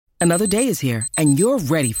Another day is here, and you're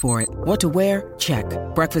ready for it. What to wear? Check.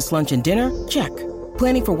 Breakfast, lunch, and dinner? Check.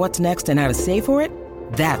 Planning for what's next and how to save for it?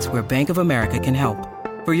 That's where Bank of America can help.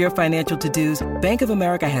 For your financial to-dos, Bank of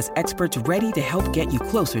America has experts ready to help get you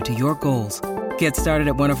closer to your goals. Get started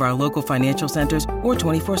at one of our local financial centers or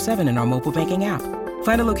 24/7 in our mobile banking app.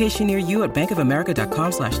 Find a location near you at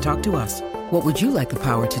bankofamerica.com/talktous. What would you like the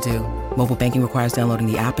power to do? Mobile banking requires downloading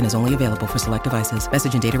the app and is only available for select devices.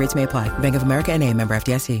 Message and data rates may apply. Bank of America N.A., member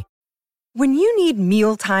FDIC. When you need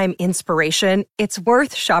mealtime inspiration, it's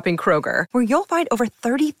worth shopping Kroger, where you'll find over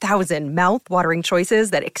 30,000 mouth-watering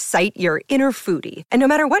choices that excite your inner foodie. And no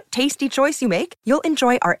matter what tasty choice you make, you'll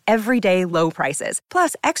enjoy our everyday low prices,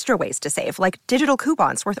 plus extra ways to save, like digital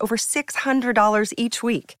coupons worth over $600 each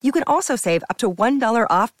week. You can also save up to $1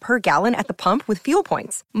 off per gallon at the pump with fuel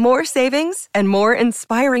points. More savings and more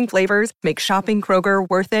inspiring flavors make shopping Kroger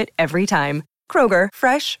worth it every time. Kroger,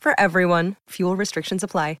 fresh for everyone. Fuel restrictions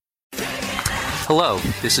apply. Hello,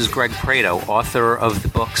 this is Greg Prado, author of the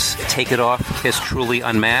books Take It Off, Kiss Truly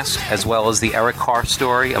Unmasked, as well as the Eric Carr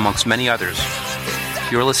story, amongst many others.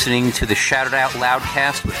 You're listening to the Shout It Out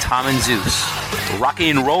Loudcast with Tom and Zeus. Rock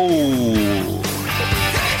and roll!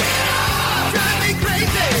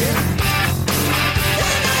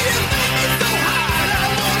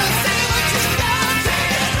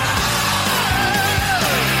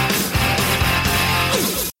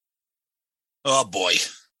 Oh, boy.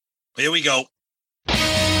 Here we go.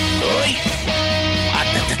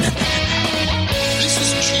 This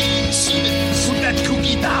is Gene Simmons. Put that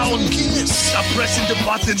cookie down. Kiss. Stop pressing the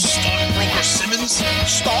button. Stockbroker Simmons.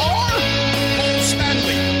 Star? Paul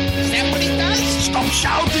Stanley. Is that what he does? Stop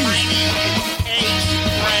shouting. My name is Ace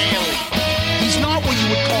Frehley. He's not what you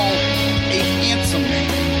would call a handsome man.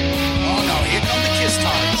 Oh, no. Here come the kiss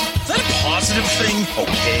times. Is that a positive thing?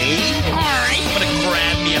 Okay. All right. I'm going to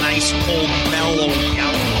grab me an ice cold mellow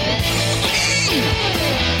yellow.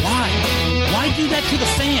 Why do that to the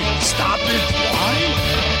fans? Stop it. Why?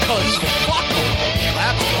 Because fuck them.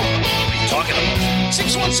 That's what are you talking about?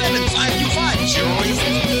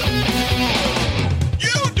 617-525-0850.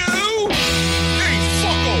 You do? Hey,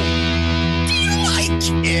 fucko. Do you like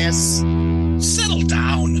Kiss? Settle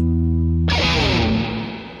down.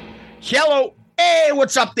 Hello. Hey,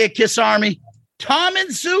 what's up there, Kiss Army? Tom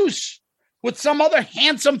and Zeus with some other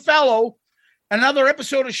handsome fellow. Another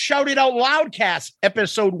episode of Shout It Out Loudcast,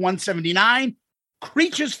 episode 179,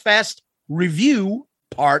 Creatures Fest Review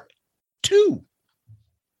Part 2.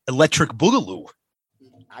 Electric Boogaloo.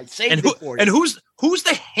 I saved it for you. And who's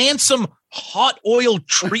the handsome hot oil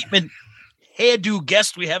treatment hairdo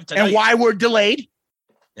guest we have tonight? And why we're delayed?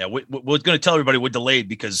 Yeah, we're going to tell everybody we're delayed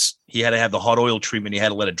because he had to have the hot oil treatment. He had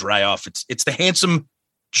to let it dry off. It's the handsome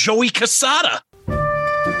Joey Casada.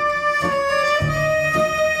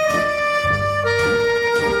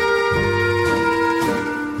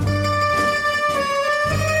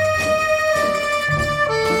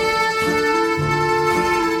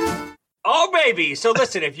 Oh, baby. So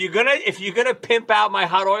listen, if you're gonna pimp out my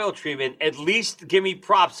hot oil treatment, at least give me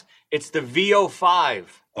props. It's the VO5.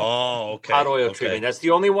 Oh, okay. Hot oil treatment. That's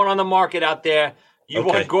the only one on the market out there. You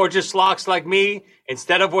want gorgeous locks like me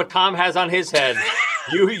instead of what Tom has on his head.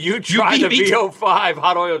 You try the VO5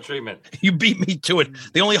 hot oil treatment. You beat me to it.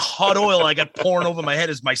 The only hot oil I got pouring over my head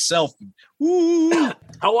is myself. Woo.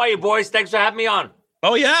 How are you, boys? Thanks for having me on.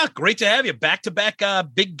 Oh, yeah. Great to have you. Back-to-back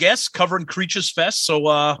big guests covering Creatures Fest.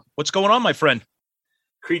 So what's going on, my friend?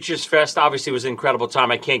 Creatures Fest obviously was an incredible time.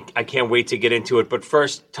 I can't wait to get into it. But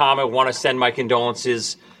first, Tom, I want to send my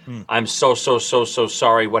condolences. I'm so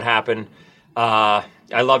sorry what happened. I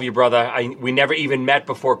love you, brother. We never even met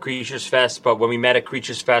before Creatures Fest, but when we met at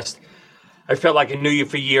Creatures Fest, I felt like I knew you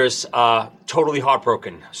for years. Totally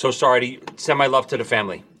heartbroken. So sorry to send my love to the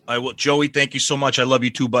family. I will, Joey. Thank you so much. I love you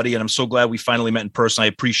too, buddy, and I'm so glad we finally met in person. I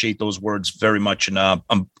appreciate those words very much, and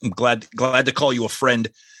I'm glad to call you a friend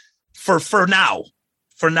for now.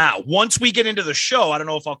 For now, once we get into the show, I don't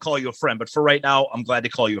know if I'll call you a friend, but for right now, I'm glad to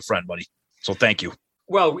call you a friend, buddy. So thank you.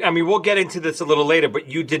 Well, I mean, we'll get into this a little later, but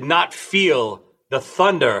you did not feel the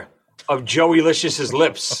thunder of Joey Licious's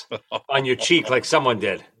lips on your cheek like someone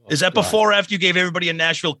did. Is that before or after you gave everybody in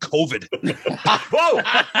Nashville COVID? Whoa!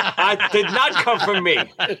 That did not come from me.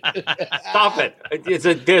 Stop it.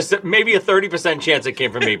 There's maybe a 30% chance it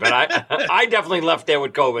came from me, but I definitely left there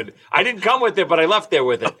with COVID. I didn't come with it, but I left there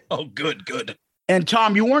with it. Oh, good. And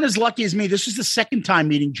Tom, you weren't as lucky as me. This is the second time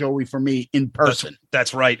meeting Joey for me in person.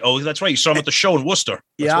 That's right. Oh, that's right. You saw him at the show in Worcester.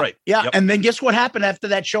 That's right. Yeah. Yep. And then guess what happened after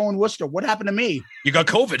that show in Worcester? What happened to me? You got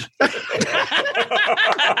COVID.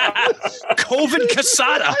 COVID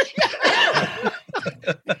Casada.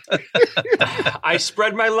 I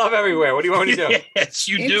spread my love everywhere. What do you want me to do? Yes,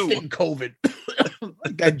 you Instant COVID.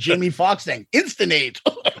 Got Jamie Foxx thing. Instant Am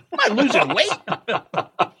I losing weight?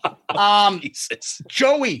 Jesus.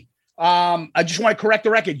 Joey, I just want to correct the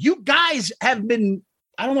record. You guys have been,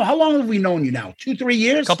 I don't know, how long have we known you now? 2-3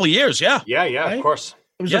 years? A couple of years, yeah. Yeah, Right? of course.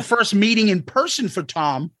 It was the first meeting in person for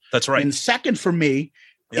Tom. That's right. And second for me.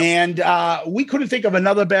 Yep. And we couldn't think of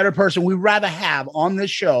another better person we'd rather have on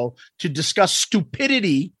this show to discuss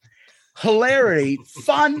stupidity, hilarity,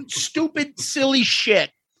 fun, stupid, silly shit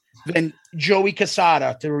than Joey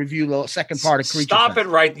Casada to review the second part of Creature Stop Fest. it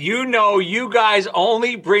right. You know, you guys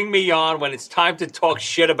only bring me on when it's time to talk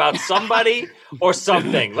shit about somebody or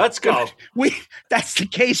something. Let's go. That's the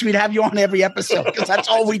case. We'd have you on every episode because that's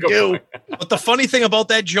all we do. But the funny thing about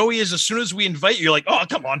that, Joey, is as soon as we invite you, you're like, oh,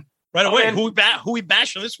 come on. Right away. man. Who we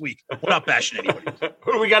bashing this week? We're not bashing anybody.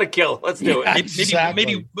 Who do we got to kill? Let's do Yeah. it.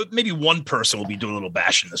 Exactly. Maybe one person will be doing a little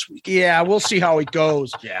bashing this week. Yeah, we'll see how it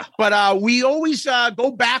goes. Yeah. But we always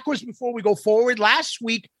go backwards before we go forward. Last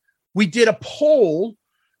week, we did a poll,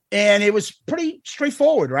 and it was pretty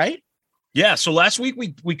straightforward, right? Yeah. So last week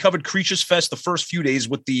we covered Creatures Fest the first few days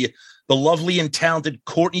with the lovely and talented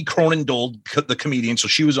Courtney Cronendold, the comedian. So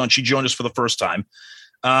she joined us for the first time.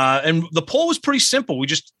 And the poll was pretty simple. We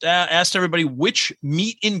just asked everybody, which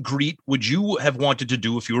meet and greet would you have wanted to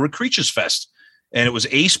do if you were at Creatures Fest? And it was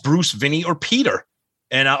Ace, Bruce, Vinny, or Peter.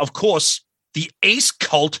 And of course, the Ace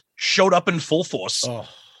cult showed up in full force.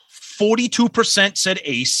 42% said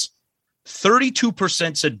Ace,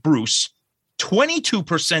 32% said Bruce,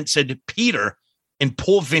 22% said Peter, and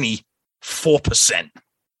poor Vinny, 4%.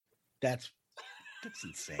 That's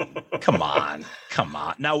insane. Come on.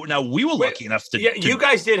 Now we were lucky enough to. Yeah, you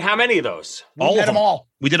guys did how many of those? We did them all.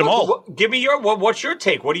 We did them all. Give me your what's your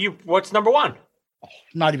take? What's number one?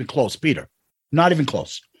 Not even close, Peter. Not even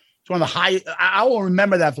close. It's one of the high. I will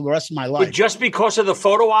remember that for the rest of my life. But just because of the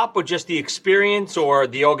photo op, or just the experience, or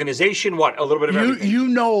the organization? What? A little bit of everything. You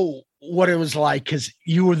know what it was like because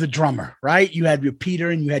you were the drummer, right? You had your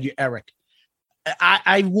Peter and you had your Eric.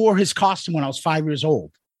 I wore his costume when I was 5 years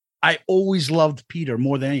old. I always loved Peter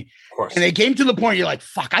more than any. Of course. And it came to the point you're like,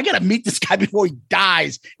 fuck, I got to meet this guy before he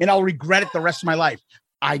dies and I'll regret it the rest of my life.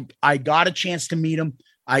 I got a chance to meet him.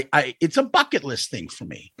 It's a bucket list thing for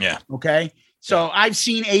me. Yeah. Okay. So I've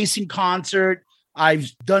seen Ace in concert.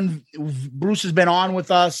 Bruce has been on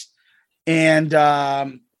with us. And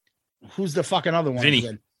who's the fucking other one?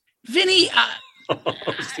 Vinny.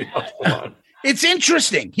 It's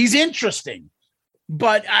interesting. He's interesting.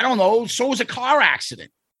 But I don't know. So was a car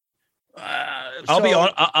accident. I'll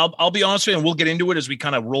be honest with you, and we'll get into it as we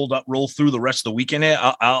kind of roll through the rest of the weekend.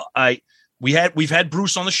 We've had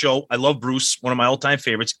Bruce on the show. I love Bruce, one of my all-time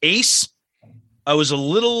favorites. Ace, I was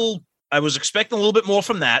expecting a little bit more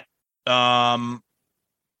from that. I'll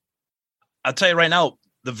tell you right now,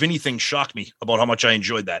 the Vinny thing shocked me about how much I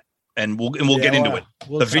enjoyed that, and we'll get into it.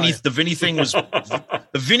 The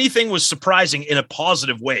Vinny thing was surprising in a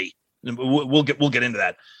positive way. We'll get into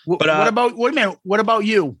that. But what about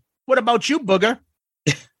you? What about you, Booger?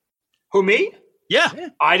 Who, me? Yeah.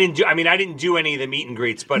 I didn't do any of the meet and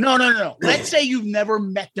greets, but no. Let's say you've never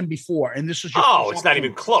met them before, and this was your it's not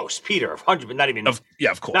even close. Peter, 100, not even. Of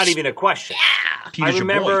course, not even a question. Yeah. Peter's I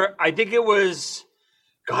remember. I think it was.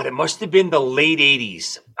 God, it must have been the late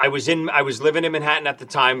 80s. I was living in Manhattan at the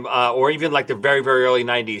time, or even like the very, very early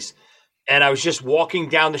 90s, and I was just walking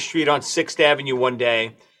down the street on 6th Avenue one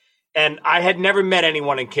day. And I had never met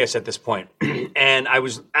anyone in KISS at this point. And I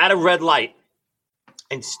was at a red light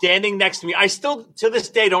and standing next to me. I still, to this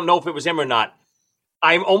day, don't know if it was him or not.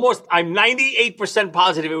 I'm 98%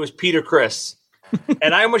 positive it was Peter Criss.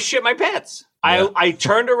 And I almost shit my pants. Yeah. I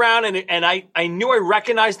turned around and I knew I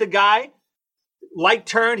recognized the guy. Light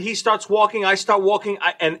turned. He starts walking. I start walking.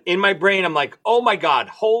 And in my brain, I'm like, oh my God,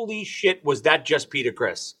 holy shit, was that just Peter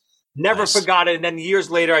Criss? Never forgot it. And then years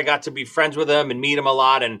later, I got to be friends with him and meet him a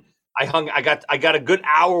lot. And I got a good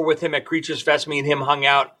hour with him at Creatures Fest. Me and him hung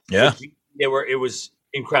out. Yeah. It was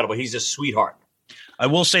incredible. He's a sweetheart. I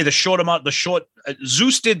will say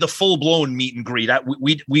Zeus did the full blown meet and greet.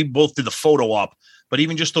 We both did the photo op, but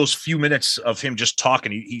even just those few minutes of him just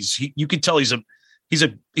talking, you can tell he's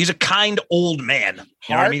a kind old man.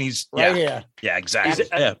 You know what I mean? Yeah, exactly.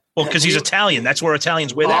 Well, because he's Italian. That's where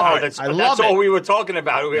Italians wear that. That's all we were talking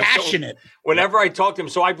about. Passionate. Whenever I talked to him,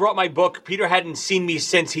 so I brought my book. Peter hadn't seen me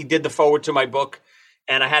since he did the forward to my book,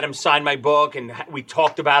 and I had him sign my book, and we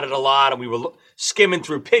talked about it a lot, and we were skimming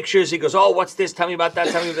through pictures. He goes, "Oh, what's this? Tell me about that.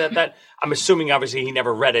 Tell me about that." I'm assuming, obviously, he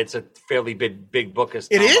never read it. It's a fairly big book.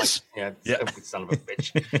 It is? Yeah. Son of a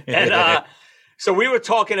bitch. And so we were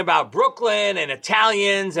talking about Brooklyn and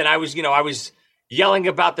Italians, and I was yelling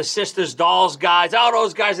about the Sisters Dolls guys. Oh,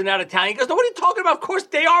 those guys are not Italian. He goes, no, what are you talking about? Of course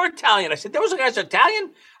they are Italian. I said, those guys are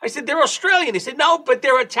Italian? I said, they're Australian. He said, no, but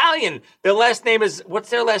they're Italian. Their last name is, what's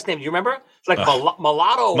their last name? Do you remember? It's like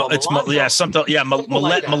Mulatto. It's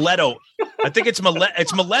Miletto. I think it's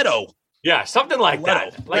Miletto. Yeah, something like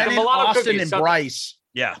that. Like Brennan, a mulatto Austin, cookie, and something. Bryce.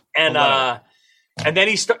 Yeah. And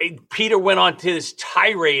then Peter went on to this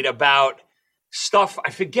tirade about stuff.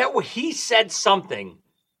 I forget what he said something.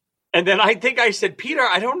 And then I think I said, Peter,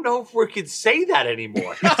 I don't know if we could say that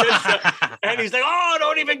anymore. And he's like, oh,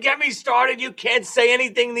 don't even get me started. You can't say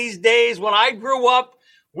anything these days. When I grew up,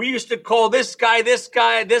 we used to call this guy, this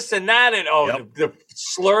and that. And the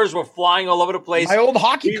slurs were flying all over the place. My old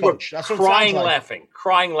hockey coach. That's what crying, laughing.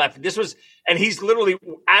 This was, and he's literally,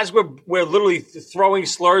 as we're literally throwing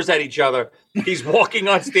slurs at each other, he's walking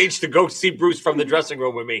on stage to go see Bruce from the dressing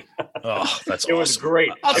room with me. Oh, that's It was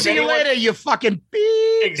great. I'll see you later, you fucking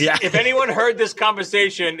beep. Yeah. If anyone heard this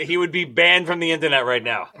conversation, he would be banned from the internet right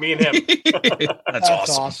now. Me and him. That's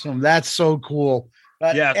awesome. That's so cool.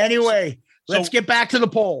 Yeah. Anyway, let's get back to the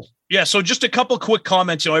poll. Yeah, so just a couple of quick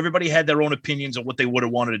comments. Everybody had their own opinions on what they would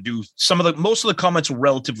have wanted to do. Most of the comments were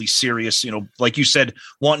relatively serious. Like you said,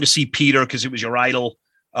 wanting to see Peter because it was your idol.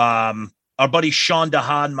 Our buddy Sean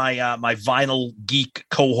Dahan, my vinyl geek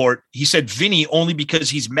cohort, he said Vinny only because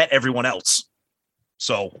he's met everyone else.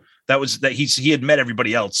 So he had met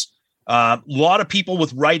everybody else. A lot of people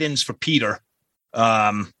with write-ins for Peter.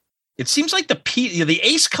 It seems like the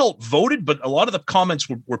Ace Cult voted, but a lot of the comments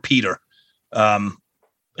were Peter.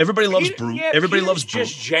 Everybody loves Bruce. Yeah, everybody Peter's loves Bruce.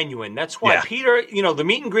 just genuine. That's why Peter, the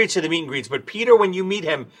meet and greets are the meet and greets, but Peter, when you meet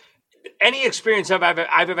him, any experience I've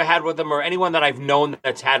ever had with him or anyone that I've known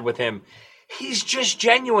that's had with him, he's just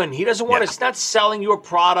genuine. He doesn't want to, it's not selling you a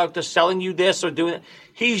product or selling you this or doing it.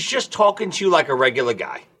 He's just talking to you like a regular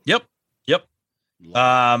guy. Yep.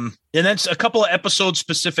 And then a couple of episode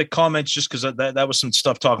specific comments, just because that was some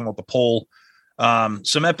stuff talking about the poll.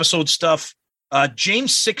 Some episode stuff.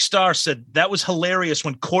 James Sixstar said that was hilarious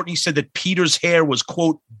when Courtney said that Peter's hair was,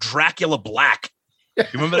 quote, Dracula black. You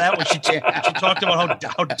remember that when she talked about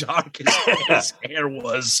how dark his hair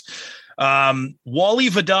was. Wally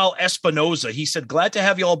Vidal Espinoza, he said, glad to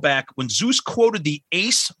have you all back. When Zeus quoted the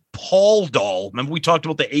Ace Paul doll, remember we talked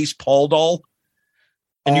about the Ace Paul doll?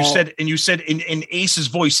 And you said in Ace's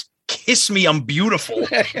voice, kiss me, I'm beautiful.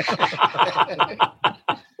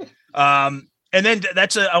 And then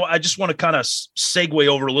I just want to kind of segue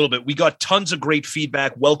over a little bit. We got tons of great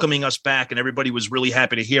feedback welcoming us back, and everybody was really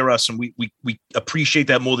happy to hear us. And we appreciate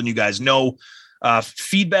that more than you guys know.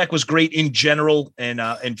 Feedback was great in general,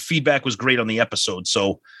 and feedback was great on the episode.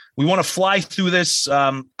 So we want to fly through this.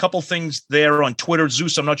 Couple things there on Twitter.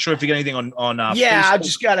 Zeus, I'm not sure if you got anything on Facebook. I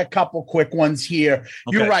just got a couple quick ones here.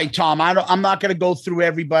 Okay. You're right, Tom. I'm not going to go through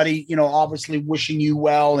everybody, obviously wishing you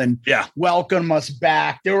well and welcome us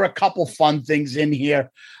back. There were a couple fun things in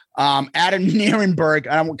here. Adam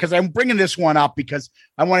Nierenberg, because I'm bringing this one up because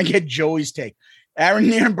I want to get Joey's take. Aaron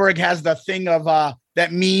Nierenberg has the thing of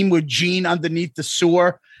that meme with Gene underneath the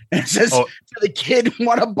sewer. And it says, "Do the kid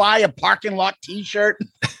want to buy a parking lot T-shirt?"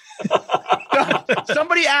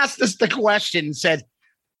 Somebody asked us the question and said,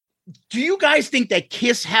 do you guys think that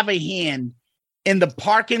Kiss have a hand in the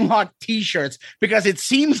parking lot T-shirts? Because it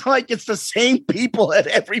seems like it's the same people at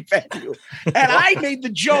every venue. And I made the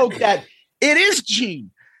joke that it is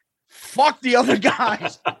Gene. Fuck the other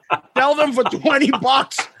guys. Sell them for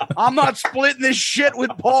 $20. I'm not splitting this shit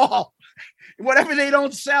with Paul. Whatever they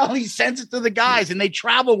don't sell, he sends it to the guys and they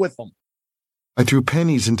travel with them. I threw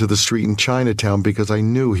pennies into the street in Chinatown because I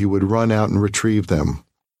knew he would run out and retrieve them.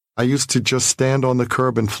 I used to just stand on the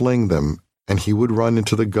curb and fling them, and he would run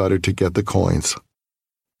into the gutter to get the coins.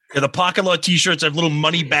 Yeah, the parking lot T-shirts have little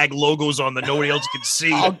money bag logos on that nobody else can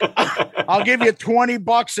see. I'll give you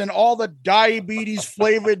 $20 and all the diabetes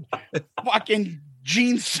flavored fucking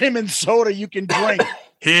Gene Simmons soda you can drink.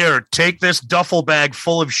 Here, take this duffel bag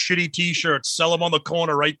full of shitty T-shirts. Sell them on the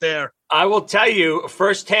corner right there. I will tell you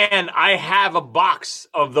firsthand, I have a box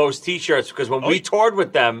of those T-shirts because when we toured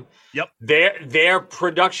with them, their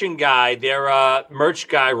production guy, their merch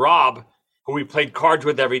guy, Rob, who we played cards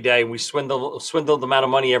with every day, and we swindled them out of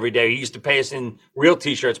money every day. He used to pay us in real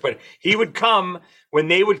T-shirts, but he would come when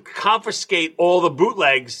they would confiscate all the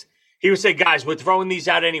bootlegs. He would say, "Guys, we're throwing these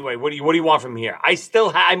out anyway. What do you want from here?"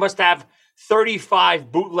 I must have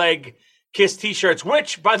 35 bootleg Kiss T-shirts,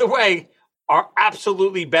 which, by the way, are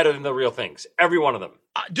absolutely better than the real things. Every one of them.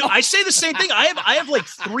 I say the same thing. I have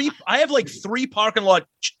like three parking lot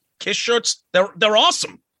Kiss shirts. They're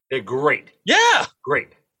awesome. They're great. Yeah,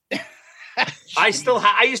 great. I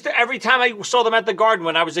used to every time I saw them at the Garden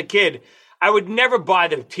when I was a kid, I would never buy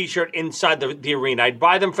the T-shirt inside the arena. I'd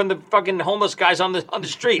buy them from the fucking homeless guys on the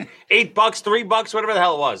street. $8, $3, whatever the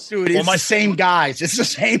hell it was. Dude, it's the same guys. It's the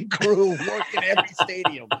same crew working every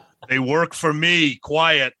stadium. They work for me.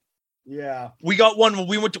 Quiet. Yeah. We got one when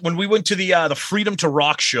we went to the Freedom to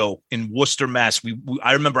Rock show in Worcester, Mass.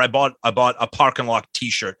 I remember I bought a parking lot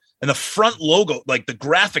T-shirt, and the front logo, like the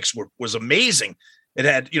graphics was amazing. It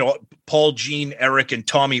had, Paul, Gene, Eric, and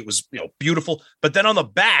Tommy. It was, beautiful. But then on the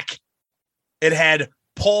back, it had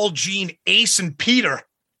Paul, Gene, Ace, and Peter.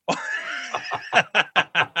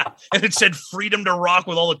 And it said Freedom to Rock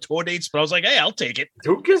with all the tour dates. But I was like, hey, I'll take it.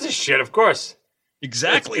 Who gives a shit? Of course.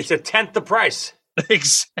 Exactly. It's a tenth the price.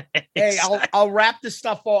 Exactly. Hey, I'll wrap this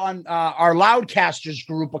stuff on our Loudcasters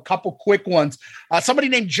group. A couple quick ones. Somebody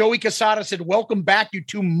named Joey Casada said, welcome back, you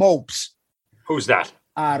two mopes. Who's that?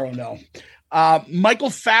 I don't know.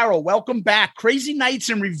 Michael Farrell, welcome back. Crazy Nights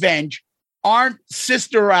and Revenge aren't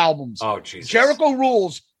sister albums. Oh, Jesus. Jericho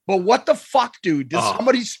rules, but what the fuck, dude? Did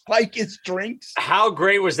somebody spike his drinks? How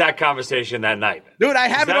great was that conversation that night? Dude, I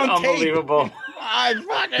have it on unbelievable? tape.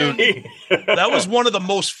 Unbelievable. That was one of the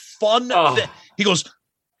most fun. He goes,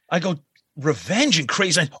 I go, Revenge and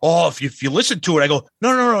Crazy. Oh, if you listen to it, I go,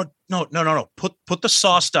 no. Put the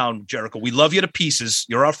sauce down, Jericho. We love you to pieces.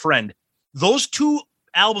 You're our friend. Those two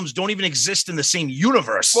albums don't even exist in the same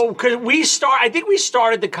universe. Well, because I think we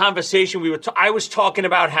started the conversation. I was talking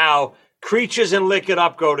about how Creatures and Lick It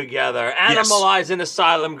Up go together, Animalize and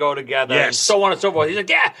Asylum go together, and so on and so forth. He's like,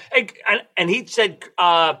 yeah, and he said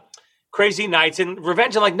Crazy Nights and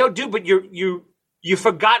Revenge. I'm like, no, dude, but you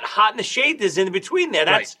forgot Hot in the Shade is in between there.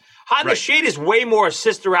 That's right. Hot in the Shade is way more a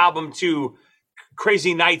sister album to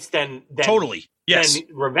Crazy Nights than totally than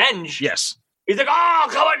Revenge. Yes. He's like, oh,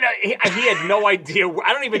 come on. He had no idea.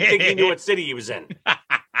 I don't even think he knew what city he was in.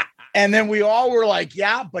 And then we all were like,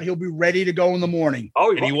 yeah, but he'll be ready to go in the morning.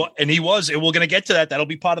 Oh, he was. And we're going to get to that. That'll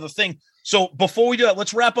be part of the thing. So before we do that,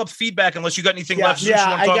 let's wrap up feedback unless you got anything left. Yeah,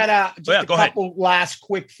 I got a couple last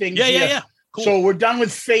quick things. Yeah. Cool. So we're done with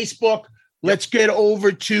Facebook. Let's get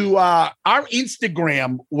over to our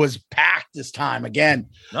Instagram was packed this time again.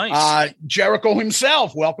 Nice. Jericho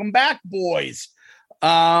himself. Welcome back, boys. We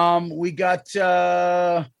got fucking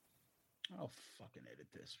edit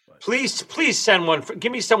this. But. Please send one.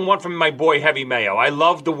 Give me one from my boy Heavy Mayo. I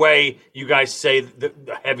love the way you guys say the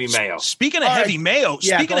Heavy Mayo. Speaking of Heavy Mayo,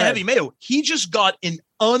 Heavy Mayo, he just got an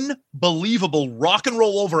unbelievable Rock and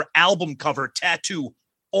Roll Over album cover tattoo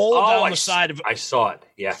down the side of it. I saw it.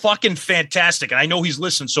 Yeah. Fucking fantastic. And I know he's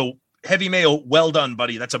listening. So Heavy Mayo, well done,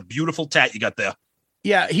 buddy. That's a beautiful tat you got there.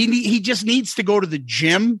 Yeah. He just needs to go to the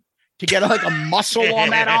gym to get like a muscle on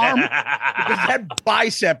that arm because that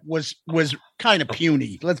bicep was kind of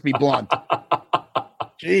puny. Let's be blunt.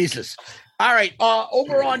 Jesus. All right.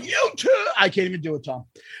 Over on YouTube. I can't even do it, Tom.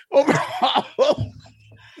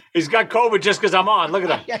 He's got COVID just because I'm on. Look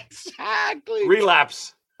at him. Exactly.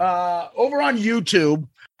 Relapse. Over on YouTube.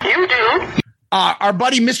 Our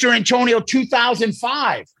buddy Mr. Antonio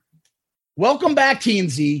 2005. Welcome back,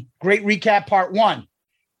 TNZ. Great recap, part 1.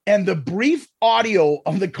 And the brief audio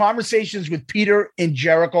of the conversations with Peter and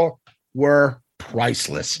Jericho were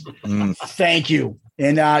priceless. Thank you.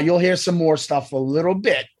 And you'll hear some more stuff a little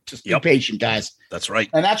bit. Just be patient, guys. That's right.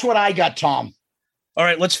 And that's what I got, Tom. All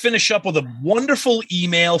right, let's finish up with a wonderful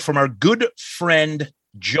email from our good friend,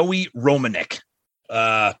 Joey Romanek.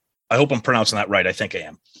 I hope I'm pronouncing that right. I think I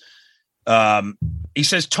am. He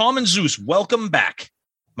says, Tom and Zeus, welcome back.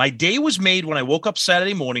 My day was made when I woke up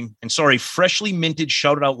Saturday morning and saw a freshly minted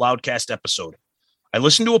Shout It Out Loudcast episode. I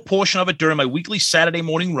listened to a portion of it during my weekly Saturday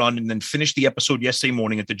morning run and then finished the episode yesterday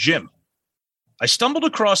morning at the gym. I stumbled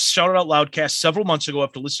across Shout It Out Loudcast several months ago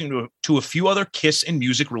after listening to a few other Kiss and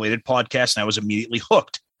music-related podcasts, and I was immediately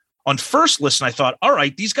hooked. On first listen, I thought, all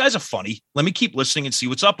right, these guys are funny. Let me keep listening and see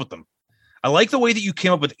what's up with them. I like the way that you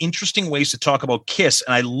came up with interesting ways to talk about Kiss,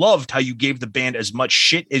 and I loved how you gave the band as much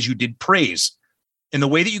shit as you did praise. And the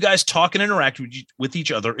way that you guys talk and interact with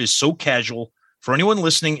each other is so casual. For anyone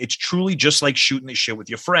listening, it's truly just like shooting the shit with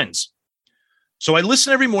your friends. So I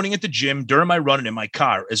listen every morning at the gym, during my run, and in my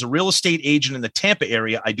car. As a real estate agent in the Tampa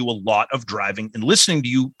area, I do a lot of driving, and listening to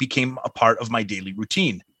you became a part of my daily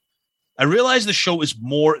routine. I realize the show is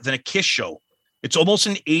more than a Kiss show. It's almost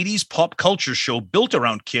an 80s pop culture show built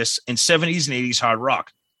around Kiss and 70s and 80s hard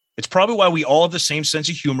rock. It's probably why we all have the same sense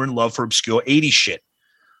of humor and love for obscure 80s shit.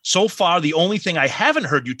 So far, the only thing I haven't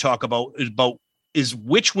heard you talk about is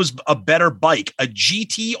which was a better bike, a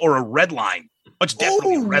GT or a Redline. It's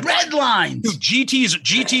definitely a Redline. Dude,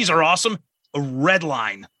 GTs are awesome. A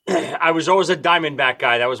Redline. I was always a Diamondback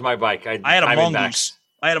guy. That was my bike. I had a Mongoose.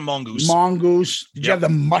 I had a mongoose. Mongoose. Did you Yep. have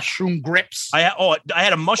the mushroom grips? I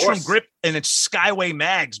had a mushroom Course. grip, and it's Skyway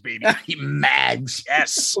Mags, baby. Mags.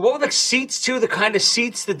 Yes. What were the seats too? The kind of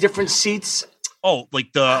seats, the different seats. Oh,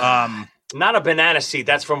 like the Not a banana seat.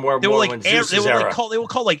 That's from where they were more like when they Zeus's were era. like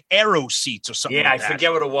called like arrow seats or something. Yeah, like I that.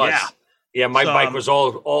 forget what it was. Yeah. Yeah, my So, bike was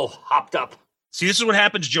all hopped up. See, this is what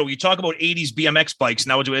happens, Joe. You talk about 80s BMX bikes.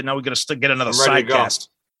 Now we're going to get another I'm ready to go. sidecast.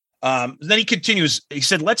 Then he continues. He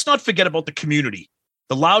said, let's not forget about the community.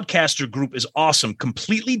 The Loudcaster group is awesome,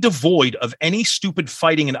 completely devoid of any stupid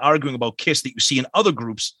fighting and arguing about Kiss that you see in other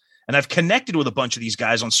groups. And I've connected with a bunch of these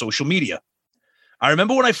guys on social media. I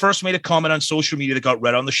remember when I first made a comment on social media that got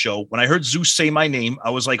read on the show. When I heard Zeus say my name, I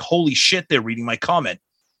was like, holy shit, they're reading my comment.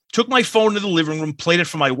 Took my phone to the living room, played it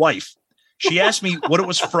for my wife. She asked me what it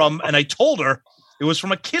was from, and I told her it was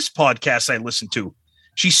from a Kiss podcast I listened to.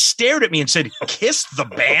 She stared at me and said, Kiss the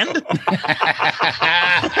band?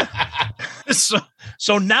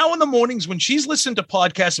 So now in the mornings when she's listening to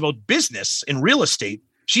podcasts about business and real estate,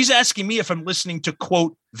 she's asking me if I'm listening to,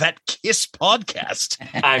 quote, that Kiss podcast.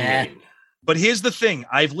 I mean, But here's the thing.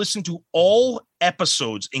 I've listened to all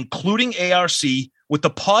episodes, including ARC, with the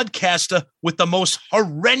podcaster with the most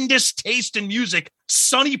horrendous taste in music,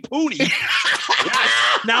 Sonny Pooney. Yes.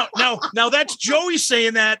 Now that's Joey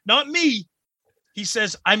saying that, not me. He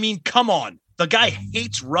says, I mean, come on. The guy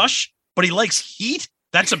hates Rush, but he likes Heat?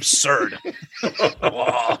 That's absurd.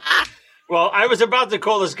 well, I was about to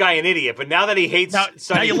call this guy an idiot, but now that he hates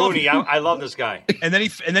Sonny you love Pooney, I love this guy. And then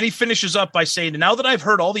he finishes up by saying, now that I've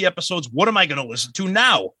heard all the episodes, what am I going to listen to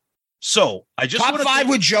now? So I just Top 5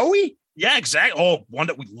 with Joey? Yeah, exactly. Oh,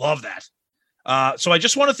 we love that. So I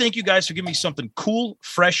just want to thank you guys for giving me something cool,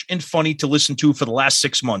 fresh, and funny to listen to for the last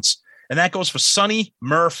 6 months. And that goes for Sonny,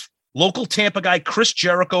 Murph, local Tampa guy, Chris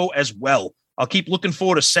Jericho as well. I'll keep looking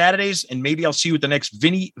forward to Saturdays, and maybe I'll see you at the next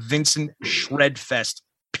Vinnie Vincent Shred Fest.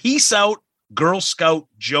 Peace out, Girl Scout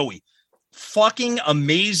Joey. Fucking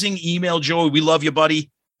amazing email, Joey. We love you,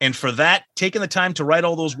 buddy. And for that, taking the time to write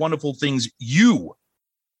all those wonderful things, you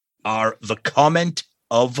are the comment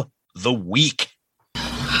of the week.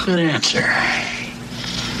 Good answer.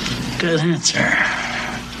 Good answer.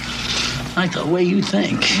 I like the way you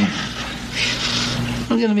think.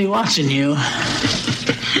 I'm going to be watching you.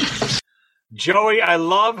 Joey, I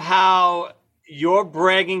love how you're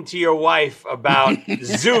bragging to your wife about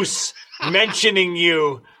Zeus mentioning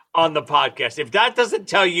you on the podcast. If that doesn't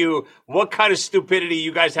tell you what kind of stupidity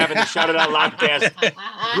you guys have in the Shout It Out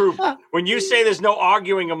Loudcast group, when you say there's no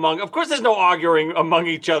arguing of course there's no arguing among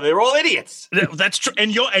each other. They're all idiots. That's true.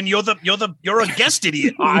 And you're a guest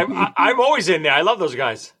idiot. I'm always in there. I love those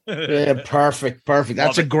guys. Yeah, perfect.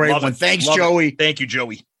 That's a great one. Thanks, Joey. Thank you,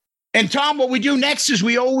 Joey. And Tom, what we do next is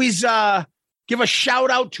we always give a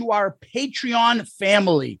shout out to our Patreon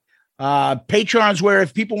family. Patreon's where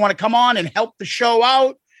if people want to come on and help the show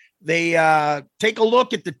out, they take a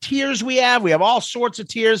look at the tiers we have. We have all sorts of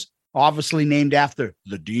tiers, obviously named after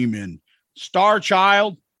the Demon, Star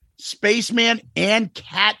Child, Spaceman, and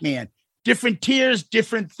Catman. Different tiers,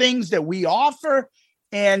 different things that we offer.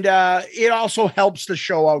 And it also helps the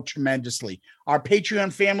show out tremendously. Our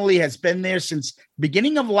Patreon family has been there since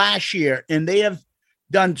beginning of last year, and they have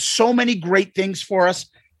done so many great things for us.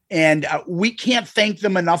 And we can't thank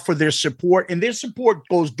them enough for their support. And their support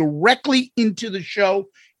goes directly into the show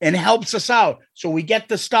and helps us out. So we get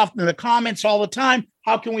the stuff in the comments all the time.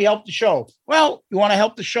 How can we help the show? Well, you want to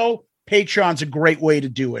help the show? Patreon's a great way to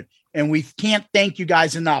do it. And we can't thank you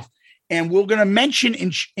guys enough. And we're going to mention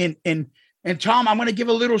and Tom, I'm going to give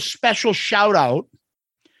a little special shout out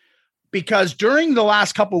because during the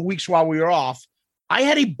last couple of weeks while we were off, I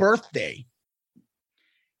had a birthday.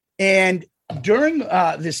 And during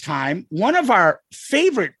this time, one of our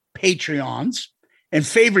favorite Patreons and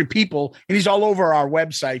favorite people, and he's all over our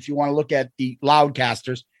website if you want to look at the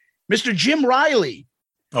Loudcasters, Mr. Jim Riley.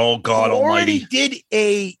 Oh, God already almighty.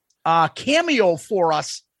 did a cameo for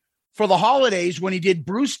us for the holidays when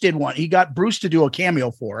Bruce did one. He got Bruce to do a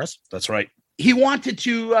cameo for us. That's right. He wanted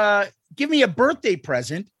to give me a birthday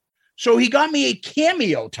present, so he got me a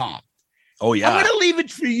cameo, Tom. Oh, yeah. I'm going to leave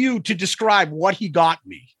it for you to describe what he got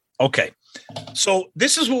me. Okay. So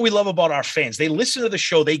this is what we love about our fans. They listen to the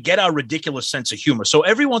show. They get our ridiculous sense of humor. So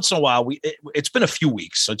every once in a while, it's been a few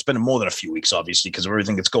weeks. So it's been more than a few weeks, obviously, because of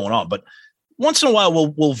everything that's going on. But once in a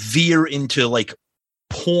while, we'll veer into like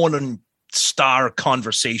porn and star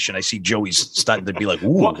conversation. I see Joey's starting to be like,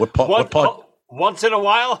 ooh, what pod? Once in a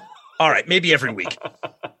while? All right, maybe every week.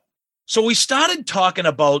 So we started talking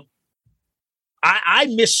about, I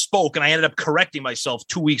misspoke and I ended up correcting myself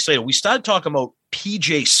 2 weeks later. We started talking about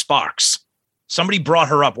PJ Sparks. Somebody brought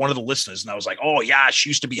her up, one of the listeners, and I was like, oh, yeah, she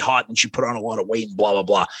used to be hot and she put on a lot of weight and blah, blah,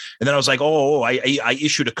 blah. And then I was like, I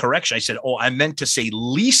issued a correction. I said, I meant to say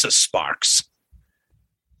Lisa Sparks,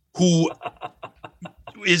 who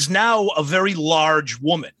is now a very large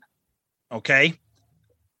woman. Okay.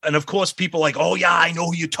 And of course, people like, oh, yeah, I know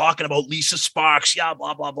who you're talking about, Lisa Sparks. Yeah,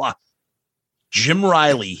 blah, blah, blah. Jim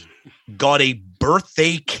Riley got a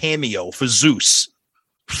birthday cameo for Zeus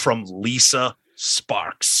from Lisa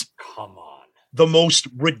Sparks. Come on. The most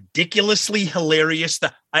ridiculously hilarious.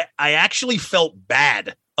 I actually felt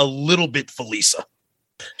bad a little bit for Lisa.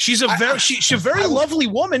 She's a very lovely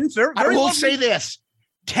woman. Very, I very will lovely. say this: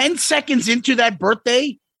 10 seconds into that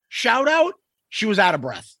birthday shout out, she was out of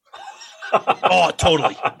breath. Oh,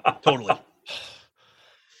 totally.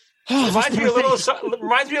 Reminds me a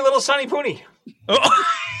little Sonny Pooney.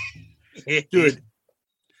 Dude,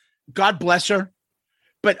 God bless her.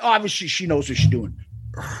 But obviously she knows what she's doing.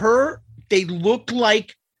 They look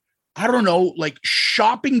like, I don't know, like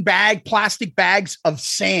plastic bags of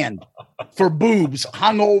sand for boobs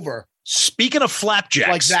hung over. Speaking of flapjacks,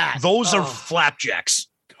 like that. Those are flapjacks.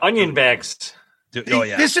 Onion bags. Oh,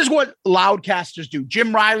 yeah. This is what loudcasters do.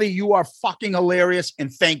 Jim Riley, you are fucking hilarious, and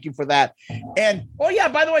thank you for that. And,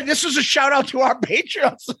 by the way, this is a shout out to our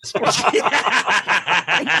Patreons.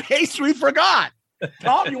 In case we forgot.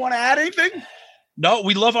 Tom, you want to add anything? No,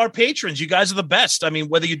 we love our patrons. You guys are the best. I mean,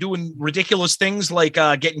 whether you're doing ridiculous things like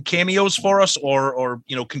getting cameos for us or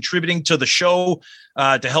contributing to the show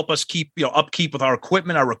to help us keep, upkeep with our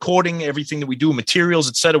equipment, our recording, everything that we do, materials,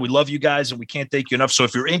 etc. We love you guys and we can't thank you enough. So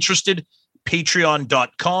if you're interested,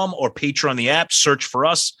 patreon.com or Patreon the app, search for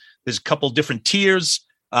us. There's a couple different tiers.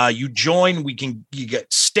 You join, you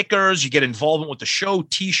get stickers, you get involvement with the show,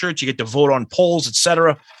 t-shirts, you get to vote on polls,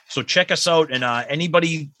 etc. So check us out. And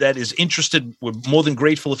anybody that is interested, we're more than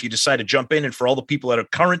grateful if you decide to jump in. And for all the people that are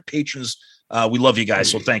current patrons, we love you guys.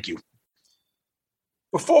 So thank you.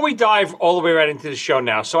 Before we dive all the way right into the show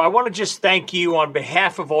now, so I want to just thank you on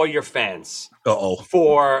behalf of all your fans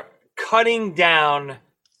for cutting down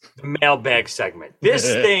the mailbag segment. This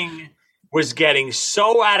thing was getting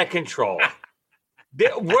so out of control.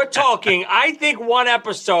 We're talking, I think one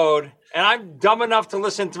episode, and I'm dumb enough to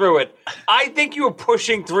listen through it, I think you were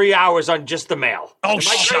pushing 3 hours on just the mail. Oh,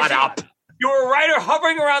 shut up. You were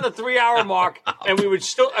hovering around the 3 hour mark, and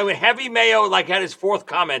Heavy Mayo had his fourth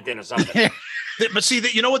comment in or something. But see,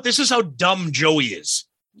 you know what? This is how dumb Joey is.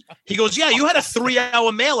 He goes, yeah, you had a 3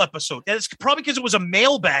 hour mail episode. And it's probably because it was a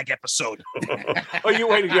mailbag episode.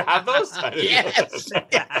 You have those? Yes.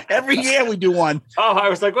 Yeah. Every year we do one. Oh, I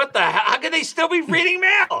was like, what the hell? How can they still be reading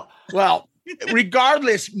mail? Well,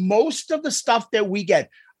 regardless, most of the stuff that we get,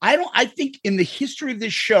 I think in the history of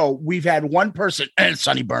this show, we've had one person,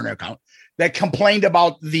 Sonny Burner account, that complained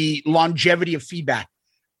about the longevity of feedback.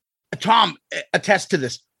 Tom, attest to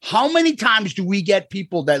this. How many times do we get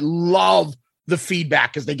people that love the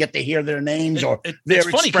feedback because they get to hear their names or their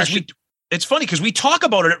expression? It's funny because we talk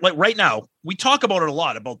about it like right now. We talk about it a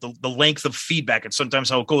lot about the length of feedback and sometimes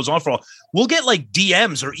how it goes on for all. We'll get like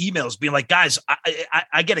DMs or emails being like, guys,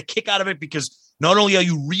 I get a kick out of it because not only are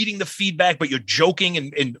you reading the feedback, but you're joking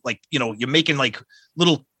and like, you're making like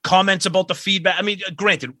little comments about the feedback. I mean,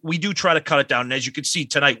 granted, we do try to cut it down. And as you can see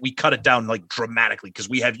tonight, we cut it down like dramatically because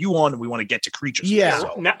we have you on and we want to get to creatures. Yeah.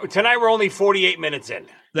 So. Now, tonight we're only 48 minutes in.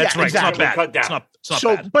 That's right. Exactly. It's not bad. It's not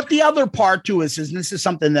so bad. But the other part too is this is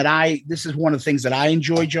something that this is one of the things that I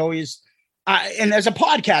enjoy, Joey, is and as a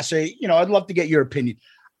podcaster, I'd love to get your opinion.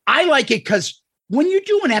 I like it because when you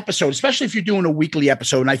do an episode, especially if you're doing a weekly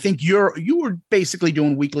episode, and I think you were basically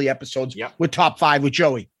doing weekly episodes with Top 5 with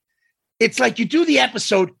Joey. It's like you do the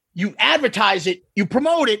episode, you advertise it, you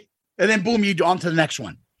promote it, and then boom, you on to the next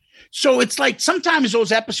one. So it's like sometimes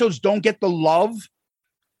those episodes don't get the love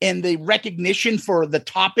and the recognition for the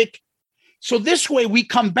topic. So this way we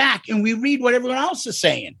come back and we read what everyone else is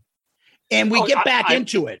saying. And we get back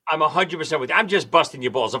into it. I'm 100% with you. I'm just busting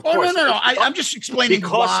your balls. Of course. No. I'm just explaining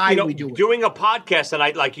why we do it. Doing a podcast,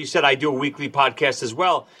 and like you said, I do a weekly podcast as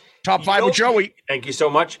well. Top 5 with Joey. Thank you so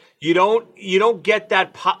much. You don't get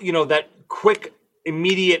that that quick,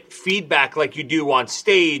 immediate feedback like you do on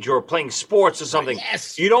stage or playing sports or something.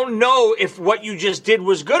 Yes. You don't know if what you just did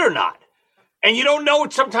was good or not, and you don't know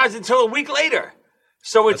it sometimes until a week later.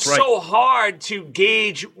 So it's so hard to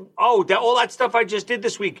gauge. All that stuff I just did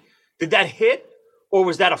this week. Did that hit or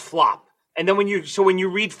was that a flop? And then when you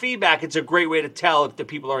read feedback, it's a great way to tell if the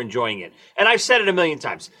people are enjoying it. And I've said it a million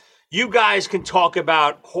times. You guys can talk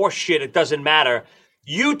about horse shit. It doesn't matter.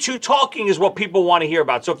 You two talking is what people want to hear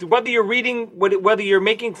about. So whether you're whether you're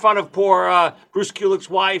making fun of poor Bruce Kulick's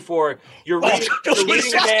wife, or you're reading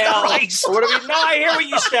mail, or whatever. No, I hear what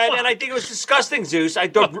you said, and I think it was disgusting, Zeus. I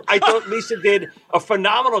thought Lisa did a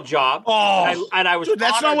phenomenal job. And I was. Dude,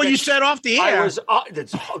 that's not what you said off the air. It's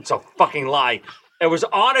a fucking lie. I was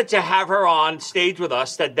honored to have her on stage with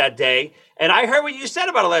us that day. And I heard what you said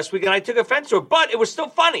about it last week, and I took offense to it. But it was still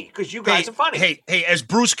funny because you guys are funny. Hey, as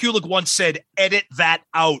Bruce Kulick once said, edit that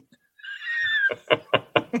out.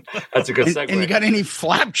 That's a good segue. And you got any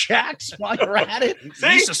flapjacks while you're at it?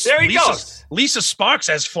 See, there he goes. Lisa Sparks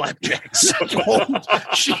has flapjacks.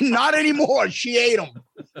 She not anymore. She ate them.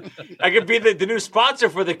 I could be the new sponsor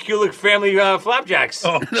for the Kulick family flapjacks.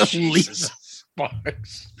 Oh, Lisa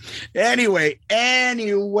Sparks. Anyway.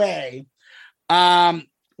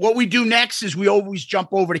 What we do next is we always jump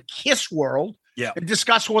over to Kiss World and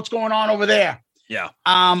discuss what's going on over there. Yeah.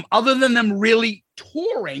 Other than them really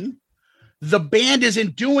touring, the band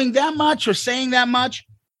isn't doing that much or saying that much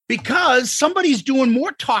because somebody's doing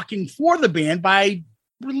more talking for the band by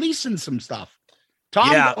releasing some stuff.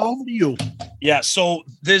 Tom, over to you. Yeah. So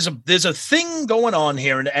there's a thing going on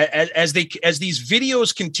here, and as these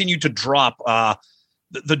videos continue to drop,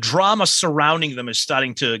 the drama surrounding them is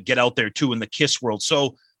starting to get out there too in the Kiss world.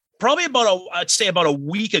 So probably about a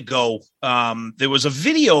week ago, there was a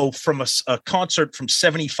video from a concert from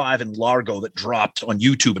 75 in Largo that dropped on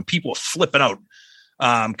YouTube, and people were flipping out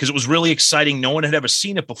because it was really exciting. No one had ever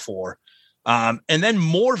seen it before. And then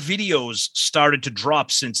more videos started to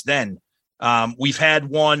drop since then. We've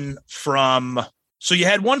had one from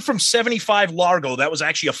 75 Largo. That was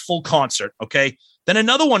actually a full concert. Okay. Then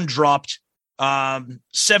another one dropped,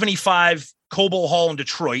 75 Cobo Hall in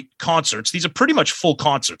Detroit concerts. These are pretty much full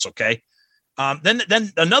concerts. Okay. Then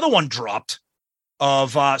another one dropped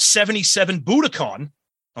of 77 Budokan.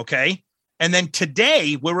 Okay. And then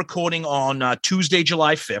today we're recording on Tuesday,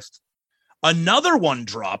 July 5th. Another one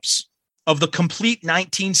drops of the complete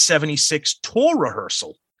 1976 tour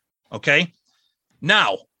rehearsal. Okay.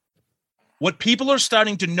 Now, what people are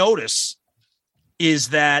starting to notice is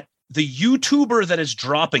that the YouTuber that is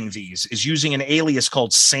dropping these is using an alias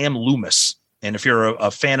called Sam Loomis. And if you're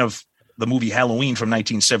a fan of the movie Halloween from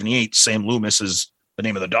 1978, Sam Loomis is the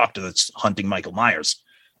name of the doctor that's hunting Michael Myers.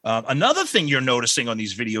 Another thing you're noticing on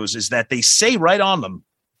these videos is that they say right on them,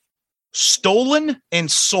 stolen and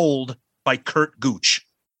sold by Kurt Gooch.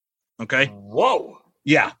 Okay. Whoa.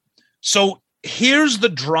 Yeah. So here's the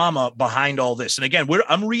drama behind all this. And again,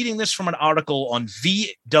 I'm reading this from an article on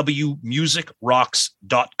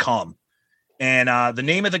VWMusicRocks.com. And the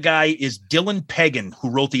name of the guy is Dylan Pagan,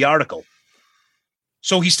 who wrote the article.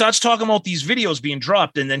 So he starts talking about these videos being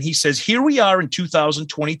dropped. And then he says, here we are in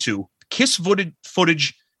 2022. Kiss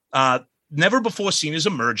footage never before seen is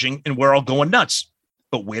emerging, and we're all going nuts.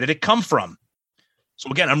 But where did it come from? So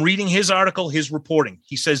again, I'm reading his article, his reporting.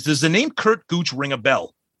 He says, does the name Kurt Gooch ring a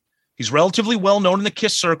bell? He's relatively well known in the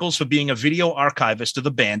Kiss circles for being a video archivist of the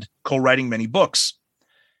band, co-writing many books.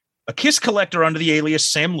 A Kiss collector under the alias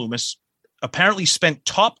Sam Loomis apparently spent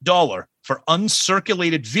top dollar for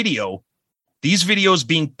uncirculated video, these videos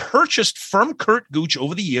being purchased from Kurt Gooch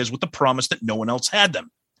over the years with the promise that no one else had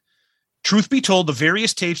them. Truth be told, the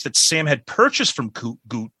various tapes that Sam had purchased from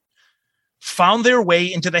Gooch found their way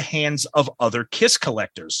into the hands of other Kiss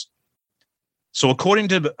collectors. So according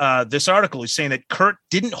to this article, he's saying that Kurt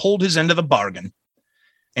didn't hold his end of the bargain,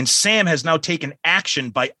 and Sam has now taken action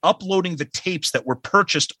by uploading the tapes that were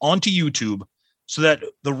purchased onto YouTube so that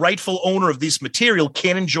the rightful owner of this material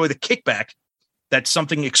can't enjoy the kickback that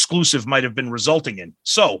something exclusive might have been resulting in.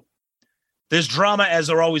 So there's drama, as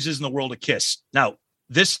there always is in the world of Kiss. Now,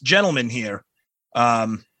 this gentleman here,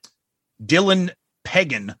 Dylan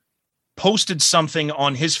Pagan, posted something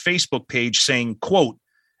on his Facebook page saying, quote,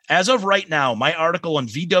 as of right now, my article on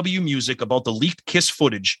VW Music about the leaked Kiss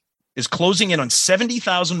footage is closing in on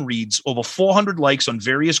 70,000 reads, over 400 likes on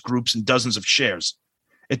various groups, and dozens of shares.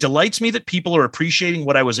 It delights me that people are appreciating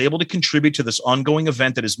what I was able to contribute to this ongoing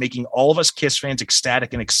event that is making all of us Kiss fans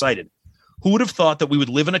ecstatic and excited. Who would have thought that we would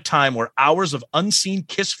live in a time where hours of unseen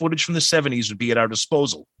Kiss footage from the 70s would be at our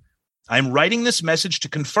disposal? I am writing this message to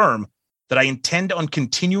confirm that I intend on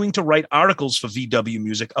continuing to write articles for VW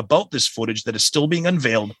Music about this footage that is still being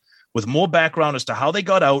unveiled, with more background as to how they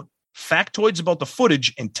got out, factoids about the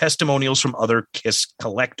footage, and testimonials from other Kiss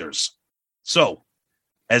collectors. So,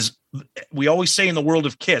 as we always say in the world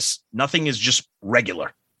of Kiss, nothing is just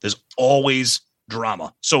regular. There's always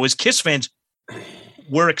drama. So as Kiss fans,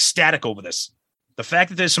 we're ecstatic over this. The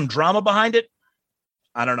fact that there's some drama behind it,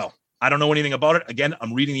 I don't know. I don't know anything about it. Again,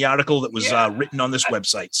 I'm reading the article that was written on this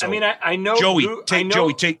website. So, I mean, I know Joey,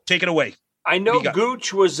 take it away. I know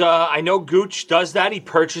Gooch was. I know Gooch does that. He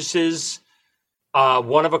purchases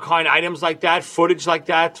one-of-a-kind items like that, footage like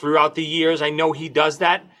that throughout the years. I know he does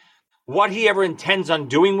that. What he ever intends on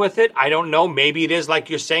doing with it, I don't know. Maybe it is like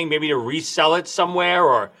you're saying, maybe to resell it somewhere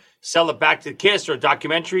or sell it back to KISS or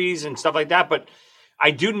documentaries and stuff like that. But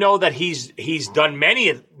I do know that he's done many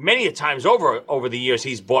a times over the years.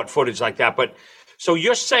 He's bought footage like that. But so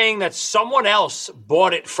you're saying that someone else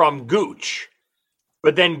bought it from Gooch,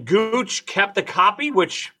 but then Gooch kept the copy,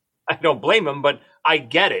 which I don't blame him, but I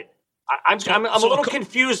get it. I'm a little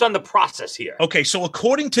confused on the process here. Okay, so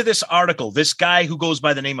according to this article, this guy who goes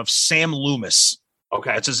by the name of Sam Loomis,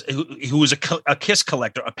 who is a KISS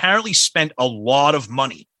collector, apparently spent a lot of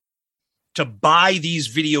money to buy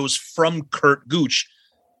these videos from Kurt Gooch,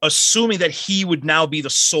 assuming that he would now be the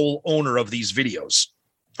sole owner of these videos.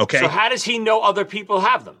 Okay. So how does he know other people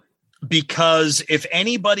have them? Because if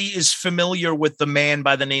anybody is familiar with the man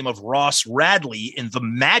by the name of Ross Radley in the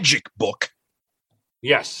Magic book.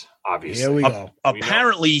 Yes, obviously. Here we go.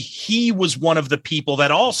 Apparently, he was one of the people that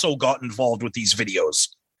also got involved with these videos.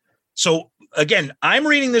 So again, I'm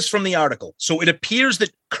reading this from the article. So it appears that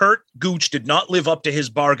Kurt Gooch did not live up to his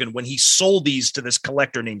bargain when he sold these to this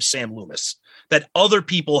collector named Sam Loomis, that other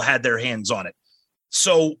people had their hands on it.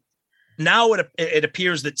 So now it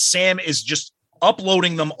appears that Sam is just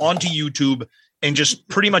uploading them onto YouTube and just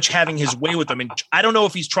pretty much having his way with them. And I don't know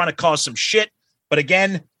if he's trying to cause some shit, but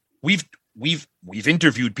again, we've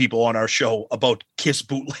interviewed people on our show about KISS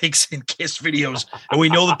bootlegs and KISS videos, and we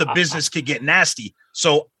know that the business could get nasty.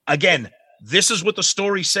 So again, this is what the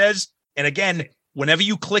story says. And again, whenever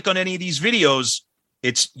you click on any of these videos,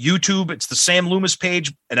 it's YouTube, it's the Sam Loomis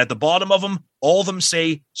page, and at the bottom of them, all of them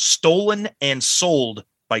say stolen and sold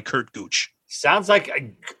by Kurt Gooch. Sounds like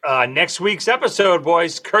next week's episode,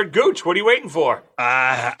 boys. Kurt Gooch, what are you waiting for?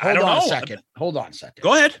 I don't know. Hold on a second.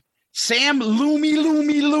 Go ahead. Sam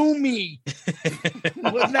Loomy.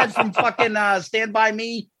 Wasn't that from fucking Stand By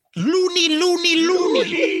Me? Loony.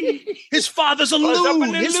 His father's a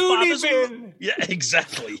loon. His father's bin. Yeah,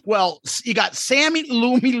 exactly. Well, you got Sammy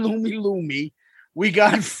Loomy. We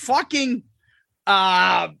got fucking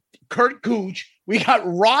Kurt Gooch. We got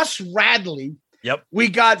Ross Radley. Yep. We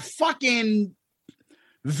got fucking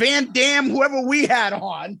Van Damme, whoever we had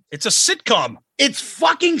on. It's a sitcom. It's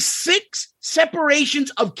fucking 6 separations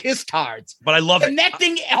of KISS tards. But I love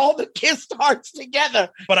connecting all the KISS tards together.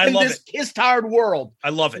 But I love this KISS tard world. I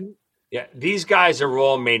love it. Yeah, these guys are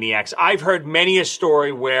all maniacs. I've heard many a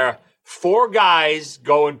story where 4 guys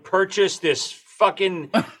go and purchase this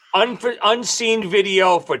fucking unseen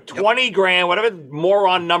video for 20 grand, whatever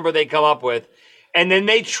moron number they come up with. And then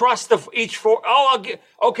they trust each 4.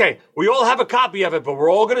 Okay, we all have a copy of it, but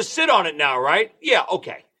we're all going to sit on it now, right? Yeah,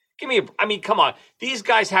 okay. Come on. These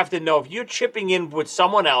guys have to know if you're chipping in with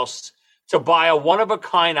someone else to buy a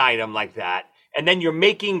one-of-a-kind item like that, and then you're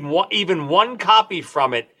making even one copy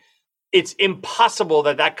from it, it's impossible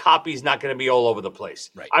that copy is not going to be all over the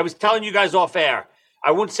place. Right. I was telling you guys off air,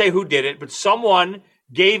 I wouldn't say who did it, but someone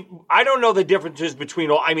gave – I don't know the differences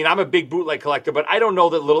between – I'm a big bootleg collector, but I don't know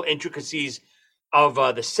the little intricacies of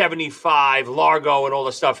the 75 Largo and all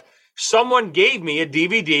the stuff. Someone gave me a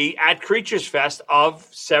DVD at Creatures Fest of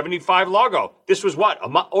 75 Largo. This was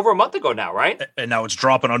over a month ago now, right? And now it's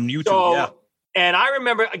dropping on YouTube. Yeah. And I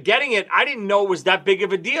remember getting it. I didn't know it was that big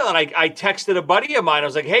of a deal. And I texted a buddy of mine. I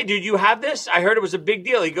was like, "Hey, dude, you have this? I heard it was a big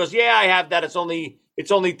deal." He goes, "Yeah, I have that. It's only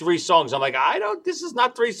 3 songs." I'm like, this is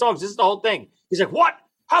not 3 songs. This is the whole thing. He's like, "What?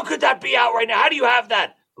 How could that be out right now? How do you have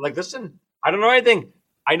that?" I'm like, "Listen, I don't know anything.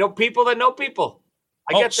 I know people that know people.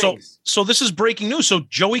 I get things." So this is breaking news. So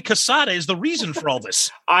Joey Casada is the reason for all this.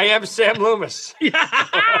 I am Sam Loomis. Yeah.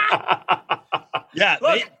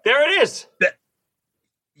 Look, there it is.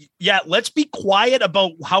 Yeah, let's be quiet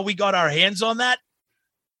about how we got our hands on that.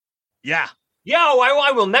 Yeah. Yeah,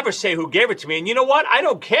 I will never say who gave it to me. And you know what? I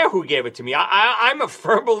don't care who gave it to me. I'm a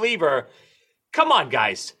firm believer. Come on,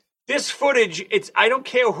 guys. This footage, I don't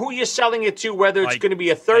care who you're selling it to, whether it's going to be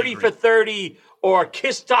a 30 for 30 or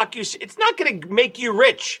KISS it's not going to make you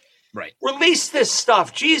rich. Right. Release this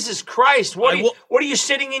stuff. Jesus Christ. What are you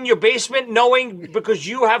sitting in your basement knowing because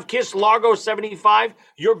you have KISS Largo 75,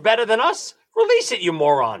 you're better than us? Release it, you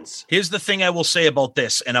morons. Here's the thing I will say about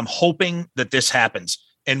this, and I'm hoping that this happens.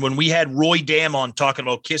 And when we had Roy Dam on talking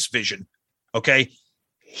about KISS Vision, okay,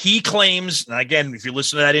 he claims, and again, if you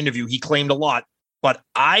listen to that interview, he claimed a lot, but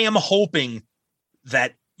I am hoping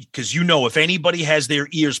that, because if anybody has their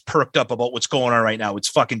ears perked up about what's going on right now, it's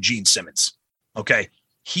fucking Gene Simmons, okay?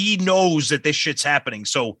 He knows that this shit's happening,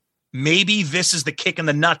 so maybe this is the kick in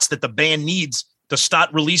the nuts that the band needs to start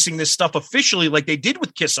releasing this stuff officially like they did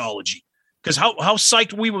with Kissology. Because how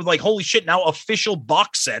psyched we were, like, holy shit, now official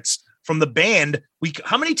box sets from the band.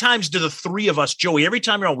 How many times do the three of us, Joey, every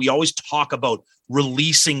time you're on, we always talk about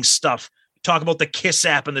releasing stuff, talk about the Kiss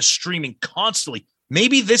app and the streaming constantly.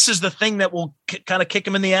 Maybe this is the thing that will kind of kick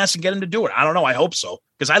him in the ass and get him to do it. I don't know. I hope so,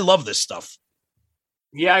 because I love this stuff.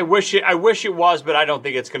 Yeah, I wish it was, but I don't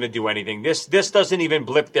think it's going to do anything. This doesn't even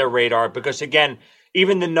blip their radar because, again,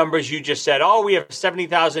 even the numbers you just said, we have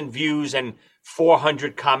 70,000 views and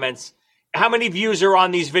 400 comments. How many views are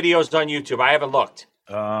on these videos on YouTube? I haven't looked.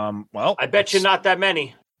 Well, I bet you not that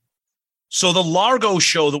many. So the Largo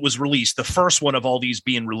show that was released, the first one of all these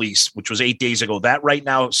being released, which was 8 days ago, that right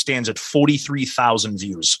now stands at 43,000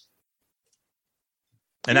 views.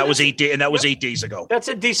 And that was 8 days ago. That's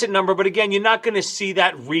a decent number, but again, you're not going to see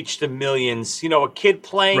that reach the millions. You know, a kid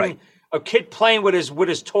playing with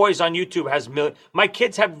his toys on YouTube has millions. My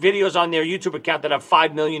kids have videos on their YouTube account that have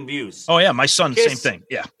 5 million views. Oh yeah, my son, same thing.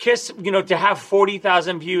 Yeah, Kiss, to have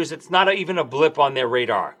 40,000 views, it's not even a blip on their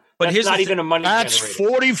radar. But that's not even a money generator. That's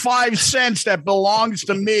 45 cents that belongs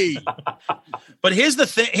to me. But here's the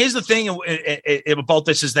thing about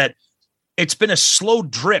this is that it's been a slow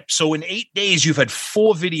drip. So in 8 days, you've had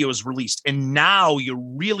 4 videos released, and now you're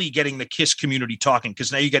really getting the Kiss community talking,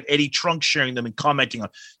 because now you got Eddie Trunk sharing them and commenting on.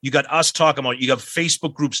 You got us talking about it. You got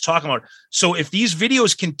Facebook groups talking about it. So if these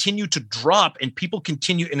videos continue to drop and people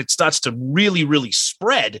continue, and it starts to really, really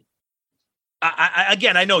spread.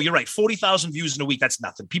 I know you're right. 40,000 views in a week, that's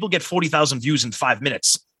nothing. People get 40,000 views in 5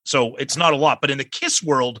 minutes. So it's not a lot. But in the Kiss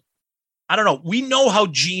world, I don't know. We know how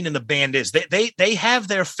Gene and the band is. They have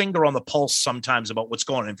their finger on the pulse sometimes about what's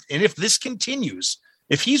going on. And if this continues,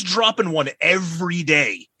 if he's dropping one every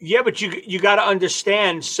day. Yeah, but you got to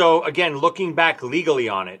understand. So again, looking back legally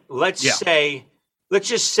on it, let's just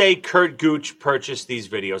say Kurt Gooch purchased these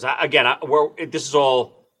videos. This is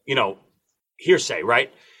all, hearsay,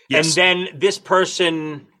 right? Yes. And then this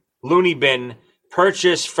person, Looney Bin,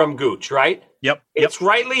 purchased from Gooch, right? Yep. It's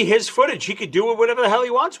rightly his footage. He could do whatever the hell he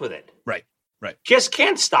wants with it. Right. Kiss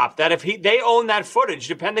can't stop that. If they own that footage,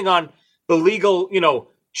 depending on the legal,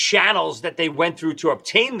 channels that they went through to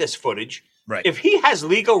obtain this footage. Right. If he has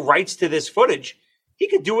legal rights to this footage, he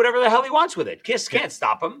could do whatever the hell he wants with it. Kiss can't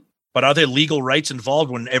stop him. But are there legal rights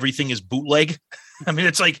involved when everything is bootleg? I mean,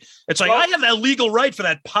 it's like I have that legal right for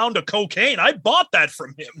that pound of cocaine. I bought that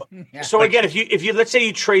from him. So again, if you let's say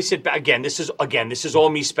you trace it back again, this is all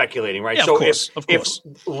me speculating, right? Yeah, so of course.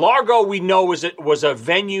 If Largo, we know was a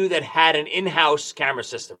venue that had an in-house camera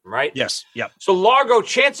system, right? Yes. Yeah. So Largo,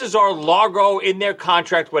 chances are Largo in their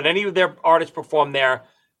contract when any of their artists performed there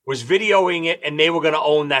was videoing it, and they were going to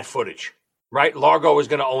own that footage. Right? Largo was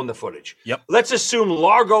going to own the footage. Yep. Let's assume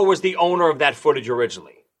Largo was the owner of that footage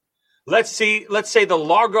originally. Let's say the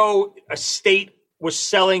Largo estate was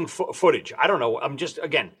selling footage. I don't know. I'm just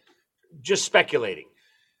speculating.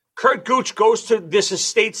 Kurt Gooch goes to this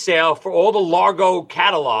estate sale for all the Largo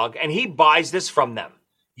catalog, and he buys this from them.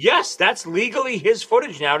 Yes, that's legally his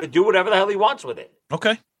footage now to do whatever the hell he wants with it.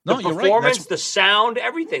 Okay. No, you're right. The performance, the sound,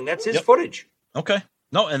 everything. That's his footage. Okay.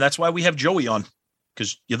 No, and that's why we have Joey on.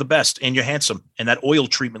 Because you're the best and you're handsome, and that oil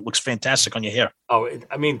treatment looks fantastic on your hair. Oh,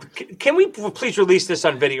 I mean, can we please release this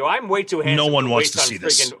on video? I'm way too handsome. No one wants to see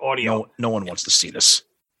this. Audio. No one wants to see this.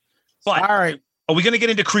 But all right, are we going to get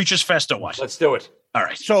into Creatures Fest or what? Let's do it. All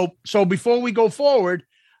right. So before we go forward,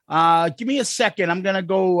 give me a second. I'm going to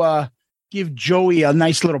go give Joey a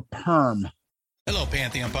nice little perm. Hello,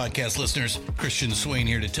 Pantheon podcast listeners. Christian Swain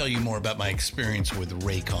here to tell you more about my experience with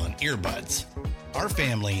Raycon earbuds. Our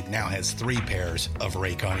family now has 3 pairs of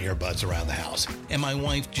Raycon earbuds around the house, and my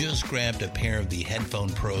wife just grabbed a pair of the Headphone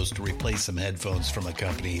Pros to replace some headphones from a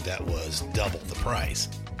company that was double the price.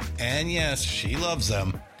 And yes, she loves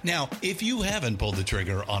them. Now, if you haven't pulled the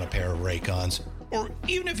trigger on a pair of Raycons, or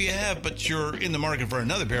even if you have, but you're in the market for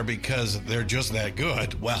another pair because they're just that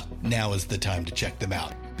good, well, now is the time to check them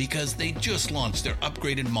out, because they just launched their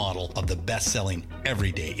upgraded model of the best-selling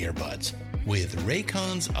everyday earbuds. With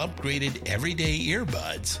Raycon's upgraded everyday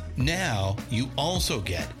earbuds, now you also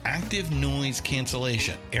get active noise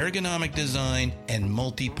cancellation, ergonomic design, and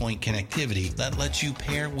multi-point connectivity that lets you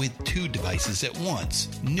pair with 2 devices at once.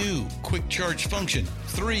 New quick charge function,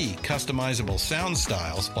 3 customizable sound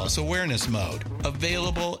styles, plus awareness mode.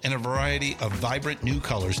 Available in a variety of vibrant new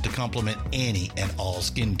colors to complement any and all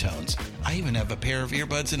skin tones. I even have a pair of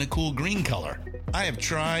earbuds in a cool green color. I have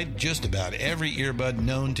tried just about every earbud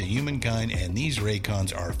known to humankind, and these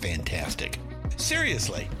Raycons are fantastic.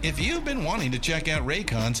 Seriously, if you've been wanting to check out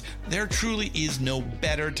Raycons, there truly is no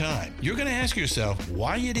better time. You're going to ask yourself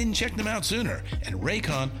why you didn't check them out sooner, and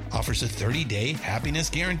Raycon offers a 30-day happiness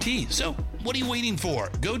guarantee. So what are you waiting for?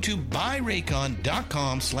 Go to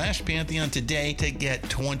buyraycon.com/Pantheon today to get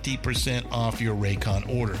 20% off your Raycon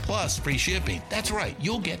order, plus free shipping. That's right,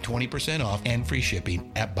 you'll get 20% off and free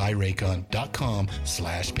shipping at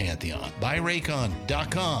buyraycon.com/Pantheon.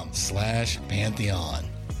 buyraycon.com/Pantheon.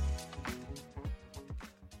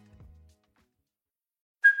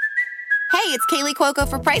 Hey, it's Kaylee Cuoco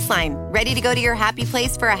for Priceline. Ready to go to your happy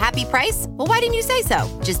place for a happy price? Well, why didn't you say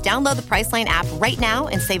so? Just download the Priceline app right now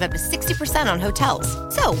and save up to 60% on hotels.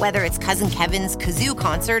 So whether it's Cousin Kevin's Kazoo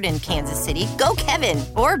Concert in Kansas City, go Kevin,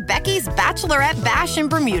 or Becky's Bachelorette Bash in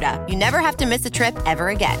Bermuda, you never have to miss a trip ever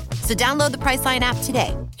again. So download the Priceline app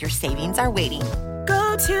today. Your savings are waiting.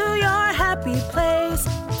 Go to your happy place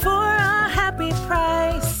for a happy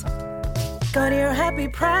price. Go to your happy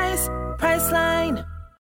price, Priceline.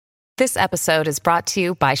 This episode is brought to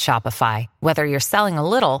you by Shopify. Whether you're selling a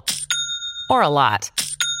little or a lot,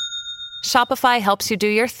 Shopify helps you do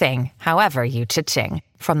your thing, however you cha-ching.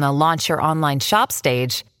 From the launch your online shop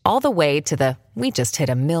stage, all the way to the we just hit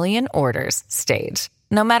 1 million orders stage.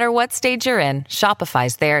 No matter what stage you're in,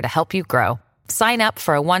 Shopify's there to help you grow. Sign up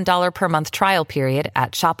for a $1 per month trial period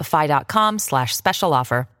at shopify.com/special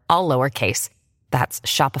offer, all lowercase. That's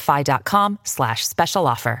shopify.com/special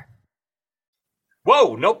offer.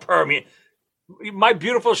 Whoa, no perm. My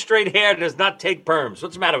beautiful straight hair does not take perms.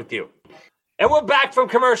 What's the matter with you? And we're back from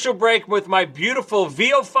commercial break with my beautiful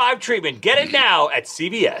VO5 treatment. Get it now at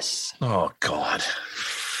CVS. Oh, God.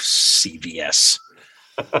 CVS.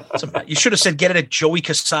 You should have said get it at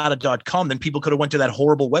joeycasada.com. Then people could have went to that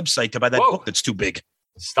horrible website to buy that book that's too big.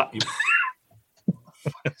 Stop.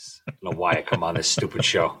 I don't know why I come on this stupid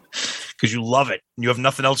show. Because you love it. You have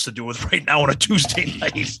nothing else to do with right now on a Tuesday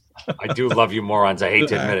night. I do love you morons. I hate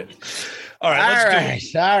to admit it. All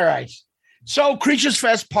right. So Creatures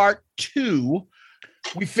Fest Part 2.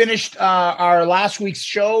 We finished our last week's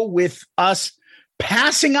show with us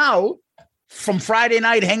passing out from Friday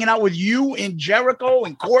night, hanging out with you and Jericho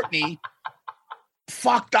and Courtney,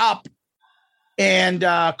 fucked up, and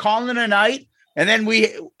calling it a night. And then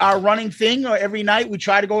our running thing every night, we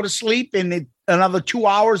try to go to sleep, and another 2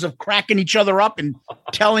 hours of cracking each other up and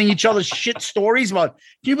telling each other shit stories about,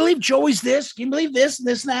 can you believe Joey's this? Can you believe this and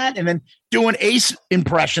this and that? And then doing Ace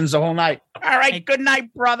impressions the whole night. All right. Good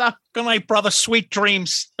night, brother. Good night, brother. Sweet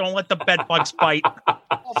dreams. Don't let the bed bugs bite.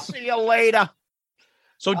 I'll see you later.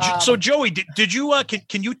 So Joey, did you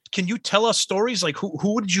can you tell us stories like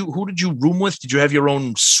who did you room with? Did you have your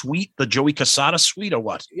own suite, the Joey Casada suite, or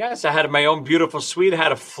what? Yes, I had my own beautiful suite. I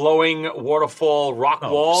had a flowing waterfall rock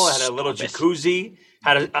wall. I had a little jacuzzi.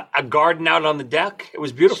 Had a garden out on the deck. It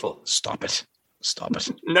was beautiful. Stop it.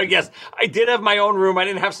 No, yes, I did have my own room. I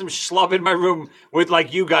didn't have some schlub in my room with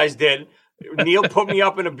like you guys did. Neil put me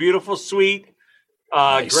up in a beautiful suite.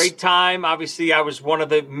 Nice. Great time. Obviously, I was one of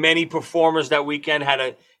the many performers that weekend.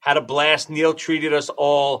 Had a blast. Neil treated us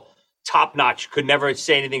all top notch. Could never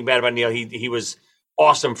say anything bad about Neil. He was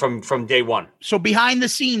awesome from day one. So behind the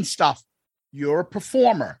scenes stuff, you're a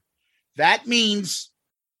performer. That means,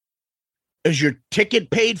 is your ticket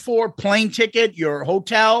paid for? Plane ticket, your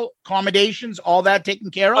hotel accommodations, all that taken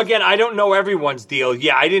care of? Again, I don't know everyone's deal.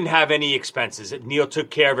 Yeah, I didn't have any expenses. Neil took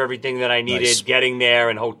care of everything that I needed, getting there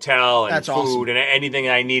and hotel and food and anything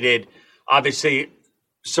I needed. Obviously,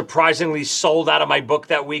 surprisingly sold out of my book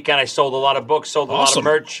that weekend. I sold a lot of books, sold a lot of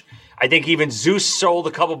merch. I think even Zeus sold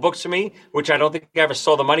a couple books to me, which I don't think I ever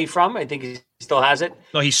saw the money from. I think he still has it.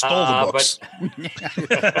 No, he stole the books.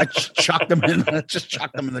 I just chucked them in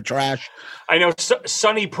the trash. I know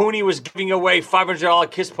Sonny Pooney was giving away $500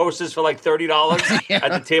 Kiss posters for like $30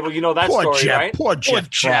 at the table. You know that Poor story, Jeff, right? Poor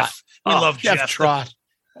Jeff. We love Jeff Trott.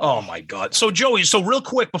 Oh my God. So Joey, real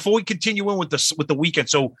quick before we continue in with the weekend.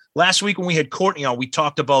 So last week when we had Courtney on, we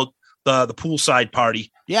talked about the poolside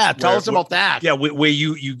party. Yeah, tell us about that. Yeah, where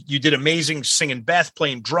you did amazing singing Beth,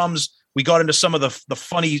 playing drums. We got into some of the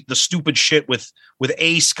funny, the stupid shit with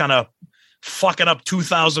Ace kind of fucking up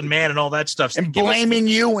 2,000 Man and all that stuff. And blaming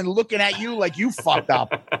you and looking at you like you fucked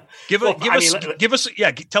up.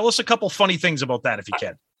 Tell us a couple funny things about that if you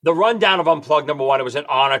can. The rundown of Unplugged, number one, it was an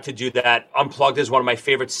honor to do that. Unplugged is one of my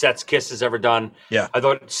favorite sets Kiss has ever done. Yeah. I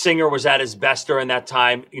thought Singer was at his best during that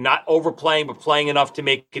time. You're not overplaying, but playing enough to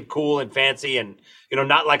make it cool and fancy and,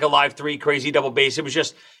 not like a Live 3 crazy double bass. It was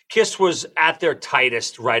just Kiss was at their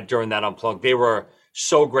tightest right during that Unplugged. They were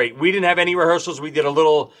so great. We didn't have any rehearsals. We did a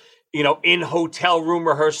little, in hotel room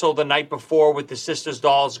rehearsal the night before with the Sisters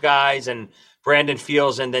Dolls guys and Brandon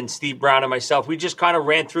Fields and then Steve Brown and myself. We just kind of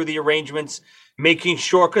ran through the arrangements, making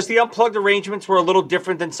sure, because the unplugged arrangements were a little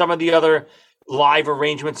different than some of the other live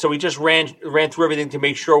arrangements. So we just ran through everything to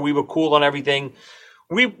make sure we were cool on everything.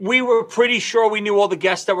 We were pretty sure we knew all the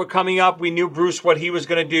guests that were coming up. We knew Bruce, what he was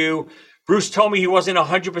going to do. Bruce told me he wasn't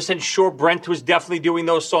 100% sure Brent was definitely doing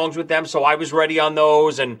those songs with them, so I was ready on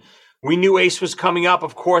those. And we knew Ace was coming up.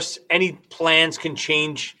 Of course, any plans can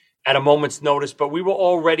change at a moment's notice, but we were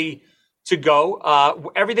all ready to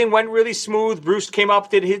go. Everything went really smooth. Bruce came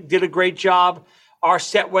up, did a great job. Our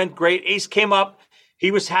set went great. Ace came up.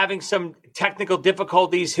 He was having some technical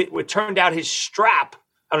difficulties. It turned out his strap,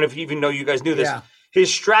 I don't know if you even know you guys knew this,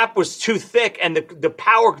 his strap was too thick and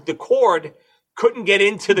the cord couldn't get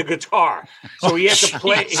into the guitar. So he had to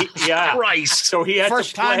play. Christ. So he had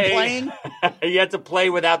First to play. time playing? He had to play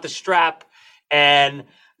without the strap. And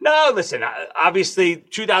no, listen, obviously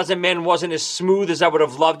 2000 Men wasn't as smooth as I would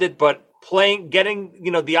have loved it, but getting,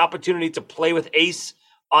 the opportunity to play with Ace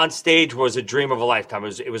on stage was a dream of a lifetime.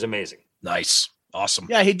 It was amazing. Nice. Awesome.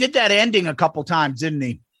 Yeah, he did that ending a couple times, didn't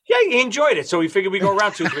he? Yeah, he enjoyed it. So we figured we'd go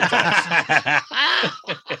around 2-3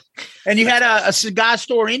 times. And you had a cigar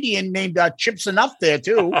store Indian named Chips Enough there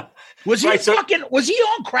too. Was he was he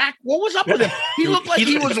on crack? What was up with him? He looked like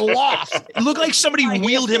he was lost. It looked like somebody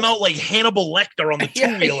wheeled him out like Hannibal Lecter on the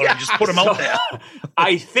two-wheeler and just put him out there.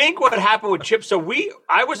 I think what happened with Chip, so we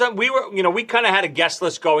kind of had a guest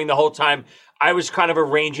list going the whole time. I was kind of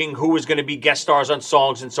arranging who was going to be guest stars on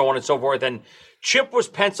songs and so on and so forth. And Chip was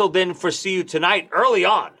penciled in for See You Tonight early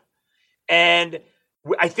on. And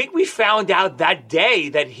I think we found out that day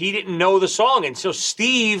that he didn't know the song. And so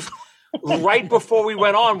Steve, right before we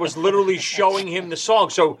went on, was literally showing him the song.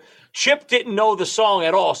 So Chip didn't know the song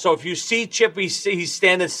at all. So if you see Chip, he's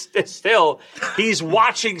standing still. He's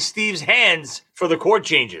watching Steve's hands for the chord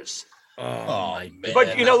changes. Oh, man.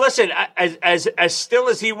 But, listen, as still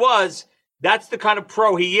as he was, that's the kind of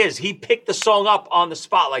pro he is. He picked the song up on the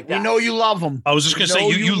spot like that. You know you love him. I was just going to say,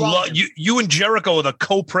 you and Jericho are the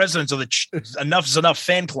co-presidents of the Enough's Enough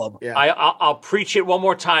fan club. Yeah. I'll preach it one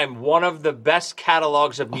more time. One of the best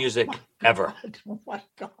catalogs of music ever. Oh my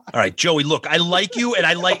God. All right, Joey, look, I like you, and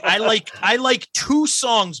I like two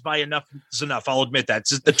songs by Enough is Enough. I'll admit that.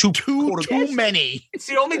 It's the too many. It's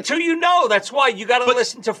the only two you know. That's why you got to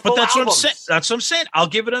listen to full albums. albums. That's what I'm saying. I'll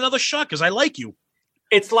give it another shot because I like you.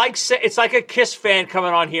 It's like a Kiss fan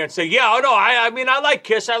coming on here and say, "Yeah, no, I mean, I like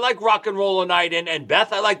Kiss. I like Rock and Roll All Night and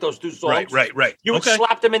Beth. I like those two songs." Right. You would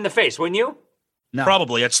slap them in the face, wouldn't you? No.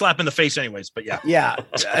 Probably. I'd slap in the face anyways, but yeah. Yeah.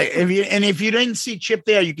 If you didn't see Chip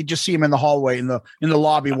there, you could just see him in the hallway in the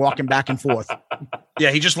lobby walking back and forth.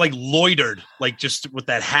 Yeah, he just like loitered, like just with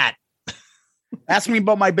that hat. Ask me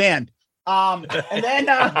about my band. And then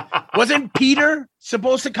wasn't Peter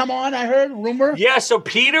supposed to come on? I heard rumor. Yeah, so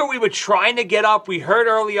Peter, we were trying to get up. We heard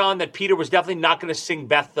early on that Peter was definitely not going to sing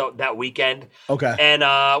Beth that weekend. Okay,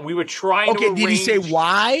 and we were trying. to did he say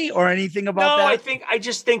why or anything about that? No,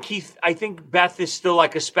 I think Beth is still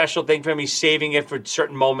like a special thing for him. He's saving it for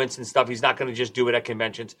certain moments and stuff. He's not going to just do it at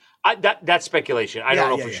conventions. That's speculation. I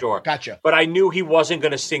don't know for sure. Gotcha. But I knew he wasn't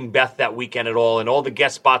going to sing Beth that weekend at all, and all the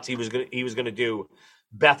guest spots he was going to do.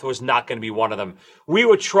 Beth was not going to be one of them. We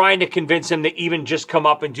were trying to convince him to even just come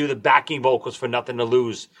up and do the backing vocals for Nothing to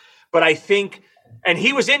Lose. But I think, and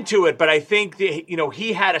he was into it, but I think that,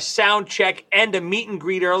 he had a sound check and a meet and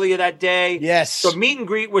greet earlier that day. Yes. So meet and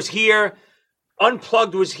greet was here,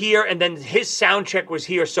 Unplugged was here, and then his sound check was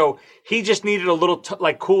here. So he just needed a little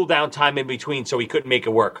cool down time in between, so he couldn't make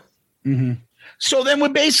it work. Mm-hmm. So then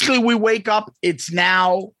we wake up. It's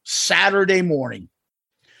now Saturday morning.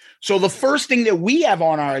 So the first thing that we have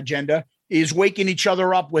on our agenda is waking each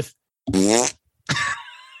other up with. And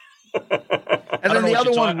then the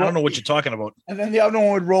other one, I don't know what you're talking about. And then the other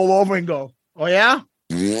one would roll over and go, "Oh yeah."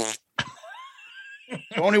 The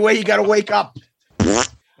only way you got to wake up.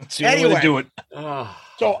 That's the only way to do it.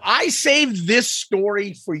 So I saved this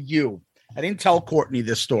story for you. I didn't tell Courtney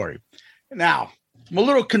this story. Now I'm a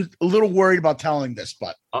little worried about telling this,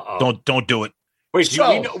 but don't do it. Wait,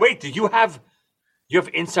 do you have? You have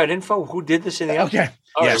inside info? Who did this in the Okay.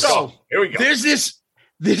 All right, so here we go. There's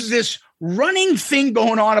this running thing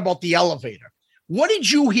going on about the elevator. What did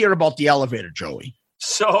you hear about the elevator, Joey?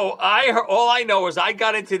 So all I know is I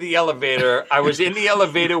got into the elevator. I was in the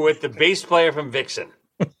elevator with the bass player from Vixen.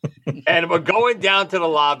 And we're going down to the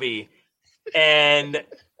lobby. And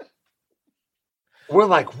we're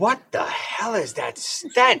like, what the hell is that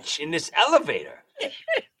stench in this elevator?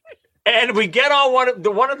 And we get on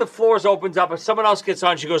one of the floors opens up, and someone else gets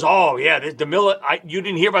on. She goes, "Oh yeah, the middle. You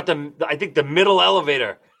didn't hear about I think the middle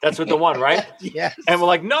elevator. That's what the one, right?" Yes. And we're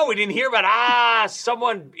like, "No, we didn't hear about.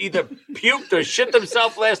 Someone either puked or shit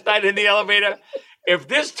themselves last night in the elevator." If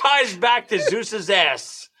this ties back to Zeus's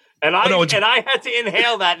ass, and I had to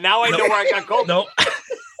inhale that, now I know where I got COVID. No.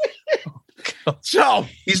 So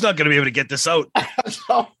he's not going to be able to get this out.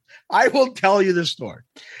 So I will tell you the story.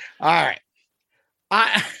 All right.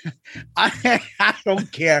 I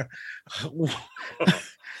don't care.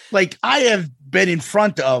 Like, I have been in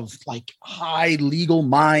front of like high legal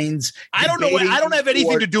minds. I don't know. I don't have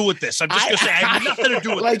anything to do with this. I'm just going to say I have nothing to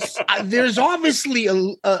do with this. There's obviously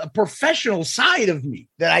a professional side of me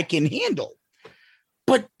that I can handle.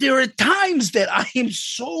 But there are times that I am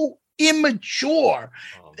so immature.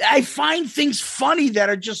 I find things funny that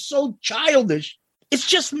are just so childish. It's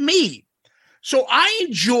just me. So I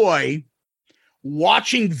enjoy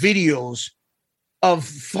watching videos of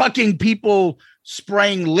fucking people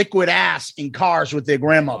spraying liquid ass in cars with their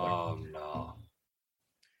grandmother. Oh, no.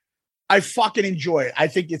 I fucking enjoy it. I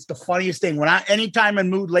think it's the funniest thing. Anytime I'm in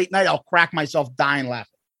mood late night, I'll crack myself dying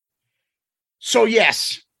laughing. So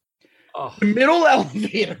yes, the middle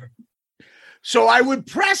elevator. So I would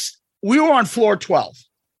press, we were on floor 12.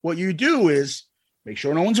 What you do is make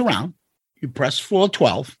sure no one's around. You press floor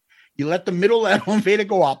 12. You let the middle elevator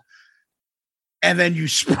go up. And then you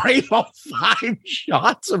spray about 5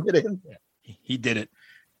 shots of it in there. He did it.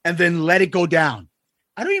 And then let it go down.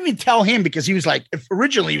 I don't even tell him because he was like,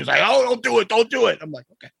 originally he was like, oh, don't do it. Don't do it. I'm like,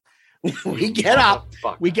 okay. We get up.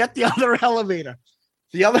 We get the other elevator.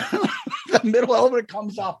 The middle elevator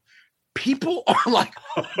comes up. People are like,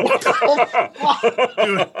 what the fuck?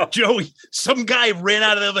 Dude, Joey, some guy ran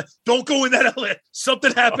out of the elevator. Don't go in that elevator.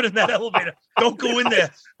 Something happened in that elevator. Don't go in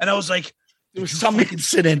there. And I was like, there was some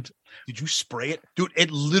incident. Did you spray it? Dude,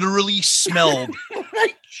 it literally smelled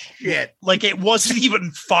like shit. Like it wasn't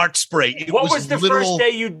even fart spray. What was the first day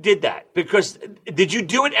you did that? Because did you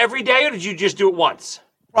do it every day or did you just do it once?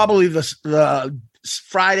 Probably the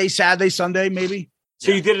Friday, Saturday, Sunday, maybe.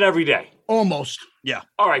 So you did it every day? Almost. Yeah.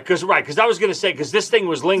 All right, because I was going to say, because this thing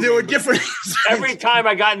was lingering. There were different. Every time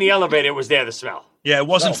I got in the elevator, it was there, the smell. Yeah, it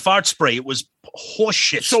wasn't fart spray. It was horse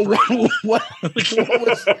shit So spray. what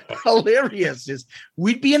was hilarious is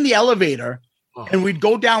we'd be in the elevator and we'd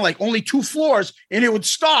go down like only 2 floors and it would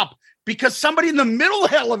stop because somebody in the middle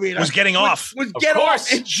of the elevator was getting off. Would get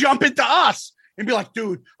off and jump into us and be like,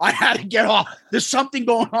 dude, I had to get off. There's something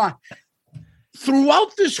going on.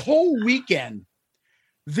 Throughout this whole weekend,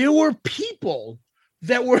 there were people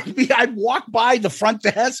that were, I'd walk by the front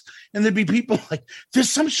desk and there'd be people like, there's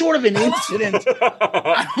some sort of an incident.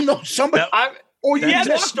 I don't know. Somebody.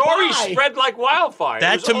 The story spread like wildfire.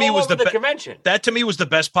 That to me was the convention. That to me was the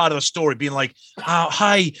best part of the story, being like,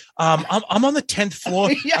 hi, I'm on the 10th floor.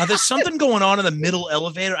 There's something going on in the middle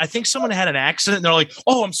elevator. I think someone had an accident. And they're like,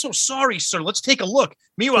 oh, I'm so sorry, sir. Let's take a look.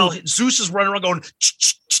 Meanwhile, Zeus is running around going,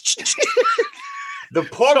 The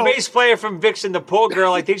poor bass player from Vixen, the poor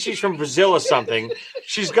girl, I think she's from Brazil or something.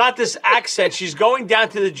 She's got this accent. She's going down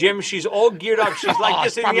to the gym. She's all geared up. She's like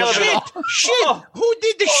this in the elevator. Shit. Who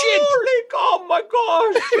did the shit? Oh, my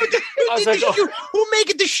gosh. I was like, who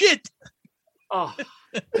making the shit? Oh.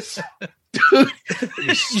 Dude,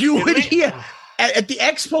 you would hear at the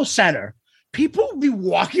Expo Center, people would be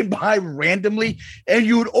walking by randomly and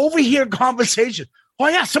you would overhear conversation. Oh,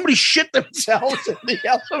 yeah, somebody shit themselves in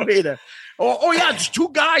the elevator. Oh, yeah, it's 2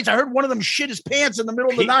 guys. I heard one of them shit his pants in the middle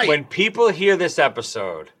of the night. When people hear this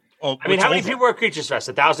episode, I mean, how many people were at Creatures Fest?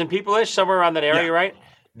 1,000 people-ish, somewhere around that area, right?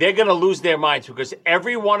 They're going to lose their minds because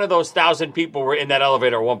every one of those 1,000 people were in that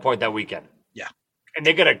elevator at one point that weekend. Yeah. And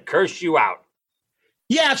they're going to curse you out.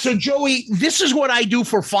 Yeah, so, Joey, this is what I do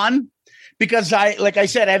for fun because like I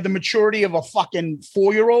said, I have the maturity of a fucking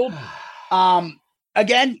 4-year-old.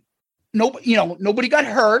 Again, nobody got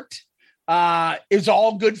hurt. It's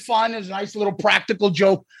all good fun. It's a nice little practical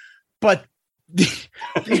joke, but the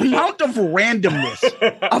amount of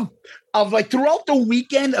randomness of like throughout the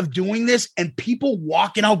weekend of doing this and people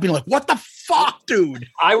walking out being like, what the fuck, dude?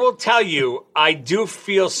 I will tell you, I do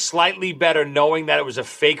feel slightly better knowing that it was a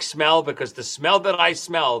fake smell because the smell that I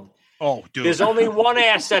smelled, dude, there's only one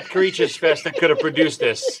ass at Creatures Fest that could have produced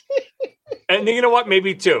this. And you know what?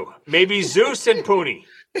 Maybe 2. Maybe Zeus and Pooney.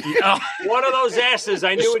 One of those asses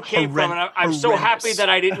I knew it came from, and I'm so happy that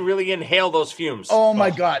I didn't really inhale those fumes. Oh my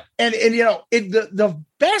God. And the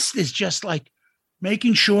best is just like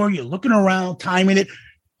making sure you're looking around, timing it.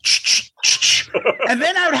 And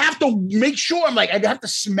then I would have to make sure I'd have to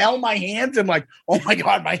smell my hands. I'm like, oh my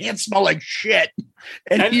God, my hands smell like shit.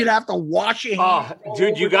 And you'd have to wash your hands.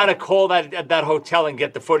 Dude, you got to call that hotel and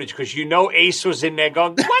get the footage because Ace was in there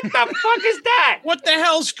going, what the fuck is that? What the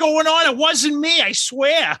hell's going on? It wasn't me, I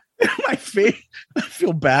swear. My face, I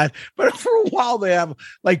feel bad, but for a while they have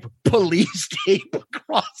like police tape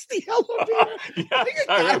across the elevator. I think a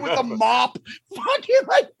guy with a mop, fucking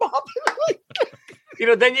like mopping.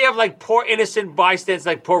 Like, then you have like poor innocent bystanders,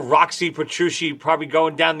 like poor Roxy Petrucci, probably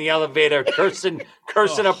going down the elevator, cursing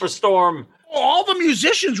up a storm. All the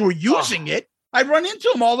musicians were using it. I run into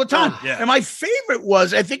them all the time. Yeah. And my favorite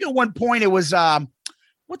was, I think at one point it was,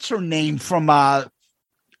 what's her name from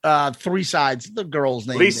Three Sides? The girl's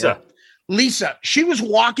name. Lisa. She was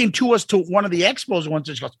walking to us to one of the expos once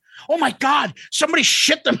and she goes, "Oh my God, somebody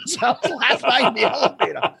shit themselves last night in the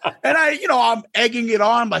elevator." And I'm egging it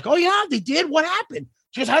on. I'm like, "Oh yeah, they did. What happened?"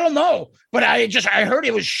 She goes, "I don't know, but I heard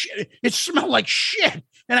it was shit. It smelled like shit."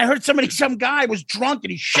 And I heard some guy was drunk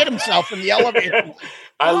and he shit himself in the elevator.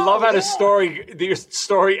 I love how the story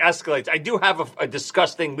escalates. I do have a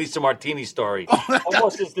disgusting Lisa Martini story,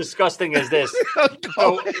 almost as disgusting as this.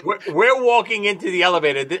 So we're walking into the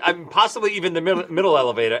elevator, possibly even the middle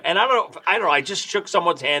elevator, and I don't know. I just shook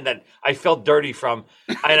someone's hand that I felt dirty from,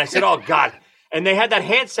 and I said, "Oh God!" And they had that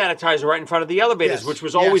hand sanitizer right in front of the elevators, which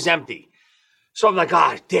was always empty. So I'm like,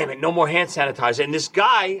 "God damn it, no more hand sanitizer!" And this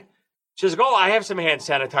guy. She's like, "Oh, I have some hand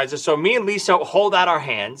sanitizer." So me and Lisa hold out our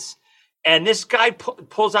hands, and this guy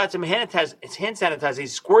pulls out some hand sanitizer. He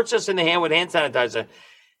squirts us in the hand with hand sanitizer.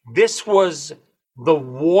 This was the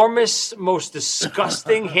warmest, most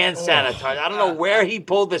disgusting hand sanitizer. I don't know where he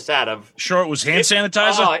pulled this out of. Sure, it was hand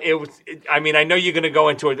sanitizer? I know you're going to go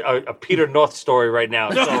into a Peter North story right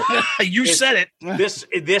now. So you said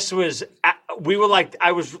it. This was, we were like,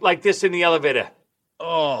 I was like this in the elevator.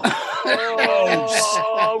 Oh,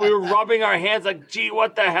 we were rubbing our hands like, gee,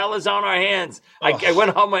 what the hell is on our hands? I went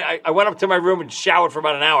home. I went up to my room and showered for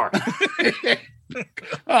about an hour.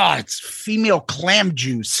 It's female clam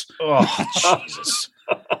juice. Oh, Jesus.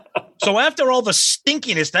 So after all the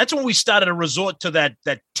stinkiness, that's when we started to resort to that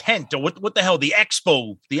tent, or what the hell, the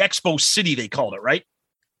Expo City, they called it, right?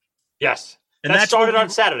 Yes. And that started on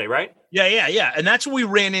Saturday, right? Yeah. And that's when we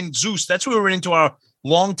ran in Zeus. That's when we ran into our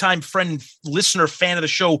longtime friend, listener, fan of the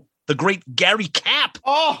show, the great Gary Cap.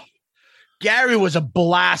 Oh, Gary was a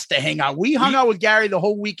blast to hang out. We hung out with Gary the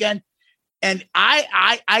whole weekend, and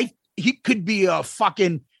he could be a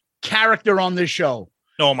fucking character on this show.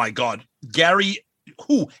 Oh my God, Gary,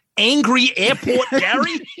 who? Angry Airport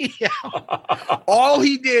Gary? Yeah. All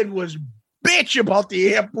he did was bitch about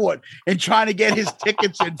the airport and trying to get his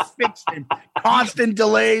tickets and fixed and constant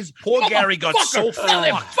delays. Poor Gary got so far.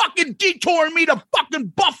 They're fucking detouring me to fucking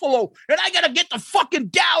Buffalo and I got to get to fucking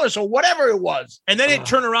Dallas or whatever it was. And then he'd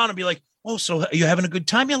turn around and be like, "Oh, so are you having a good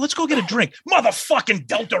time? Yeah, let's go get a drink." Motherfucking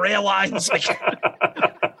Delta Airlines. Like,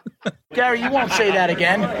 Gary, you won't say that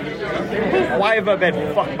again. Why have I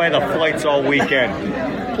been fucked by the flights all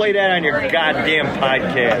weekend? Play that on your goddamn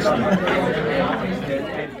podcast.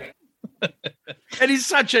 And he's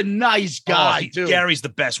such a nice guy, too. Gary's the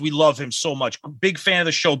best. We love him so much. Big fan of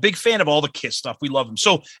the show. Big fan of all the Kiss stuff. We love him.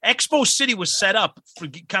 So Expo City was set up for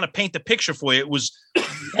kind of paint the picture for you. It was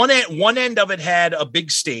one end of it had a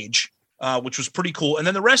big stage, which was pretty cool, and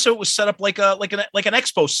then the rest of it was set up like an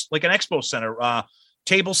expo center.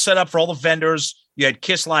 Tables set up for all the vendors. You had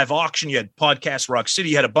Kiss Live Auction. You had Podcast Rock City.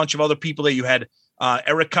 You had a bunch of other people there. You had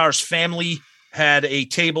Eric Carr's family had a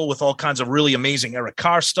table with all kinds of really amazing Eric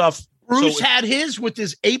Carr stuff. Bruce had his with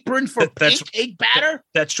his apron for pancake batter.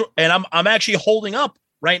 That's true. And I'm actually holding up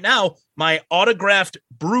right now my autographed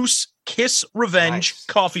Bruce Kiss Revenge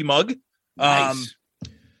coffee mug. Nice.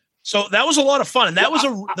 So that was a lot of fun. And that was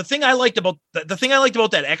the thing I liked about that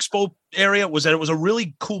expo area was that it was a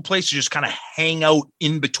really cool place to just kind of hang out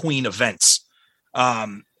in between events.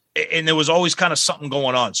 And there was always kind of something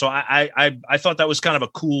going on. So I thought that was kind of a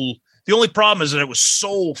cool. The only problem is that it was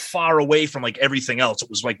so far away from like everything else. It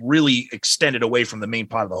was like really extended away from the main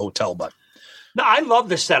part of the hotel. But no, I love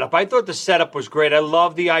the setup. I thought the setup was great. I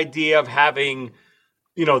love the idea of having,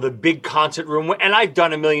 the big concert room. And I've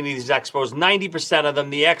done a million of these expos, 90% of them,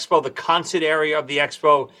 the expo, the concert area of the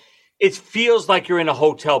expo, it feels like you're in a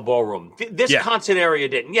hotel ballroom. This concert area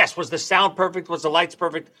didn't. Yes, was the sound perfect? Was the lights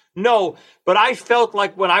perfect? No, but I felt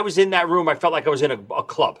like when I was in that room, I felt like I was in a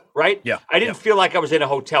club, right? Yeah. I didn't feel like I was in a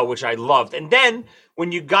hotel, which I loved. And then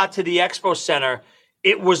when you got to the expo center,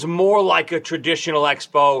 it was more like a traditional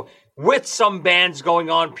expo with some bands going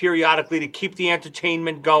on periodically to keep the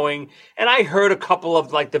entertainment going. And I heard a couple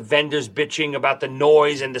of like the vendors bitching about the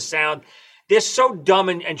noise and the sound. They're so dumb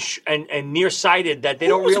and nearsighted that they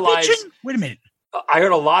don't realize. Bitching? Wait a minute. I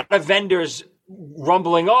heard a lot of vendors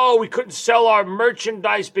rumbling, "Oh, we couldn't sell our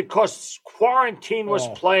merchandise because quarantine was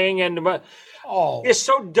playing." And Oh, they're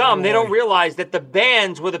so dumb. They don't realize that the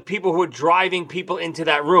bands were the people who were driving people into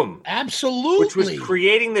that room. Absolutely. Which was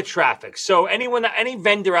creating the traffic. So any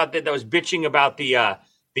vendor out there that was bitching about the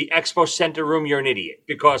Expo Center room, you're an idiot,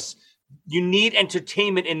 because you need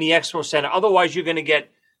entertainment in the Expo Center. Otherwise, you're going to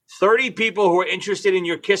get 30 people who are interested in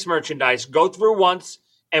your Kiss merchandise, go through once,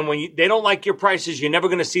 and when they don't like your prices, you're never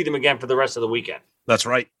going to see them again for the rest of the weekend. That's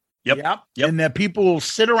right. Yep. And then people will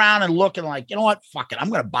sit around and look and like, you know what? Fuck it. I'm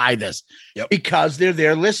going to buy this because they're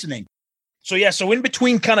there listening. So in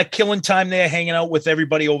between kind of killing time there, hanging out with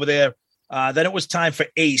everybody over there, then it was time for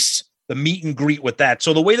Ace, the meet and greet with that.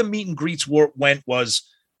 So the way the meet and greets went was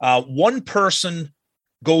one person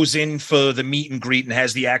goes in for the meet and greet and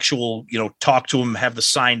has the actual, talk to him, have the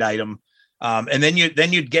signed item. And then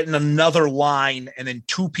you'd get in another line, and then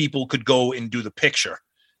two people could go and do the picture.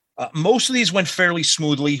 Most of these went fairly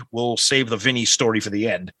smoothly. We'll save the Vinny story for the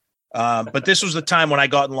end. But this was the time when I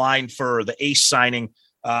got in line for the Ace signing.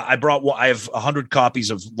 I have 100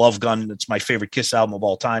 copies of Love Gun. It's my favorite Kiss album of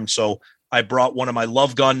all time. So I brought one of my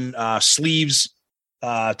Love Gun sleeves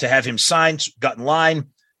to have him signed. Got in line.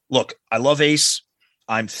 Look, I love Ace.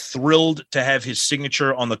 I'm thrilled to have his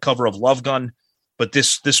signature on the cover of Love Gun, but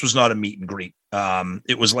this was not a meet and greet.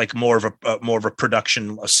 It was like more of a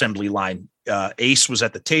production assembly line. Ace was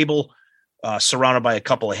at the table, surrounded by a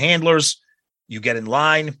couple of handlers. You get in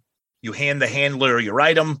line, you hand the handler your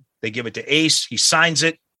item, they give it to Ace, he signs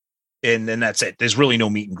it, and then that's it. There's really no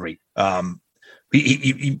meet and greet.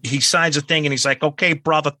 He signs a thing and he's like, "Okay,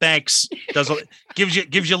 brother, thanks." Gives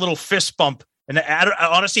you a little fist bump, and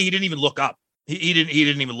honestly, he didn't even look up. He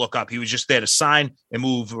didn't even look up. He was just there to sign and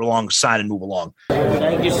move along.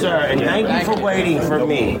 Thank you, sir, and thank you for waiting for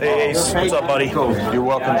me. Hey, Ace, what's up, buddy? You're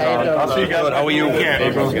welcome, John. I'll see you guys. How are you?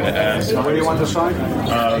 Hey, bro, gonna ask. Where do you want to sign?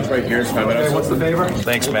 It's right here. It's 5 minutes. Okay, what's the favor?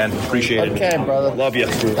 Thanks, man. Appreciate it. Okay, brother. Love you.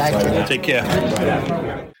 Thank you. Take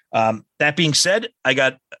care. That being said, I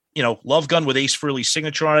got Love Gun with Ace Frehley's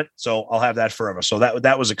signature on it, so I'll have that forever. So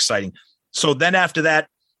that was exciting. So then after that.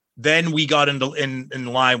 Then we got in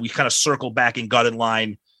line. We kind of circled back and got in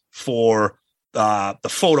line for the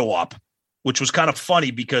photo op, which was kind of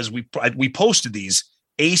funny because we posted these.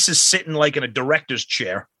 Ace is sitting like in a director's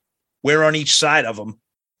chair. We're on each side of him,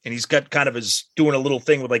 and he's got kind of doing a little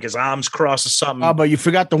thing with like his arms crossed or something. Oh, but you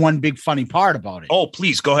forgot the one big funny part about it. Oh,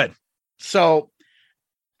 please go ahead. So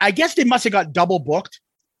I guess they must have got double booked.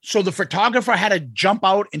 So the photographer had to jump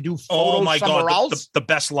out and do photos somewhere else. The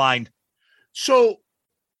best line. So.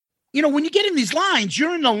 When you get in these lines,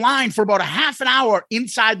 you're in the line for about a half an hour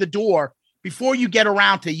inside the door before you get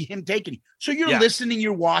around to him taking you. So you're listening,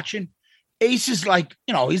 you're watching. Ace is like,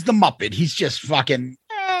 he's the Muppet. He's just fucking,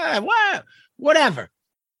 whatever.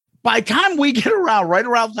 By the time we get around, right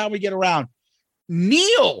around the time we get around,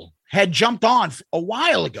 Neil had jumped on a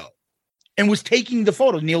while ago and was taking the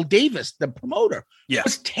photo. Neil Davis, the promoter,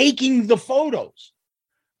 was taking the photos.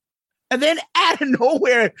 And then out of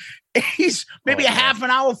nowhere, he's maybe a half an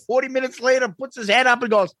hour, 40 minutes later, puts his head up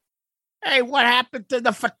and goes, "Hey, what happened to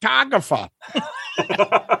the photographer?"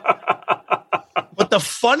 But the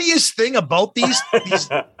funniest thing about this is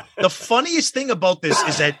that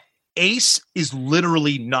Ace is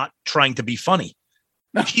literally not trying to be funny.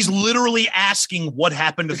 He's literally asking what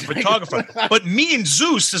happened to the photographer. But me and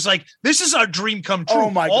Zeus is like, this is our dream come true. Oh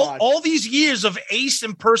my God. All these years of Ace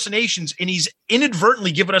impersonations, and he's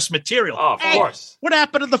inadvertently given us material. Oh, of course. What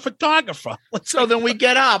happened to the photographer? So then we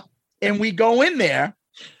get up and we go in there,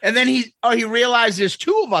 and then he realized there's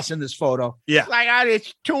two of us in this photo. Yeah. Like,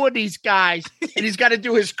 it's two of these guys, and he's got to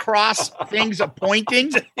do his cross things of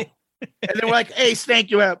pointing. And then we're like, Ace,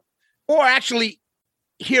 thank you. Or actually,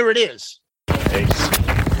 here it is. Ace.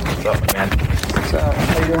 What's up, man? What's up?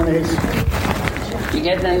 How you doing, Ace? You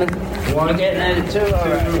getting in the... You want to get in it too? All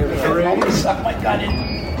right. Three. Suck my gut in.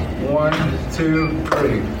 1, 2,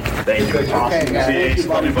 3. Thank you. Okay, See you, Ace.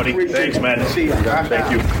 Love you, buddy. Thanks, man. See you.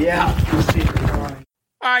 Thank you. Yeah.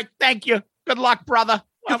 All right. Thank you. Good luck, brother.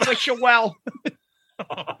 I wish you well.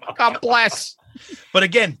 God bless. But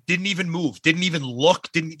again, didn't even move, didn't even look,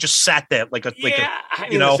 just sat there Listen,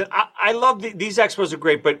 I love these expos are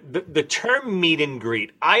great, but the term meet and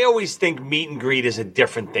greet, I always think meet and greet is a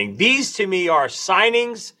different thing. These to me are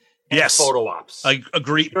signings and photo ops. I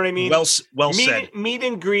agree. You know what I mean? Well said. Meet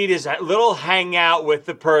and greet is a little hangout with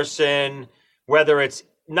the person, whether it's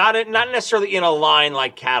not necessarily in a line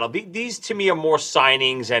like cattle. These to me are more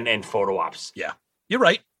signings and photo ops. Yeah, you're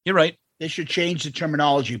right. They should change the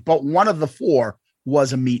terminology, but one of the four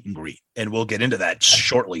was a meet and greet. And we'll get into that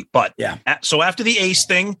shortly. But yeah. So after the Ace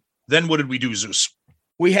thing, then what did we do, Zeus?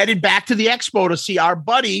 We headed back to the expo to see our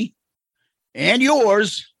buddy and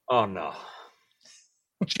yours. Oh, no.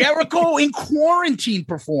 Jericho in quarantine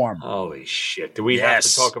performed. Holy shit. Do we have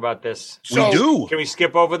to talk about this? So- we do. Can we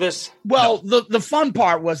skip over this? Well, the fun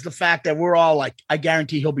part was the fact that we're all like, I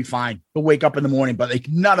guarantee he'll be fine. He'll wake up in the morning, but like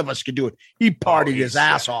none of us could do it. He partied his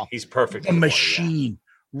ass off. He's perfect. A machine.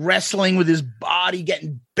 Wrestling with his body,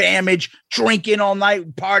 getting damaged, drinking all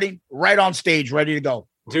night, partying, right on stage, ready to go.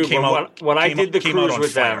 Dude, when I did the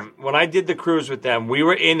cruise with them, we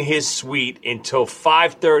were in his suite until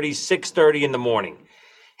 5:30, 6:30 in the morning.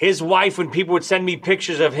 His wife, when people would send me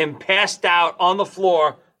pictures of him passed out on the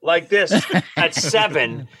floor like this at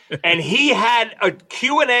 7, and he had a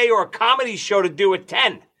Q&A or a comedy show to do at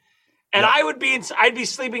 10. And I'd be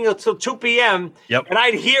sleeping until 2 p.m. And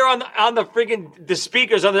I'd hear on the freaking the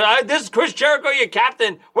speakers this is Chris Jericho, your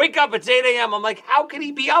captain. Wake up, it's 8 a.m. I'm like, how can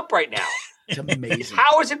he be up right now? It's amazing.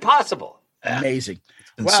 How is it possible? Amazing.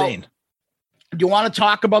 Insane. Well, do you want to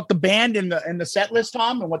talk about the band in the set list,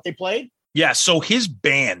 Tom, and what they played? Yeah. So his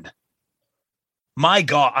band, my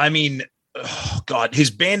God, I mean,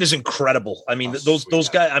 his band is incredible. I mean, those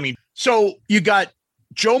guys. I mean, so you got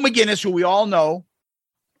Joe McGinnis, who we all know.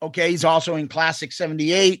 Okay, he's also in Classic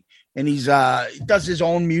 78, and he does his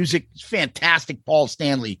own music. He's fantastic, Paul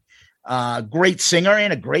Stanley. Great singer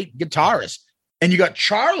and a great guitarist. And you got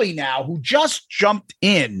Charlie now, who just jumped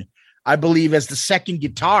in, I believe, as the second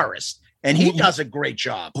guitarist, and he does a great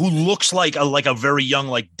job. Who looks like a very young,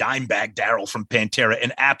 like Dimebag Darrell from Pantera,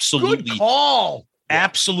 and absolutely good call.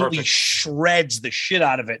 Absolutely shreds the shit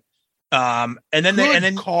out of it. And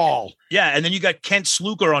then call. Yeah, and then you got Kent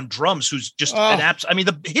Sluker on drums, who's just I mean,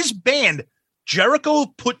 his band, Jericho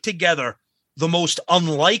put together the most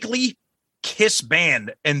unlikely Kiss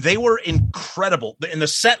band, and they were incredible. In the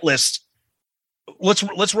set list,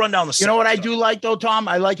 let's run down the set. You know what I do like though, Tom?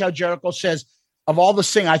 I like how Jericho says, of all the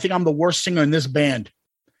singers, I think I'm the worst singer in this band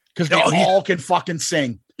because they all can fucking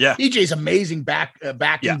sing. Yeah, DJ's amazing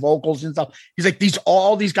backing vocals and stuff. He's like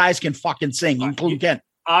all these guys can fucking sing, including Kent.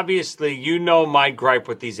 Obviously, you know my gripe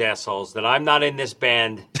with these assholes that I'm not in this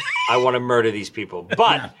band. I want to murder these people.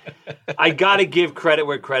 But I got to give credit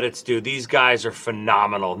where credit's due. These guys are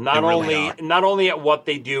phenomenal. Not only at what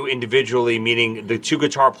they do individually, meaning the two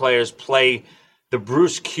guitar players play the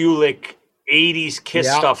Bruce Kulick 80s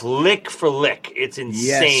Kiss stuff lick for lick. It's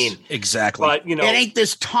insane. Yes, exactly. But, you know, it ain't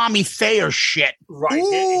this Tommy Thayer shit. Right.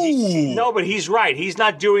 No, but he's right. He's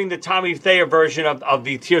not doing the Tommy Thayer version of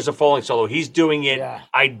the Tears Are Falling solo. He's doing it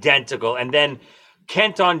identical. And then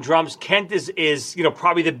Kent on drums. Kent is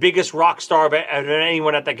probably the biggest rock star of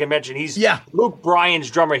anyone at that convention. He's Luke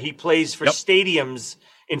Bryan's drummer. He plays for stadiums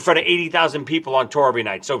in front of 80,000 people on tour every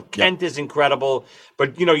night. So Kent is incredible.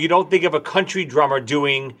 But, you don't think of a country drummer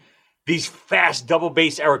doing these fast double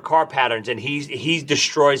bass Eric Carr patterns, and he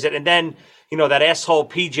destroys it. And then, that asshole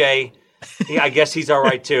PJ, I guess he's all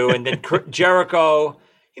right too. And then Jericho,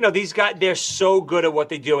 these guys, they're so good at what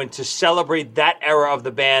they do. And to celebrate that era of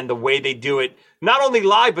the band, the way they do it, not only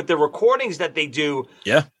live, but the recordings that they do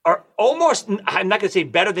are almost, I'm not going to say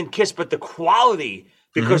better than Kiss, but the quality,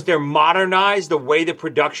 because they're modernized, the way the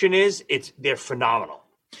production is, they're phenomenal.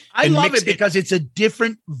 I love it because it's a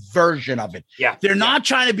different version of it. Yeah. They're not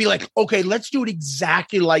trying to be like, okay, let's do it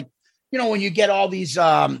exactly like, when you get all these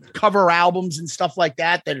cover albums and stuff like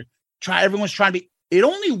that, everyone's trying to be, it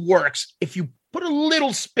only works if you put a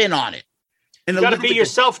little spin on it. And you got to be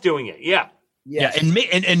yourself doing it. Yeah. Yes.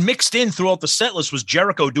 Yeah. And mixed in throughout the set list was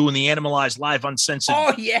Jericho doing the Animalized Live Uncensored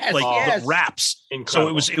the raps.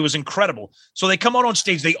 Incredible. So it was incredible. So they come out on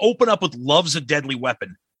stage, they open up with Love's a Deadly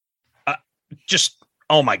Weapon.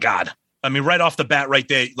 Oh my God. I mean, right off the bat, right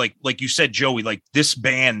there, like you said, Joey, like this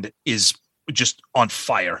band is just on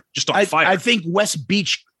fire. Fire. I think West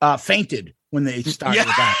Beach fainted when they started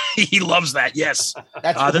with that. He loves that. Yes.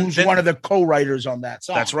 That's who's one of the co-writers on that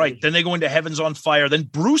song. That's right. Then they go into Heaven's on Fire. Then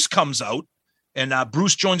Bruce comes out, and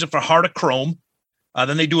Bruce joins it for Heart of Chrome.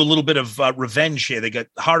 Then they do a little bit of revenge here. They got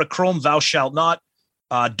Heart of Chrome, Thou Shalt Not,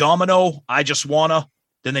 Domino, I Just Wanna.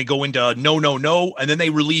 Then they go into No, No, No. And then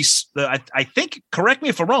they release, I think, correct me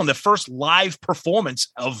if I'm wrong, the first live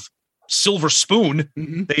performance of Silver Spoon.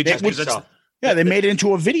 Mm-hmm. They made it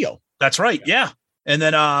into a video. That's right. Yeah. And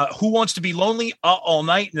then Who Wants to Be Lonely All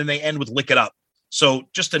Night. And then they end with Lick It Up. So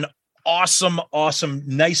just an awesome,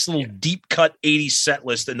 nice little deep cut 80s set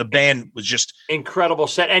list. And the band was just incredible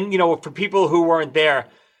set. And, for people who weren't there,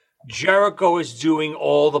 Jericho is doing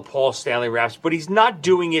all the Paul Stanley raps, but he's not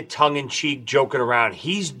doing it tongue-in-cheek, joking around.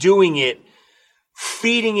 He's doing it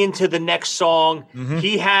feeding into the next song. Mm-hmm.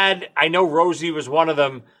 He had, I know Rosie was one of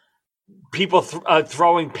them, people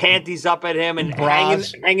throwing panties up at him and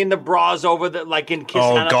hanging the bras over like in Kiss.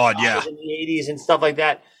 Oh, God, yeah. In the 80s and stuff like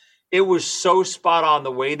that. It was so spot on.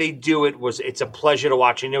 The way they do it's a pleasure to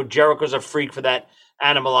watch. And, Jericho's a freak for that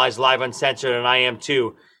Animalized Live Uncensored, and I am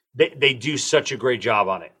too. They do such a great job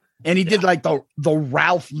on it. And he did like the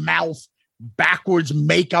Ralph mouth backwards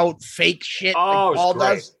make out fake shit. Oh, like Paul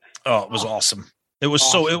does. Oh, it was awesome. It was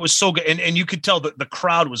so good. And you could tell that the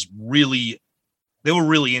crowd was they were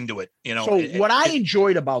really into it. So what I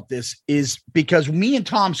enjoyed about this is because me and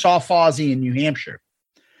Tom saw Fozzy in New Hampshire.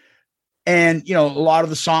 And, a lot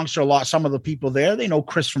of the songs are some of the people there, they know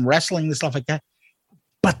Chris from wrestling and stuff like that.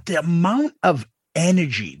 But the amount of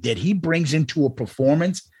energy that he brings into a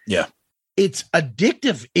performance, it's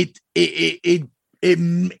addictive. It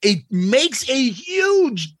makes a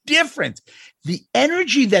huge difference. The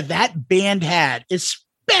energy that band had,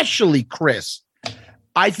 especially Chris,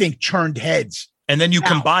 I think churned heads. And then you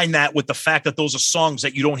combine that with the fact that those are songs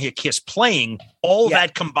that you don't hear Kiss playing. All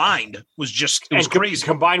that combined was crazy.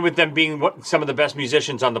 Combined with them being some of the best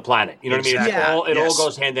musicians on the planet. You know what I mean? It all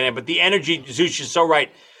goes hand in hand. But the energy, Zeus is so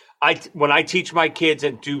right. When I teach my kids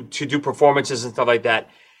and to do performances and stuff like that,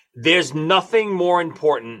 there's nothing more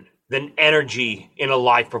important than energy in a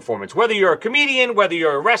live performance. Whether you're a comedian, whether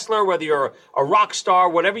you're a wrestler, whether you're a rock star,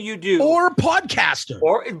 whatever you do. Or a podcaster.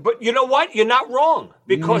 But you know what? You're not wrong.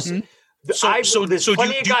 Because there's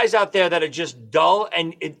plenty of guys out there that are just dull,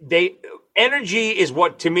 and energy is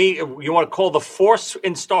what, to me, you want to call the Force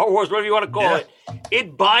in Star Wars, whatever you want to call it.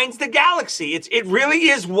 It binds the galaxy. It really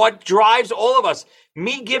is what drives all of us.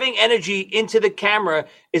 Me giving energy into the camera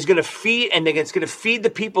is going to feed, and it's going to feed the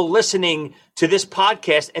people listening to this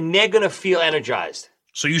podcast, and they're going to feel energized.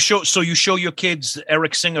 So you show your kids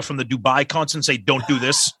Eric Singer from the Dubai concert and say, "Don't do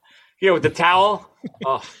this." Yeah, with the towel.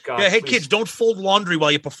 Oh God! Yeah, hey kids, don't fold laundry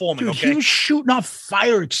while you're performing. Dude, okay? He was shooting off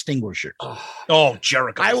fire extinguishers. Oh,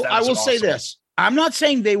 Jericho! I will say this: I'm not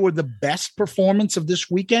saying they were the best performance of this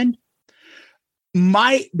weekend.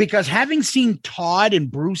 Because having seen Todd and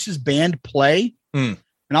Bruce's band play, and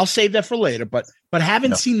I'll save that for later, but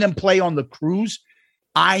having seen them play on the cruise,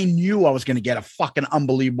 I knew I was going to get a fucking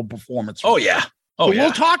unbelievable performance. Oh yeah.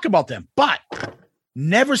 We'll talk about them, but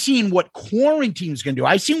never seen what Quarantine's going to do.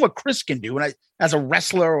 I've seen what Chris can do, and as a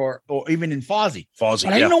wrestler or even in Fozzy. But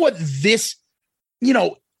I don't know what this.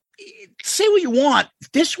 Say what you want.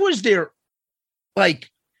 This was their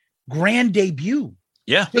grand debut.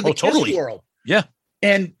 Yeah. To the totally. Kiss world. Yeah.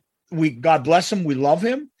 And God bless him. We love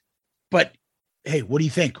him. But hey, what do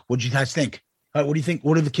you think? What do you guys think? What do you think?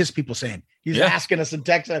 What are the Kiss people saying? He's asking us in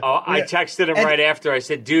text. I texted him right after. I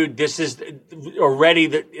said, dude, this is already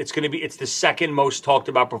it's the second most talked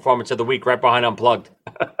about performance of the week, right behind Unplugged.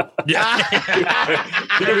 Yeah.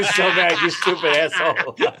 He was so mad, you stupid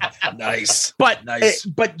asshole. Nice.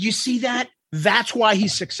 But you see that? That's why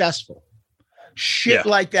he's successful. Shit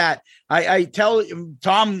like that. I tell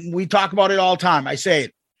Tom, we talk about it all the time. I say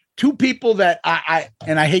it. Two people that I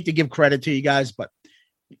hate to give credit to you guys, but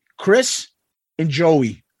Chris and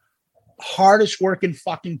Joey, hardest working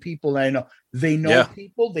fucking people I know. They know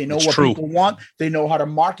people. They know what people want. They know how to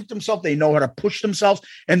market themselves. They know how to push themselves,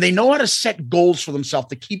 and they know how to set goals for themselves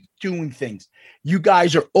to keep doing things. You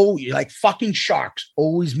guys are like fucking sharks,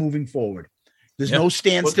 always moving forward. There's no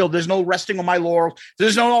standstill. There's no resting on my laurels.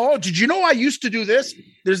 There's no, did you know I used to do this?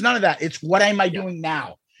 There's none of that. It's what am I doing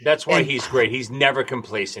now? That's why he's great. He's never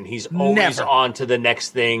complacent. He's always on to the next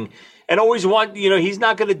thing. And always he's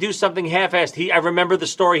not going to do something half-assed. I remember the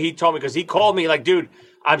story he told me because he called me like, dude,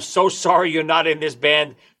 I'm so sorry you're not in this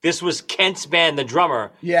band. This was Kent's band, the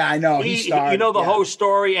drummer. Yeah, I know. You know the whole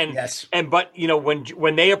story. But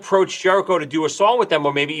when they approached Jericho to do a song with them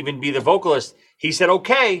or maybe even be the vocalist, he said,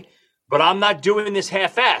 okay, but I'm not doing this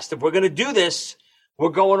half-assed. If we're going to do this, we're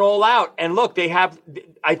going all out. And look,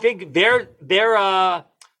 I think they're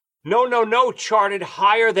No charted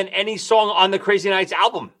higher than any song on the Crazy Nights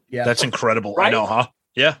album. Yeah, that's incredible. Right? I know, huh?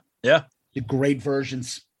 Yeah. The great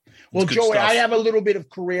versions. Well, Joey, I have a little bit of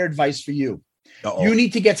career advice for you. Uh-oh. You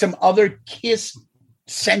need to get some other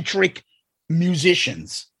Kiss-centric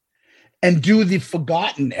musicians and do the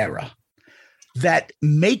Forgotten era, that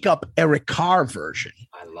make-up Eric Carr version,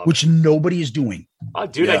 which nobody is doing. Oh,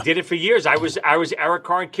 dude, I did it for years. I was Eric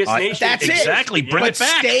Carr and Kiss Nation. That's exactly. Bring it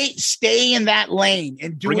back. Stay in that lane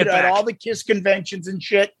and do it at all the Kiss conventions and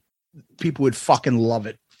shit. People would fucking love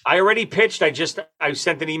it. I already pitched. I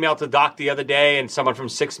sent an email to Doc the other day, and someone from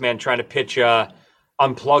Six Man trying to pitch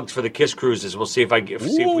Unplugged for the Kiss cruises. We'll see if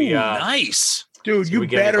we nice, dude. You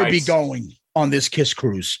better be going on this Kiss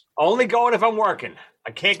cruise. Only going if I'm working. I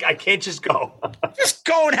can't just go. Just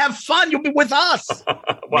go and have fun. You'll be with us.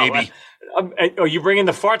 Maybe. Are you bringing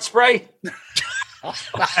the fart spray?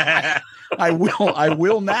 I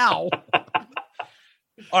will now.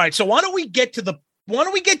 All right. So why don't we get to why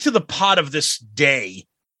don't we get to the part of this day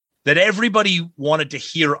that everybody wanted to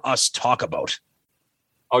hear us talk about?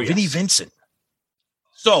 Oh, yes. Vinnie Vincent.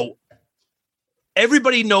 So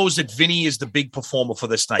everybody knows that Vinny is the big performer for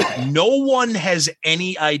this night. No one has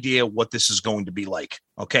any idea what this is going to be like.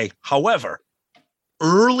 Okay. However,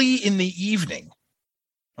 early in the evening,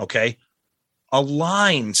 okay, a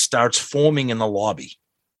line starts forming in the lobby.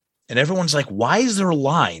 And everyone's like, why is there a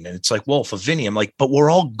line? And it's like, well, for Vinny, I'm like, but we're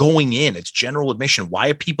all going in. It's general admission. Why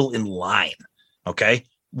are people in line? Okay.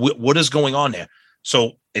 What is going on there?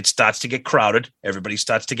 So it starts to get crowded. Everybody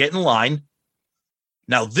starts to get in line.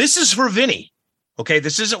 Now, this is for Vinny. Okay.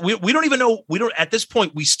 This isn't, we don't even know. We don't, at this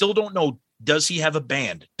point, we still don't know. Does he have a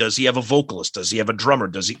band? Does he have a vocalist? Does he have a drummer?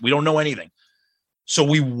 We don't know anything. So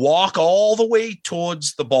we walk all the way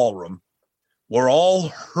towards the ballroom. We're all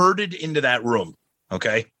herded into that room.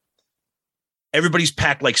 Okay. Everybody's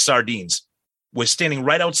packed like sardines. We're standing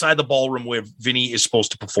right outside the ballroom where Vinny is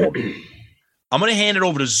supposed to perform. I'm going to hand it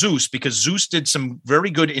over to Zeus because Zeus did some very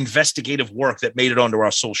good investigative work that made it onto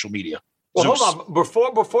our social media. Well, Zeus. hold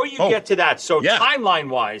on. Before you get to that, so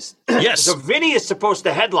timeline-wise, yes. So Vinny is supposed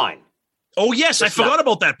to headline. Oh, yes. I forgot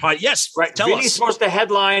about that part. Yes. Right. Vinny's supposed to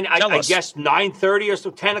headline, I guess, 9:30 or so,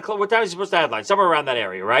 10 o'clock. What time is he supposed to headline? Somewhere around that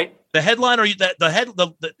area, right? The headliner,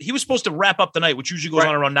 he was supposed to wrap up the night, which usually goes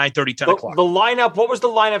on around 9:30, 10 o'clock. The lineup, what was the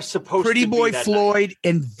lineup supposed Pretty to be? Boy Floyd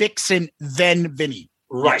and Vixen, then Vinny.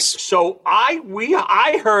 Right. Yes. So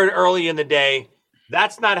I heard early in the day,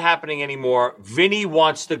 that's not happening anymore. Vinny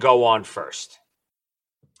wants to go on first.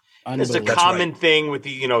 It's a common thing with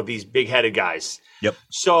these big-headed guys. Yep.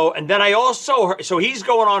 So, and then I also heard, so he's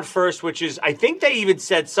going on first, which is, I think they even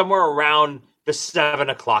said somewhere around the 7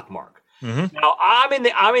 o'clock mark. Mm-hmm. Now I'm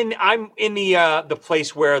in the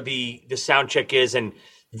place where the sound check is, and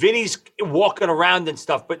Vinny's walking around and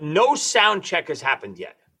stuff, but no sound check has happened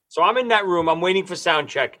yet. So I'm in that room. I'm waiting for sound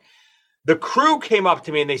check. The crew came up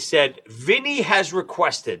to me and they said, Vinny has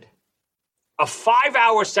requested a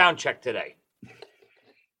 5-hour sound check today.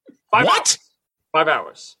 5 hours. 5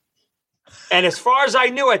 hours. And as far as I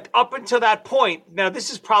knew it, up until that point, now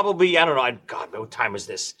this is probably, I don't know, God, what time is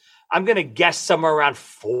this? I'm going to guess somewhere around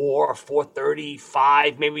 4 or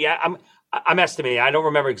 4:35, maybe. I'm estimating. I don't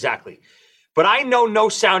remember exactly. But I know no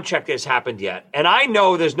sound check has happened yet. And I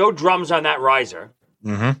know there's no drums on that riser.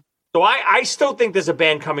 Mm-hmm. So I still think there's a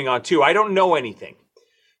band coming on too. I don't know anything.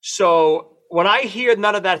 So when I hear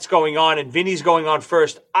none of that's going on and Vinny's going on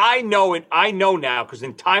first, I know it. I know now, because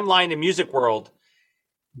in timeline and music world,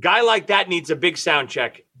 guy like that needs a big sound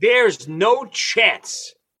check. There's no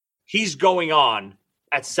chance he's going on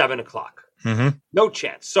at 7 o'clock. Mm-hmm. No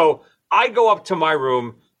chance. So I go up to my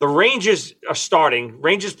room. The Rangers are starting.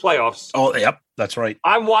 Rangers playoffs. Oh, yep. That's right.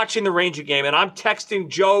 I'm watching the Ranger game, and I'm texting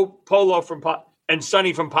Joe Polo and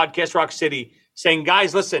Sonny from Podcast Rock City saying,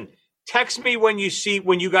 guys, listen, text me when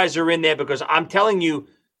you guys are in there, because I'm telling you,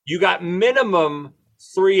 you got minimum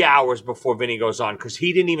 3 hours before Vinny goes on, because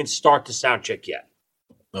he didn't even start the sound check yet.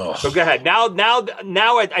 Oh. So go ahead. Now,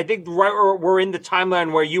 I think we're in the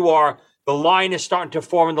timeline where you are. The line is starting to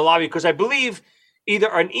form in the lobby, because I believe either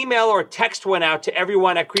an email or a text went out to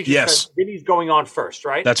everyone at Creatures Fest. Vinny's going on first,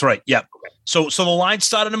 right? That's right. Yeah. Okay. So the line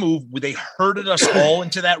started to move. They herded us all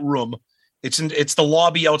into that room. It's the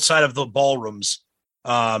lobby outside of the ballrooms.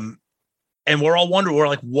 And we're all wondering, we're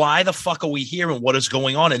like, why the fuck are we here and what is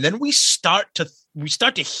going on? And then we start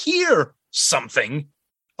to hear something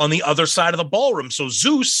on the other side of the ballroom. So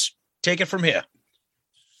Zeus, take it from here.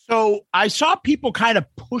 So I saw people kind of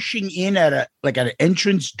pushing in at an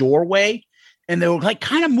entrance doorway, and they were like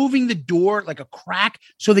kind of moving the door like a crack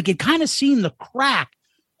so they could kind of see in the crack.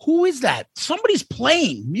 Who is that? Somebody's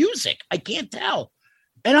playing music. I can't tell.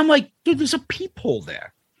 And I'm like, dude, there's a peephole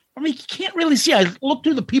there. I mean, you can't really see. I look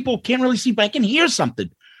through the people, can't really see, but I can hear something.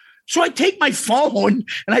 So I take my phone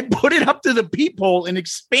and I put it up to the peephole and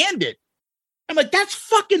expand it. I'm like, that's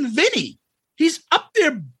fucking Vinny. He's up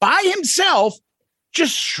there by himself,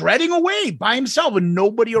 just shredding away by himself with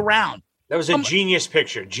nobody around. That was a genius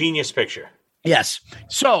picture. Genius picture. Yes.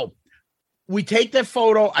 So we take that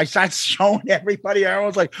photo. I start showing everybody.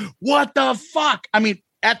 Everyone's like, what the fuck? I mean,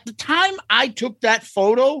 at the time I took that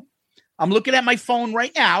photo, I'm looking at my phone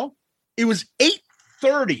right now. It was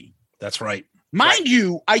 8:30. That's right. Mind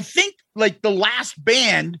you, I think like the last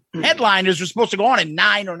band headliners were supposed to go on at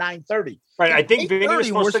 9 or 9:30. Right. I think Vinny was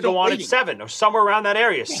supposed to go on at 7 or somewhere around that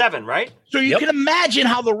area. 7, right? So you can imagine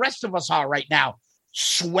how the rest of us are right now,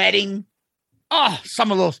 sweating. Oh,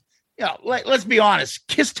 some of those, let's be honest.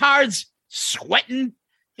 Kiss tards sweating.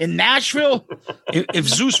 In Nashville, if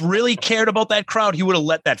Zeus really cared about that crowd, he would have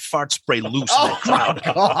let that fart spray loose in that crowd.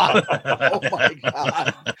 Oh my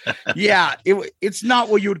God. Yeah, it's not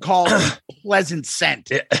what you would call a pleasant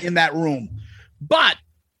scent in that room. But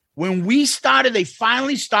when we started, they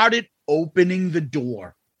finally started opening the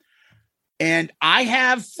door. And I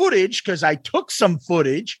have footage because I took some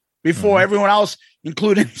footage before everyone else,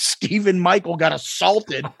 including Stephen Michael, got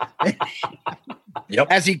assaulted.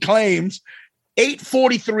 As he claims.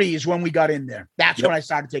 8:43 is when we got in there. That's when I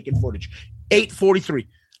started taking footage. 8:43.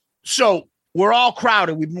 So we're all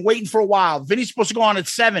crowded. We've been waiting for a while. Vinny's supposed to go on at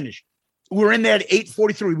 7-ish. We're in there at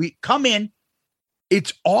 8:43. We come in.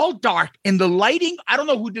 It's all dark. And the lighting, I don't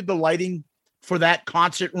know who did the lighting for that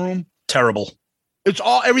concert room. Terrible.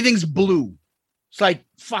 Everything's blue. It's like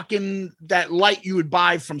fucking that light you would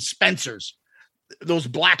buy from Spencer's. Those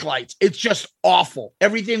black lights. It's just awful.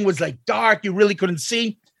 Everything was like dark. You really couldn't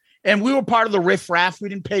see. And we were part of the riffraff. We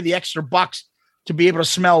didn't pay the extra bucks to be able to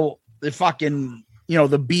smell the fucking,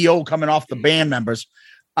 the BO coming off the band members.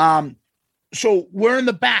 So we're in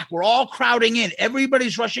the back. We're all crowding in.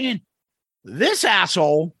 Everybody's rushing in. This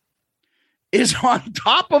asshole is on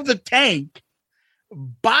top of the tank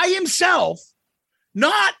by himself,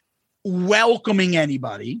 not welcoming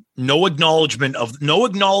anybody. No acknowledgement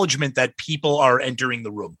that people are entering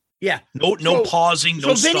the room. Yeah. No pausing.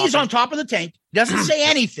 No so Vinny's stopping. on top of the tank, doesn't say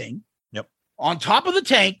anything. Yep. On top of the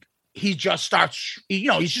tank, he just starts,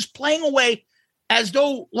 he's just playing away as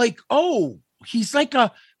though he's like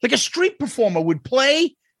a street performer would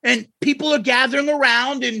play and people are gathering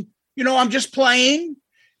around and, I'm just playing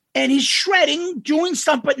and he's shredding, doing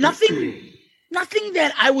stuff, but nothing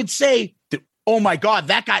that I would say, oh my God,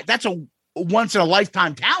 that guy, that's a once in a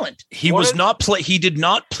lifetime talent. He was not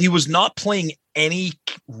playing any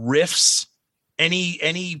riffs,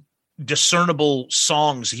 any discernible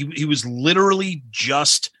songs. He was literally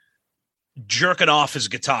just jerking off his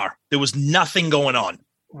guitar. There was nothing going on.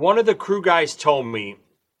 One of the crew guys told me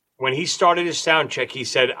when he started his sound check, he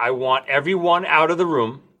said, I want everyone out of the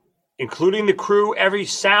room, including the crew,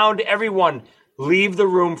 everyone leave the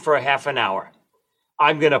room for a half an hour.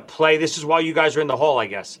 I'm going to play. This is while you guys are in the hall, I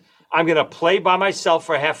guess. I'm going to play by myself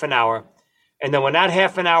for a half an hour. And then when that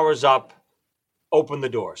half an hour is up, open the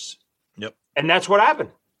doors. Yep. And that's what happened.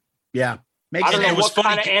 Yeah. I don't know what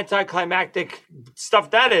kind of anticlimactic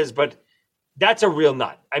stuff that is, but that's a real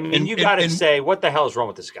nut. I mean, you got to say, what the hell is wrong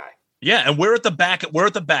with this guy? Yeah. And we're at the back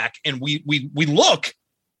and we look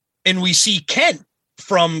and we see Kent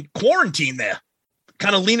from Quarantine there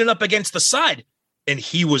kind of leaning up against the side. And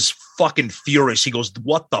he was fucking furious. He goes,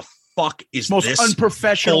 what the fuck is most this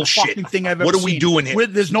unprofessional bullshit? Fucking thing I've ever What are seen. we doing here?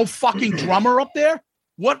 There's no fucking drummer up there.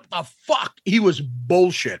 What the fuck? He was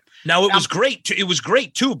bullshit. Now it was great. It was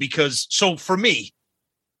great too, because so for me,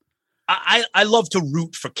 I love to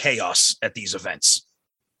root for chaos at these events.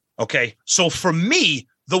 Okay. So for me,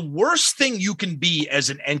 the worst thing you can be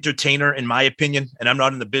as an entertainer, in my opinion, and I'm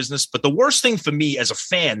not in the business, but the worst thing for me as a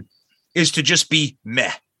fan is to just be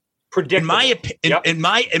meh. Predictable. In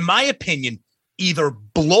my opinion, either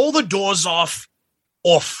blow the doors off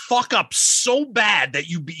or fuck up so bad that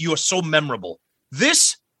you are so memorable.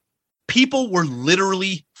 People were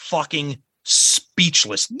literally fucking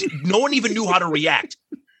speechless. No one even knew how to react.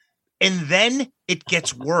 And then it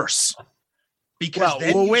gets worse. Because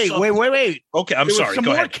wait. Okay, I'm sorry. Some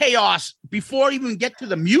Go more ahead. chaos before I even get to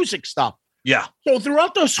the music stuff. Yeah. So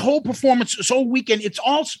throughout this whole performance, this whole weekend, it's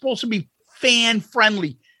all supposed to be fan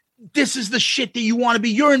friendly. This is the shit that you want to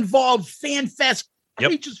be. You're involved. Fan fest,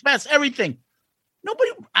 Creatures Fest, everything.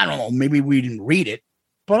 Nobody, I don't know, maybe we didn't read it,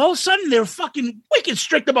 but all of a sudden they're fucking wicked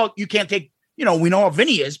strict about you can't take, we know how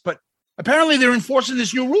Vinny is, but apparently they're enforcing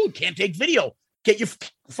this new rule. Can't take video. Get your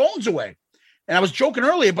phones away. And I was joking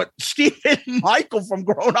earlier, but Stephen Michael from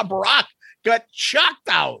Grown Up Rock got chucked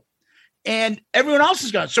out. And everyone else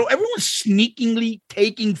is gone. So everyone's sneakingly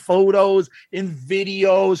taking photos and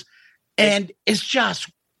videos. And it's just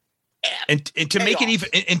and to make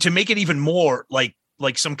it even more like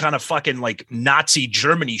some kind of fucking like Nazi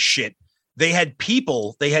Germany shit, they had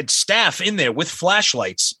staff in there with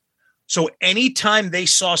flashlights. So anytime they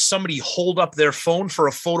saw somebody hold up their phone for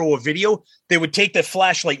a photo or video, they would take their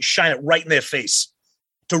flashlight and shine it right in their face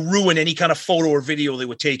to ruin any kind of photo or video they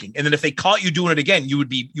were taking. And then if they caught you doing it again, you would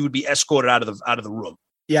be escorted out of the room.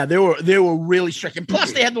 Yeah, they were really strict. And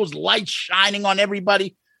plus they had those lights shining on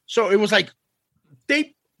everybody. So it was like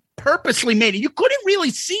they purposely made it. You couldn't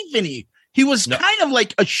really see Vinny. He was kind of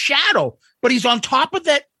like a shadow, but he's on top of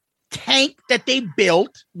that tank that they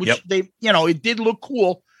built, which it did look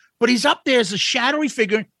cool, but he's up there as a shadowy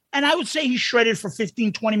figure. And I would say he shredded for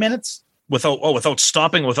 15, 20 minutes. without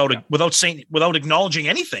stopping, without saying, without acknowledging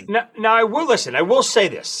anything. Now I will listen. I will say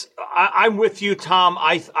this. I'm with you, Tom.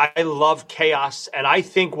 I love chaos, and I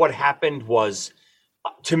think what happened was,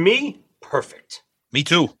 to me, perfect. Me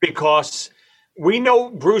too. Because we know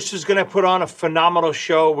Bruce is going to put on a phenomenal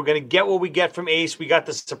show. We're going to get what we get from Ace. We got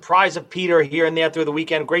the surprise of Peter here and there through the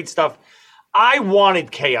weekend. Great stuff. I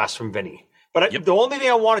wanted chaos from Vinny, but the only thing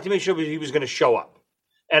I wanted to make sure was he was going to show up.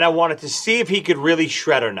 And I wanted to see if he could really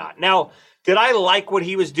shred or not. Now, did I like what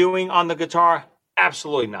he was doing on the guitar?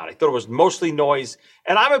 Absolutely not. I thought it was mostly noise.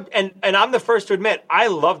 And I'm the first to admit, I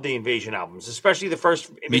love the Invasion albums, especially the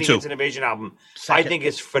first Vinny Gets an Invasion album. Second. I think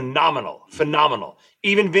it's phenomenal.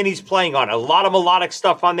 Even Vinny's playing on it. A lot of melodic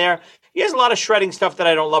stuff on there. He has a lot of shredding stuff that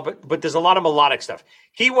I don't love, but there's a lot of melodic stuff.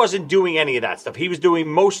 He wasn't doing any of that stuff. He was doing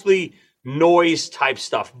mostly noise type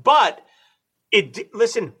stuff. But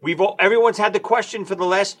listen, everyone's had the question for the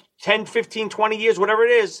last 10, 15, 20 years, whatever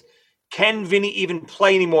it is. Can Vinny even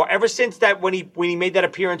play anymore? Ever since that, when he made that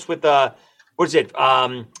appearance with what is it?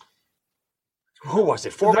 Who was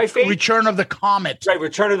it? 4x8? Return of the Comet. Right,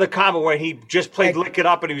 Return of the Comet, where he just played Lick It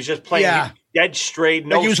Up and he was just playing dead straight.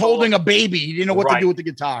 No, he was holding a baby. He didn't know what to do with the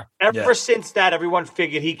guitar. Ever since that, everyone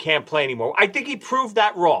figured he can't play anymore. I think he proved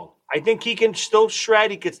that wrong. I think he can still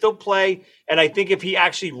shred. He can still play. And I think if he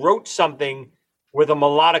actually wrote something with a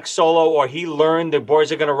melodic solo, or he learned the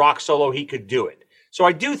Boys Are Gonna Rock solo, he could do it. So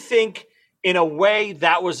I do think, in a way,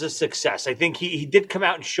 that was a success. I think he did come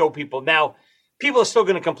out and show people. Now, people are still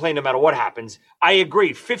going to complain no matter what happens. I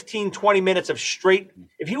agree. 15, 20 minutes of straight.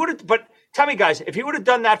 But tell me, guys, if he would have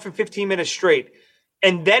done that for 15 minutes straight,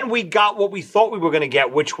 and then we got what we thought we were going to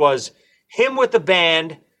get, which was him with the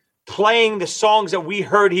band playing the songs that we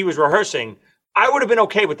heard he was rehearsing, I would have been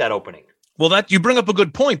okay with that opening. Well, that you bring up a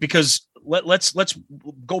good point, because let's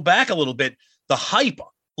go back a little bit. The hype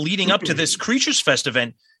leading up to this Creatures Fest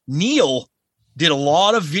event, Neil did a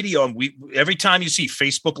lot of video. And every time you see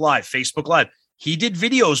Facebook Live, he did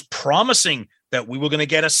videos promising that we were going to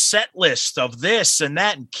get a set list of this and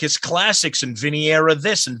that, and Kiss Classics and Vinny era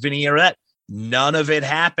this and Vinny era that. None of it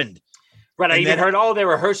happened. Right. I even heard, they're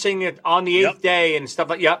rehearsing it on the 8th day and stuff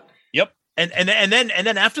like, Yep. And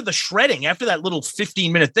then after the shredding, after that little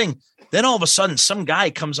 15-minute thing, then all of a sudden some guy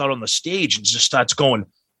comes out on the stage and just starts going,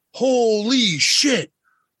 holy shit,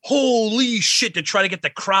 to try to get the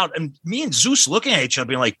crowd. And me and Zeus looking at each other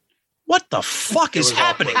being like, what the fuck is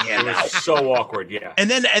happening here? It was so awkward, yeah. And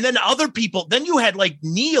then other people, then you had like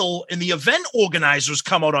Neil and the event organizers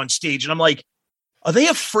come out on stage, and I'm like, are they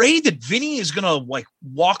afraid that Vinny is going to like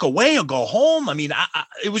walk away or go home? I mean,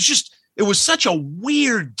 it was such a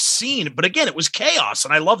weird scene, but again, it was chaos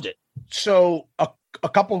and I loved it. So a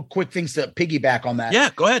couple of quick things to piggyback on that. Yeah,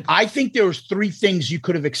 go ahead. I think there was 3 things you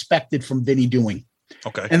could have expected from Vinny doing.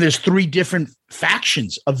 Okay. And there's 3 different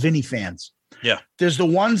factions of Vinny fans. Yeah. There's the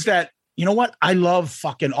ones that, you know what? I love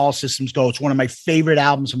fucking All Systems Go. It's one of my favorite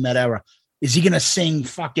albums from that era. Is he going to sing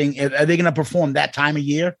fucking, are they going to perform that time of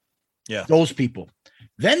year? Yeah. Those people.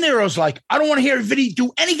 Then there was like, I don't want to hear Vinny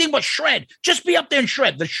do anything but shred. Just be up there and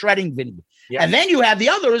shred. The shredding Vinny. Yeah. And then you have the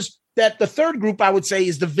others that the third group, I would say,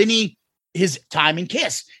 is the Vinny, his time in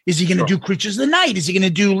Kiss. Is he going to do Creatures of the Night? Is he going to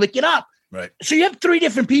do Lick It Up? Right. So you have 3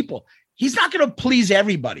 different people. He's not going to please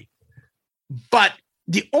everybody. But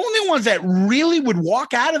the only ones that really would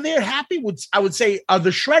walk out of there happy, I would say, are the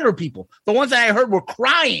shredder people. The ones that I heard were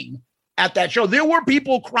crying at that show. There were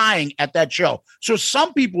people crying at that show. So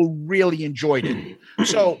some people really enjoyed it.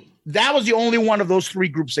 So that was the only one of those 3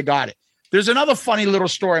 groups that got it. There's another funny little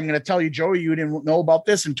story I'm going to tell you, Joey. You didn't know about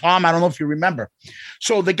this. And Tom, I don't know if you remember.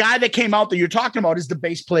 So the guy that came out that you're talking about is the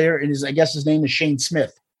bass player, and I guess his name is Shane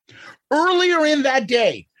Smith. Earlier in that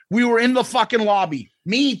day, we were in the fucking lobby.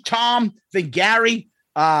 Me, Tom, then Gary,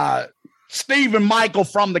 Steve and Michael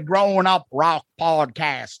from the Growing Up Rock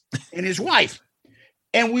podcast, and his wife.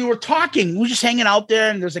 And we were talking. We were just hanging out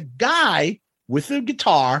there, and there's a guy with a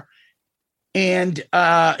guitar and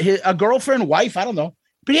a girlfriend, wife, I don't know.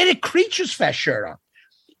 But he had a Creatures Fest shirt on.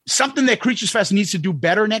 Something that Creatures Fest needs to do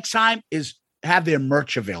better next time is have their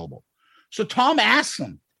merch available. So Tom asks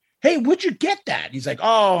him, hey, where'd you get that? He's like,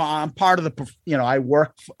 oh, I'm part of the,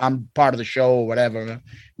 I'm part of the show or whatever.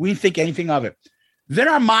 We didn't think anything of it. Then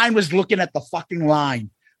our mind was looking at the fucking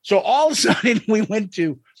line. So all of a sudden we went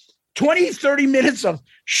to 20, 30 minutes of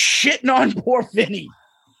shitting on poor Vinny.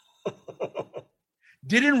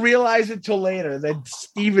 Didn't realize it till later. Then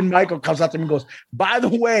Steve and Michael comes up to me and goes, by the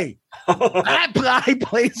way, that guy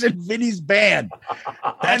plays in Vinny's band.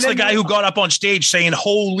 That's the guy who got up on stage saying,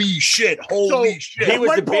 holy shit, holy shit. He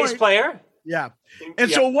was the bass player? Yeah. And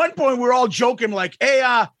so at one point we're all joking like,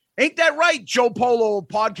 hey Ain't that right, Joe Polo,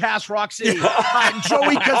 Podcast Rock City,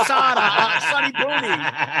 Joey Casada, Sonny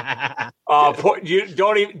Booney.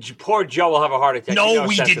 Poor Joe will have a heart attack. No,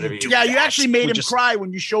 we didn't do Yeah, you that. actually made him cry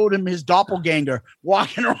when you showed him his doppelganger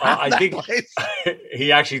walking around I think place.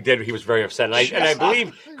 he actually did. He was very upset. And I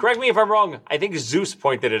believe, correct me if I'm wrong, I think Zeus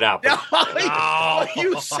pointed it out.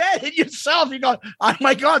 You said it yourself. You go, oh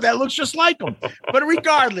my God, that looks just like him. But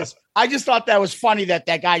regardless, I just thought that was funny that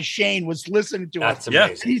guy Shane was listening to That's it.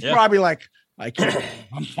 amazing. He's probably like,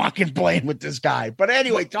 I'm fucking playing with this guy. But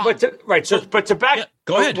anyway, Tom. But to back,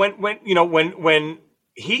 go ahead. When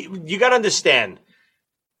you got to understand,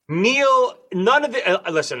 Neil, none of the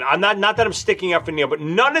listen. I'm not that I'm sticking up for Neil, but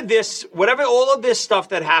none of this, all of this stuff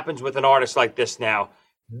that happens with an artist like this now,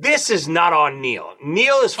 this is not on Neil.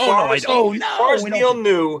 Neil, as far as Neil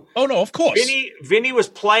knew, of course, Vinny was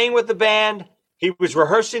playing with the band. He was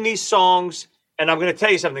rehearsing these songs, and I'm going to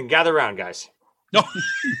tell you something. Gather around, guys. No,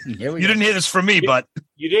 you didn't hear this from me, but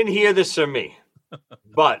you didn't hear this from me.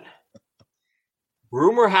 But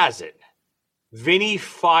rumor has it, Vinny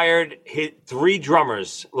fired his 3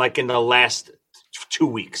 drummers like in the last 2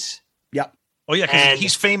 weeks. Yep. Oh yeah, because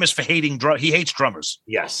he's famous for hating he hates drummers.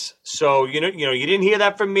 Yes. So you didn't hear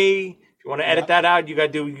that from me. If you want to edit that out, you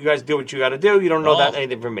guys do what you got to do. You don't know that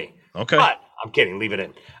anything from me. Okay. But I'm kidding. Leave it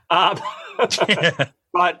in.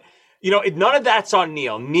 But none of that's on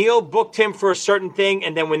Neil. Neil booked him for a certain thing,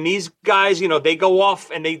 and then when these guys, they go off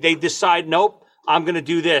and they decide, nope, I'm going to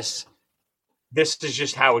do this. This is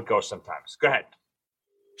just how it goes sometimes. Go ahead.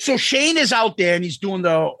 So Shane is out there and he's doing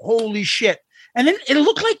the holy shit. And then it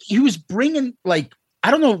looked like he was bringing, like,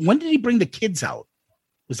 I don't know, when did he bring the kids out?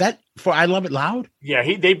 Was that for I Love It Loud? Yeah,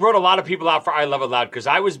 they brought a lot of people out for I Love It Loud because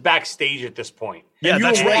I was backstage at this point. Yeah,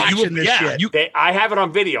 that's right. I have it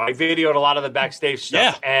on video. I videoed a lot of the backstage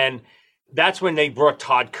stuff. Yeah. And that's when they brought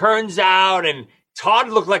Todd Kearns out. And Todd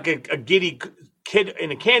looked like a giddy kid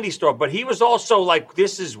in a candy store, but he was also like,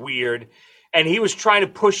 this is weird. And he was trying to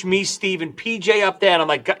push me, Steve, and PJ up there. And I'm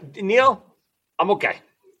like, Neil, I'm okay.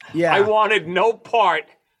 Yeah. I wanted no part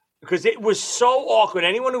because it was so awkward.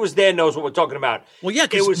 Anyone who was there knows what we're talking about. Well, yeah,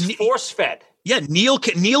 it was force-fed. Yeah, Neil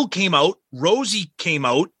came out. Rosie came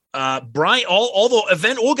out. Brian, all the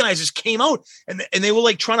event organizers came out, and they were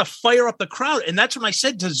like trying to fire up the crowd. And that's when I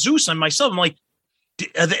said to Zeus and myself, I'm like,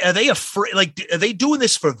 are they afraid? Like, are they doing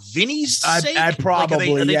this for Vinny's sake? I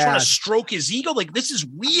probably. Are they trying to stroke his ego? Like, this is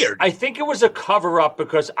weird. I think it was a cover-up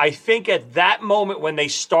because I think at that moment when they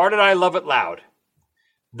started I Love It Loud,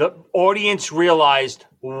 the audience realized,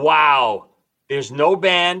 wow, there's no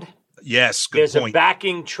band. Yes, good There's point. a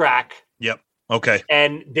backing track. Yep. Okay.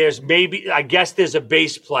 And there's I guess there's a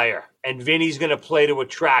bass player, and Vinny's going to play to a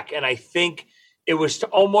track. And I think it was to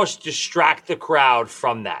almost distract the crowd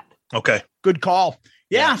from that. Okay. Good call.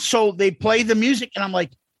 Yeah. So they play the music, and I'm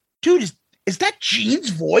like, dude, is that Gene's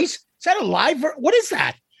voice? Is that a live? What is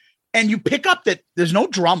that? And you pick up that there's no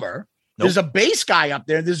drummer. Nope. There's a bass guy up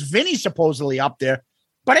there. There's Vinny supposedly up there.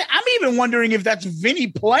 But I'm even wondering if that's Vinny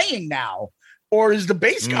playing now, or is the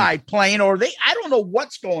bass guy playing, or I don't know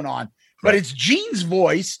what's going on, but it's Gene's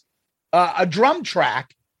voice, a drum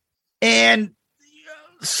track, and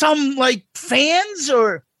some like fans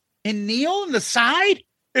or in Neil on the side.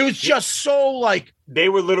 It was just so like. They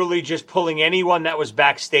were literally just pulling anyone that was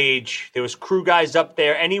backstage. There was crew guys up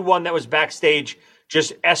there. Anyone that was backstage,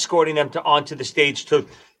 just escorting them onto the stage to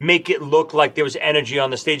make it look like there was energy on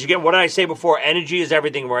the stage. Again, what did I say before? Energy is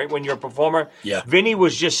everything, right? When you're a performer. Yeah. Vinny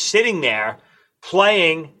was just sitting there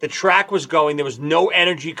playing. The track was going. There was no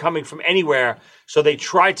energy coming from anywhere. So they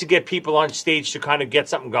tried to get people on stage to kind of get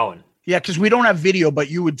something going. Yeah, because we don't have video, but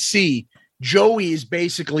you would see Joey is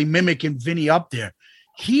basically mimicking Vinny up there.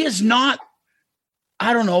 He is not,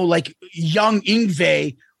 I don't know, like young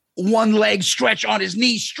Yngwie, one leg stretch on his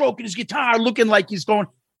knee, stroking his guitar, looking like he's going.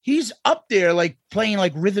 He's up there like playing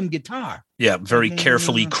like rhythm guitar. Yeah, very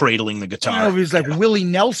carefully cradling the guitar. I don't know if he's like Willie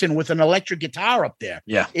Nelson with an electric guitar up there.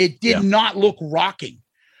 Yeah. It did not look rocking.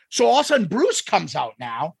 So all of a sudden, Bruce comes out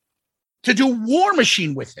now to do War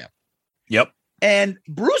Machine with him. Yep. And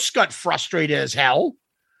Bruce got frustrated as hell.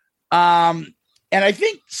 And I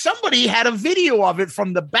think somebody had a video of it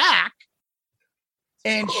from the back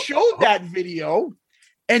and showed that video.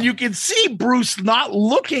 And you can see Bruce not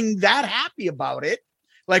looking that happy about it.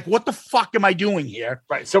 Like, what the fuck am I doing here?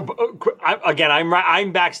 Right. So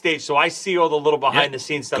I'm backstage, so I see all the little behind the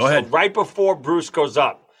scenes stuff. Go ahead. So right before Bruce goes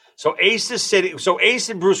up, so Ace is sitting. So Ace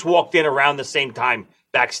and Bruce walked in around the same time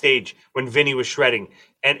backstage when Vinny was shredding,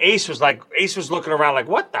 and Ace was looking around like,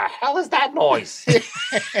 what the hell is that noise?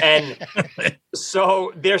 And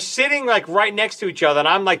so they're sitting like right next to each other, and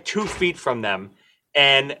I'm like 2 feet from them.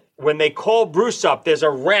 And when they call Bruce up, there's a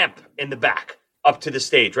ramp in the back up to the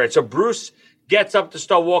stage, right? So Bruce gets up to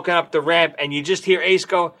start walking up the ramp, and you just hear Ace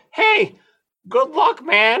go, "Hey, good luck,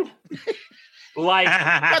 man." Like,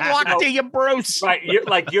 good luck to you, Bruce. Right,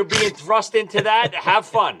 you're being thrust into that. Have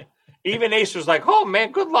fun. Even Ace was like, "Oh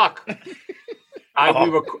man, good luck."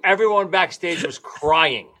 Everyone backstage was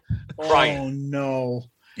crying. Oh no.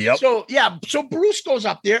 Yep. So Bruce goes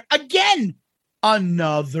up there again,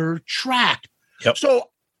 another track. Yep. So,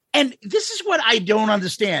 and this is what I don't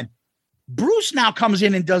understand. Bruce now comes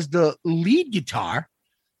in and does the lead guitar,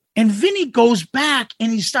 and Vinny goes back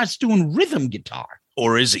and he starts doing rhythm guitar.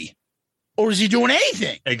 Or is he? Or is he doing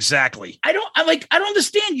anything? Exactly. I don't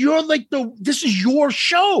understand. You're like this is your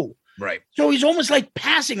show. Right. So he's almost like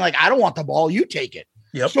passing, like, I don't want the ball, you take it.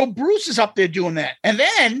 Yep. So Bruce is up there doing that. And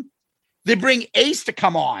then they bring Ace to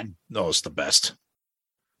come on. No, it's the best.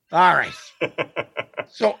 All right.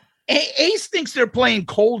 So Ace thinks they're playing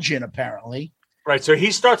Cold Gin, apparently. Right. So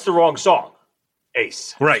he starts the wrong song.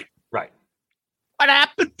 Ace. Right. Right. What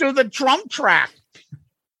happened to the drum track?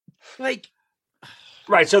 Like,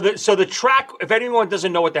 right. So the track, if anyone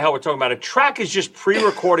doesn't know what the hell we're talking about, a track is just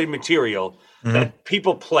pre-recorded material that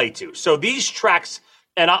people play to. So these tracks,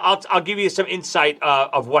 and I'll give you some insight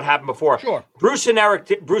of what happened before. Sure. Bruce and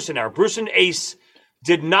Ace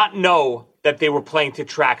did not know that they were playing to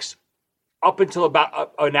tracks up until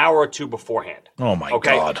about an hour or two beforehand. Oh my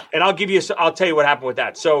God. And I'll tell you what happened with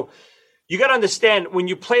that. So you got to understand, when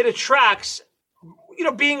you play the tracks,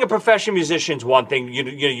 being a professional musician is one thing.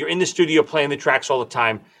 You're in the studio playing the tracks all the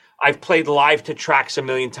time. I've played live to tracks a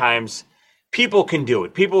million times. People can do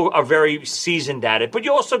it. People are very seasoned at it. But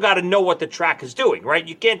you also got to know what the track is doing, right?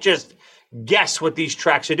 You can't just guess what these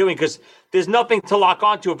tracks are doing because there's nothing to lock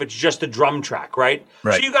onto if it's just a drum track, right?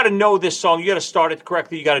 So you got to know this song. You got to start it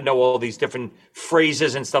correctly. You got to know all these different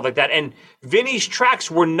phrases and stuff like that. And Vinny's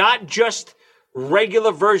tracks were not just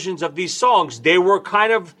regular versions of these songs. They were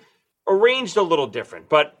kind of arranged a little different.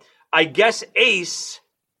 But I guess Ace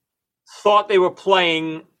thought they were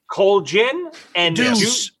playing Cold Gin and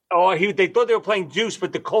Deuce. They thought they were playing Deuce,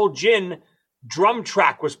 but the Cold Gin drum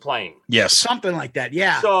track was playing. Yes. Something like that,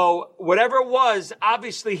 yeah. So whatever it was,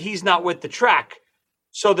 obviously he's not with the track.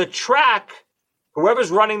 So the track,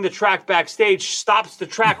 whoever's running the track backstage stops the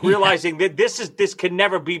track, realizing that this can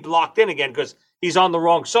never be locked in again because he's on the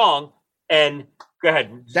wrong song. And go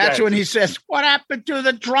ahead. That's when he says, "What happened to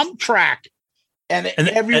the drum track?" And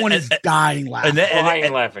everyone is dying laughing.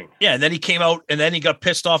 Laughing. Yeah, and then he came out, and then he got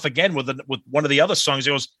pissed off again with one of the other songs.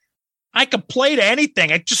 He goes, "I could play to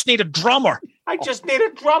anything. I just need a drummer.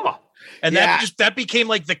 And that became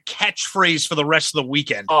like the catchphrase for the rest of the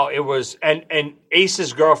weekend. Oh, it was, and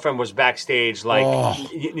Ace's girlfriend was backstage, like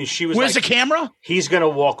she was. Where's like, the camera? He's gonna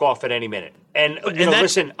walk off at any minute. And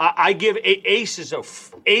listen, I give Ace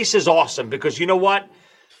is awesome because you know what?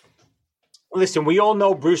 Listen, we all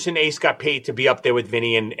know Bruce and Ace got paid to be up there with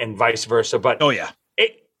Vinny and vice versa. But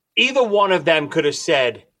either one of them could have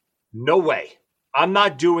said, "No way. I'm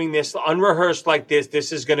not doing this unrehearsed like this.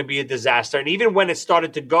 This is going to be a disaster." And even when it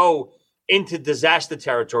started to go into disaster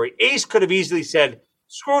territory, Ace could have easily said,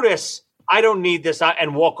 "Screw this. I don't need this,"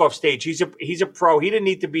 and walk off stage. He's a pro. He didn't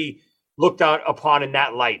need to be looked out upon in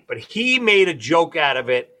that light. But he made a joke out of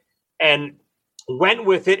it and went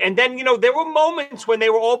with it. And then, there were moments when they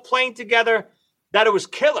were all playing together that it was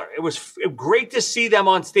killer. It was great to see them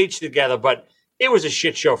on stage together, but it was a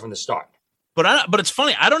shit show from the start. But it's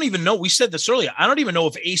funny. I don't even know. We said this earlier. I don't even know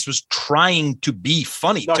if Ace was trying to be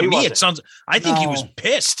funny. No, to me, wasn't. it sounds. I think he was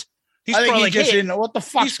pissed. He's I think probably he just didn't know what the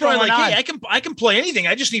fuck's he's probably going like, on. "Hey, I can play anything.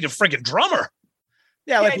 I just need a friggin' drummer."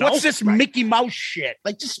 Yeah, like what's this Mickey Mouse shit?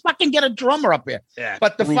 Like, just fucking get a drummer up here. Yeah,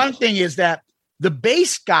 but the brutal. fun thing is that the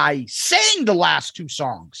bass guy sang the last two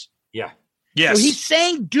songs. Yeah. Yes. So he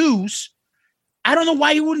sang Deuce. I don't know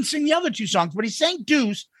why he wouldn't sing the other two songs, but he sang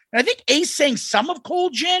Deuce. And I think Ace sang some of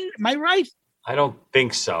Cold Gin. Am I right? I don't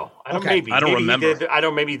think so. I don't Okay.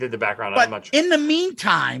 remember. Maybe he did the background. But I'm not sure. in the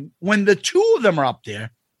meantime, when the two of them are up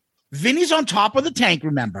there, Vinny's on top of the tank,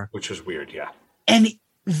 remember? Which was weird, yeah. And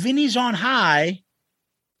Vinny's on high,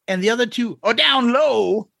 and the other two are down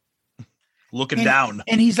low. Looking down.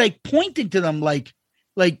 And he's like pointing to them like,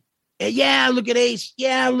 yeah, look at Ace.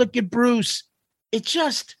 Yeah, look at Bruce. It's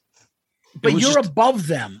just, but you're above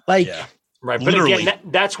them. Like, right. But literally. again,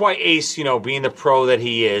 that's why Ace, being the pro that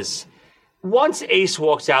he is, once Ace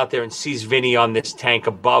walks out there and sees Vinny on this tank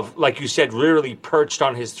above, like you said, literally perched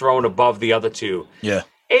on his throne above the other two. Yeah.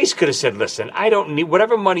 Ace could have said, "Listen, I don't need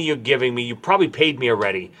whatever money you're giving me. You probably paid me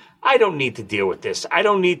already. I don't need to deal with this. I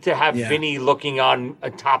don't need to have Vinny looking on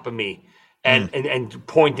top of me and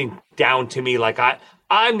pointing down to me like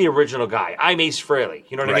I'm the original guy. I'm Ace Frehley.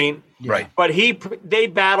 You know what I mean? Right. But they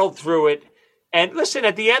battled through it. And listen,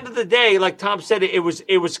 at the end of the day, like Tom said, it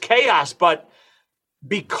was chaos. But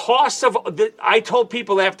because of I told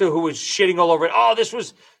people after who was shitting all over it, oh, this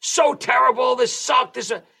was so terrible. This sucked.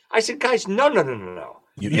 I said, guys, no.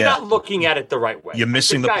 You're not looking at it the right way. You're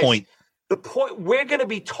missing the point. The point, we're going to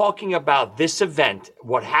be talking about this event,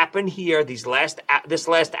 what happened here, this last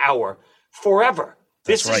hour, forever.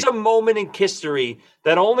 This is a moment in history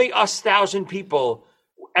that only us 1,000 people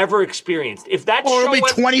ever experienced. If that show it'll be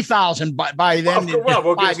 20,000 by then. Well,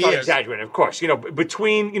 we'll get start exaggerating, of course.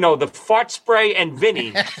 Between the fart spray and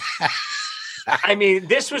Vinny. I mean,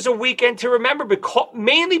 this was a weekend to remember,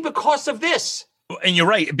 mainly because of this. And you're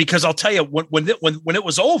right, because I'll tell you, when it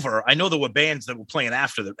was over, I know there were bands that were playing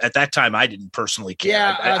after them. At that time, I didn't personally care.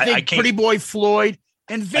 Yeah, I think Pretty Boy Floyd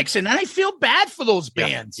and Vixen, and I feel bad for those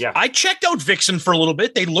bands. Yeah. I checked out Vixen for a little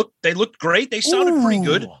bit. They looked great. They sounded pretty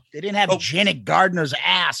good. They didn't have Janet Gardner's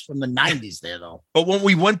ass from the 90s there, though. But when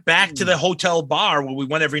we went back to the hotel bar where we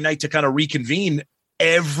went every night to kind of reconvene,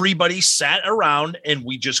 everybody sat around and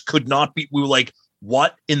we just could not be. We were like,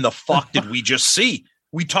 what in the fuck did we just see?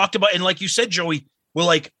 We talked about, and like you said, Joey, we're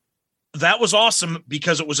like, that was awesome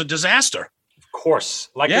because it was a disaster. Of course.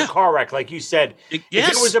 Like a car wreck, like you said. If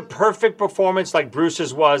it was a perfect performance like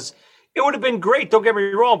Bruce's was, it would have been great. Don't get me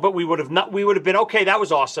wrong, but we would have been, okay, that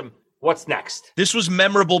was awesome. What's next? This was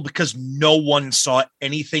memorable because no one saw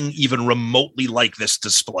anything even remotely like this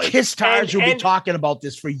display. Kiss Tires will be talking about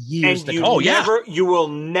this for years to come. You will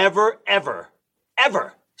never, ever,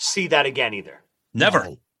 ever see that again either. Never.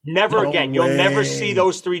 Never again. You'll never see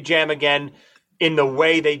those three jam again in the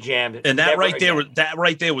way they jammed. And that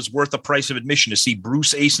right there was worth the price of admission to see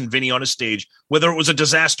Bruce, Ace, and Vinny on a stage, whether it was a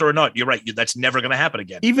disaster or not. You're right. That's never going to happen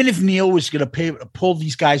again. Even if Neil was going to pull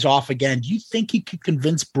these guys off again, do you think he could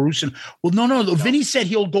convince Bruce? No. Vinny said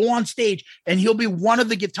he'll go on stage and he'll be one of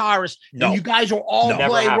the guitarists. No. And you guys will all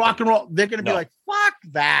play rock and roll. They're going to be like, fuck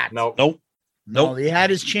that. Nope. No, he had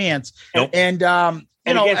his chance. Nope. And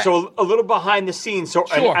so a little behind the scenes. So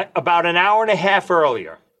Sure. About an hour and a half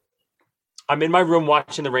earlier, I'm in my room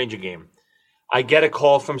watching the Ranger game. I get a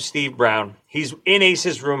call from Steve Brown. He's in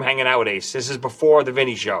Ace's room hanging out with Ace. This is before the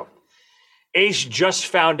Vinny show. Ace just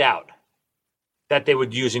found out that they were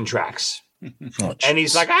using tracks. And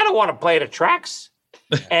he's like, I don't want to play the tracks.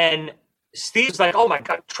 And Steve's like, oh my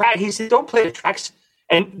God, track. He said, don't play the tracks.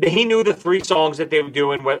 And he knew the 3 songs that they were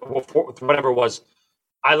doing, whatever it was.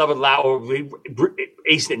 I Love It Loud.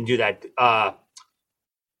 Ace didn't do that.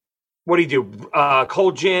 What do you do?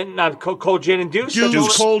 Cold Gin and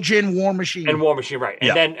Deuce? Cold Gin, War Machine. And War Machine, right.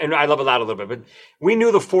 And I Love It Loud a little bit. But we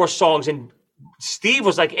knew the 4 songs. And Steve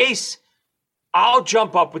was like, Ace, I'll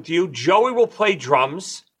jump up with you. Joey will play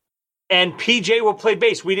drums. And PJ will play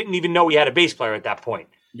bass. We didn't even know we had a bass player at that point.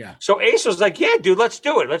 Yeah. So Ace was like, yeah, dude, let's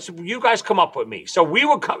do it. You guys come up with me. So we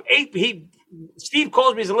would come. Steve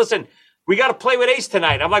calls me and said, listen, we got to play with Ace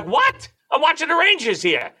tonight. I'm like, what? I'm watching the Rangers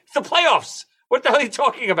here. It's the playoffs. What the hell are you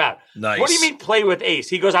talking about? Nice. What do you mean play with Ace?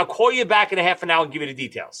 He goes, I'll call you back in a half an hour and give you the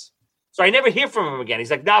details. So I never hear from him again.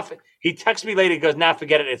 He's like, nah. He texts me later. He goes, nah,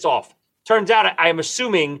 forget it. It's off. Turns out I'm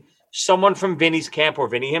assuming someone from Vinny's camp or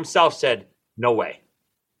Vinny himself said, no way.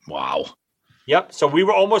 Wow. Yep. So we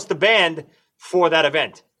were almost the band for that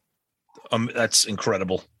event. That's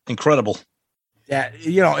incredible. Incredible. Yeah.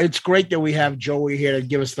 It's great that we have Joey here to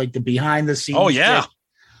give us like the behind the scenes. Oh, yeah. Shit.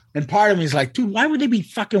 And part of me is like, dude, why would they be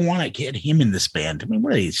fucking want to get him in this band? I mean,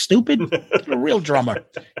 what are you, stupid? Get a real drummer.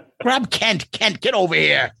 Grab Kent. Kent, get over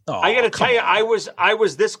here. Oh, I got to tell you, I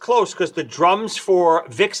was this close because the drums for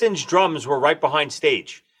Vixen's drums were right behind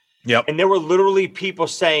stage. Yep. And there were literally people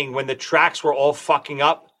saying when the tracks were all fucking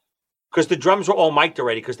up, because the drums were all mic'd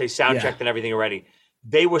already because they sound checked and everything already.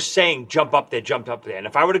 They were saying, jump up there. And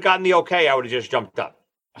if I would have gotten the okay, I would have just jumped up.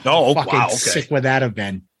 Oh, fucking wow. Okay. Sick would that have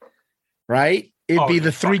been? Right? It'd be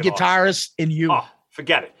the 3 guitarists and you. Oh,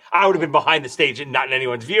 forget it. I would have been behind the stage and not in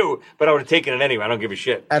anyone's view, but I would have taken it anyway. I don't give a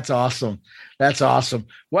shit. That's awesome.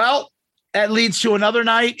 Well, that leads to another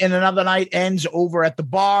night, and another night ends over at the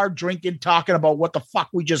bar, drinking, talking about what the fuck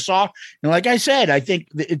we just saw. And like I said, I think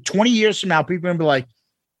 20 years from now, people are going to be like,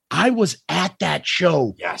 I was at that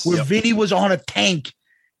show where Vinny was on a tank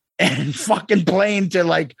and fucking playing to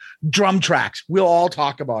like drum tracks. We'll all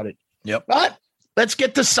talk about it. Yep. But let's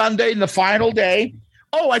get to Sunday and the final day.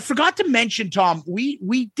 Oh, I forgot to mention, Tom, we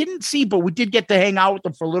didn't see, but we did get to hang out with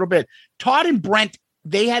them for a little bit. Todd and Brent,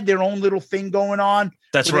 they had their own little thing going on.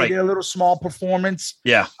 That's right. They did a little small performance.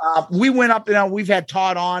 Yeah. We went up, we've had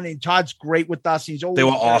Todd on, and Todd's great with us. He's always they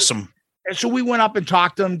were awesome. And so we went up and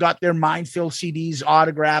talked to them, got their Mindfield CDs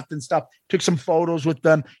autographed and stuff, took some photos with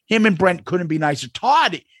them. Him and Brent couldn't be nicer.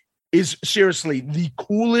 Todd is seriously the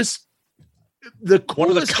coolest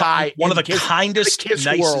guy. One of the kindest, Kiss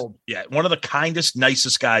nicest, world. Yeah, one of the kindest,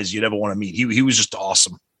 nicest guys you'd ever want to meet. He was just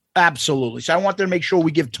awesome. Absolutely. So I want to make sure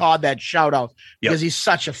we give Todd that shout out because he's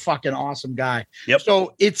such a fucking awesome guy. Yep.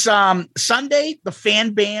 So it's Sunday. The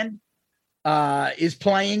fan band is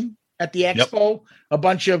playing at the expo. Yep. A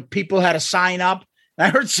bunch of people had to sign up. I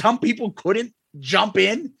heard some people couldn't jump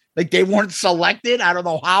in, like they weren't selected. I don't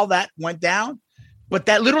know how that went down, but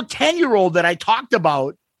that little 10-year-old that I talked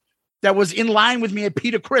about that was in line with me at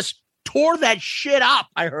Peter Chris tore that shit up.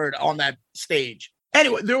 I heard on that stage.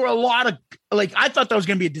 Anyway, there were a lot of, like, I thought that was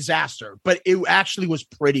going to be a disaster, but it actually was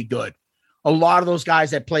pretty good. A lot of those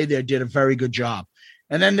guys that played there did a very good job.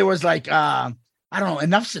 And then there was like, I don't know,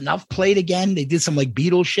 Enough's Enough played again. They did some like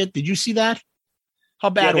Beatles shit. Did you see that? How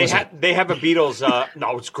bad was it? They have a Beatles.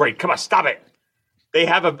 No, it's great. Come on, stop it. They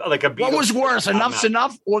have a Beatles. What was worse, Enough's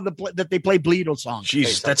Enough or that they play Beatles songs?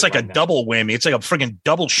 Jeez, that's like a double whammy. It's like a freaking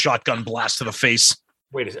double shotgun blast to the face.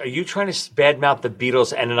 Wait, are you trying to badmouth the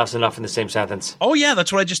Beatles and Enough's Enough in the same sentence? Oh, yeah,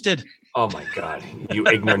 that's what I just did. Oh, my God. You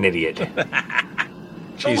ignorant idiot.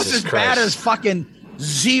 Jesus Christ. Bad as fucking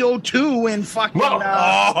ZO2 and fucking...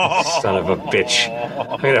 Son of a bitch.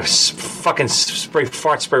 I'm going to fucking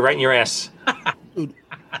fart spray right in your ass. Dude.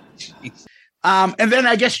 And then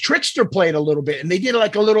I guess Trickster played a little bit, and they did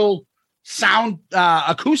like a little sound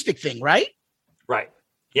acoustic thing, right? Right.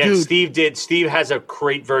 Yeah, dude. Steve has a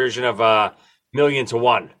great version of... Million to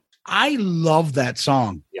One. I love that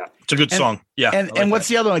song. Yeah, it's a good song. Yeah, and what's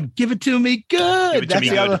the other one? Give It To Me Good. That's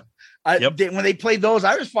the other. When they played those,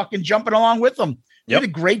 I was fucking jumping along with them. They did a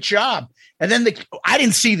great job. And then I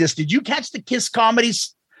didn't see this. Did you catch the Kiss comedy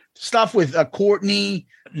stuff with Courtney?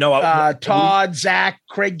 No, Todd, Zach,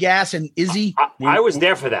 Craig Gass, and Izzy. I was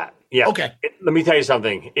there for that. Yeah. Okay. Let me tell you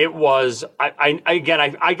something. It was I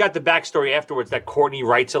got the backstory afterwards that Courtney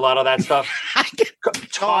writes a lot of that stuff.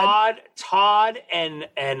 Todd and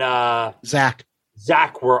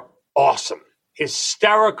Zach were awesome,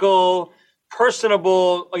 hysterical,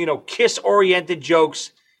 personable. Kiss oriented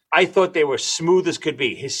jokes. I thought they were smooth as could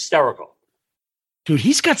be. Hysterical. Dude,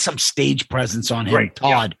 he's got some stage presence on him. Right.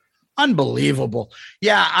 Todd, unbelievable.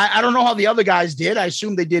 Yeah, I don't know how the other guys did. I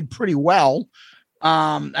assume they did pretty well.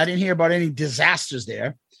 I didn't hear about any disasters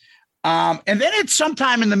there. And then it's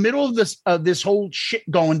sometime in the middle of this whole shit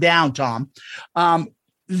going down, Tom,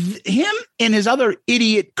 him and his other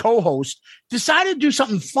idiot co-host decided to do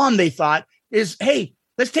something fun. They thought is, hey,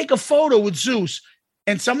 let's take a photo with Zeus.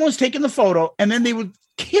 And someone's taking the photo and then they would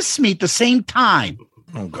kiss me at the same time.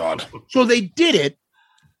 Oh God. So they did it.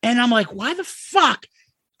 And I'm like, why the fuck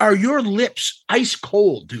are your lips ice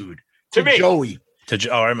cold, dude? To me. Joey.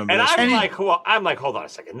 I remember. And I'm like, hold on a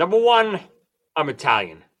second. Number one, I'm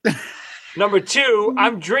Italian. Number two,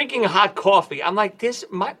 I'm drinking hot coffee. I'm like this.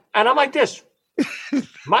 I'm like this.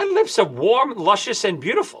 My lips are warm, luscious, and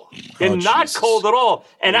beautiful. They're not Jesus. Cold at all.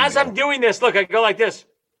 And as I'm doing this, look, I go like this.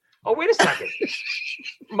 Oh, wait a second.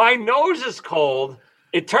 My nose is cold.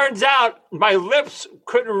 It turns out my lips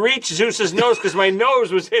couldn't reach Zeus's nose because my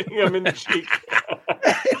nose was hitting him in the cheek.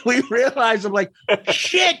 We realized, I'm like,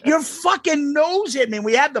 shit, your fucking nose hit me.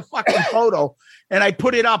 We had the fucking photo, and I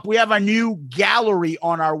put it up. We have a new gallery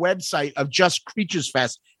on our website of Just Creatures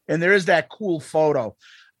Fest, and there is that cool photo.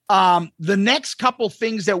 The next couple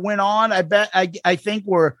things that went on, I think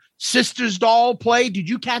were Sisters Doll play. Did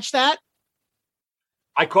you catch that?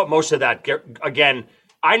 I caught most of that. Again,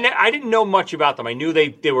 I didn't know much about them. I knew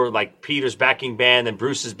they were like Peter's backing band and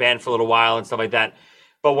Bruce's band for a little while and stuff like that.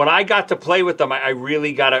 But when I got to play with them, I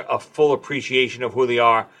really got a full appreciation of who they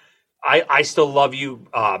are. I still love you.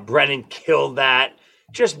 Brennan killed that.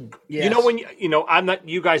 Just yes. I'm not.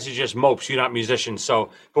 You guys are just mopes. You're not musicians.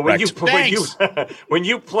 So, but when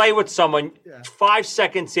you play with someone, 5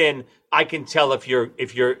 seconds in, I can tell if you're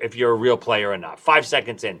a real player or not. 5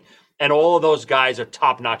 seconds in, and all of those guys are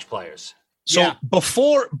top-notch players. So but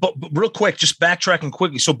real quick, just backtracking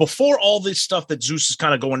quickly. So before all this stuff that Zeus is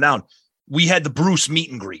kind of going down, we had the Bruce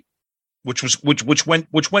meet and greet, which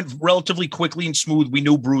went relatively quickly and smooth. We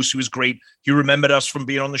knew Bruce; he was great. He remembered us from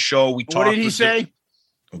being on the show. We talked. What did he say?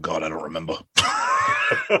 Oh God, I don't remember.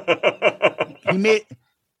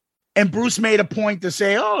 Bruce made a point to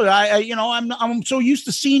say, "Oh, I'm so used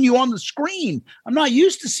to seeing you on the screen. I'm not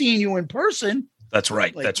used to seeing you in person." That's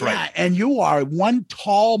right. Like, that's right. And you are one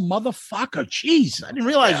tall motherfucker. Jeez, I didn't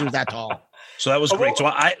realize you was that tall. So that was great. So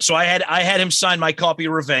I had him sign my copy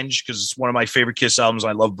of Revenge because it's one of my favorite Kiss albums.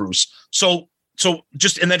 I love Bruce. So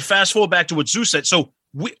just and then fast forward back to what Zeus said. So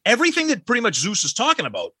everything that pretty much Zeus is talking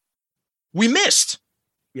about, we missed.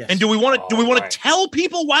 Yes. And do we want to tell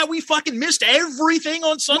people why we fucking missed everything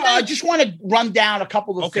on Sunday? Well, I just want to run down a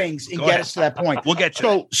couple of things and get us to that point. We'll get to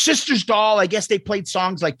So Sisters Doll, I guess they played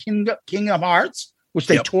songs like King of Hearts, which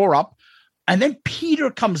they tore up. And then Peter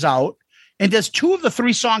comes out and does 2 of the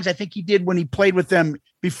 3 songs I think he did when he played with them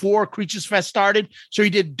before Creatures Fest started. So he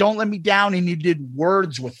did Don't Let Me Down and he did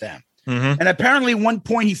Words with them. Mm-hmm. And apparently one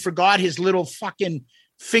point he forgot his little fucking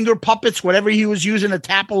finger puppets, whatever he was using to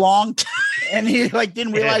tap along. And he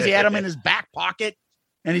didn't realize he had them in his back pocket.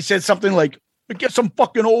 And he said something like, I guess I'm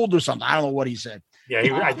fucking old or something. I don't know what he said.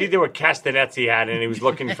 Yeah, I think they were castanets he had, and he was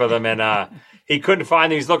looking for them, and he couldn't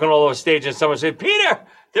find them. He's looking all over stage, and someone said, Peter,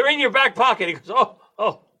 they're in your back pocket. He goes,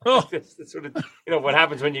 oh. That's sort of, what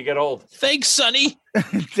happens when you get old. Thanks, Sonny.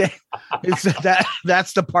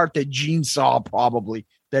 That's the part that Gene saw probably,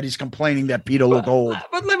 that he's complaining that Peter looked old.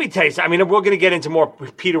 But let me tell you something. I mean, we're going to get into more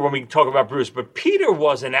Peter when we talk about Bruce, but Peter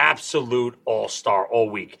was an absolute all-star all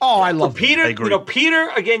week. Oh, I love Peter. I agree. Peter,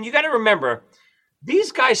 again, you got to remember,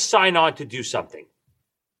 these guys sign on to do something.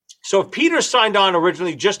 So if Peter signed on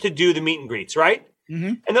originally just to do the meet and greets, right?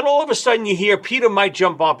 Mm-hmm. And then all of a sudden you hear Peter might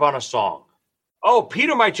jump up on a song. Oh,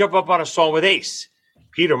 Peter might jump up on a song with Ace.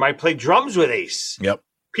 Peter might play drums with Ace. Yep.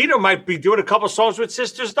 Peter might be doing a couple songs with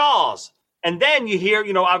Sisters Dolls. And then you hear,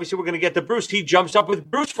 obviously we're going to get to Bruce. He jumps up with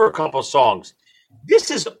Bruce for a couple songs.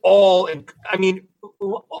 This is all,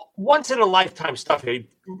 once in a lifetime stuff here.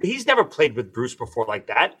 He's never played with Bruce before like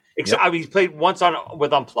that. Except he's played once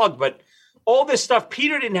with Unplugged, but all this stuff,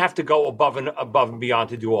 Peter didn't have to go above and beyond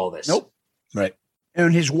to do all this. Nope. Right.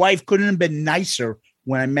 And his wife couldn't have been nicer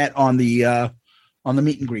when I met on the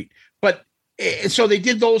meet and greet. But so they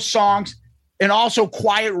did those songs, and also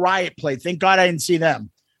Quiet Riot played. Thank God I didn't see them.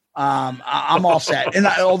 I'm all set. And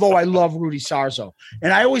although I love Rudy Sarzo,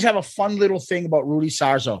 and I always have a fun little thing about Rudy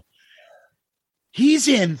Sarzo. He's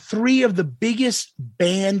in 3 of the biggest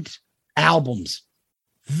band albums,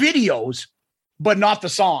 videos, but not the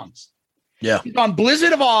songs. Yeah. He's on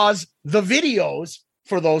Blizzard of Oz, the videos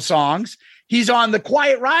for those songs. He's on the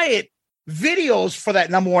Quiet Riot videos for that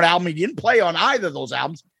 #1 album. He didn't play on either of those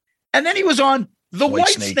albums. And then he was on the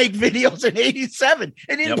Whitesnake videos in '87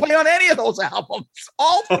 and didn't play on any of those albums.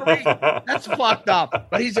 All 3. That's fucked up.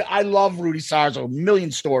 But I love Rudy Sarzo, a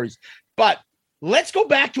million stories. But let's go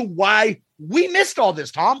back to why we missed all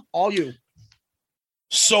this, Tom. All you.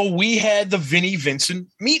 So we had the Vinnie Vincent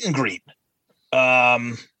meet and greet.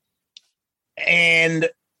 And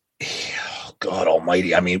God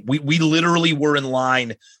almighty. I mean, we literally were in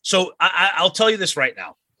line. So I'll tell you this right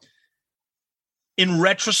now. In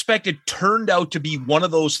retrospect, it turned out to be one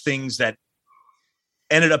of those things that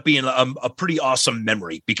ended up being a pretty awesome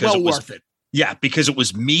memory because it was worth it. Yeah, because it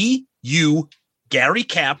was me, you, Gary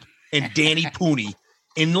Kapp, and Danny Pooney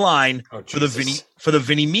in line for the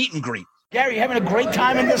Vinnie meet and greet. Gary, you having a great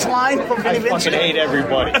time in this line for Vinnie Vincent? I fucking hate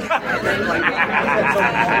everybody.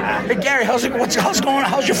 Hey, Gary, how's going?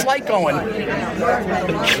 How's your flight going?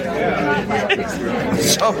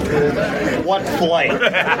 What flight?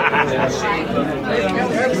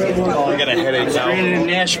 Oh, I got a headache now. Been in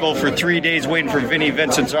Nashville for 3 days waiting for Vinnie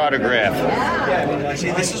Vincent's autograph.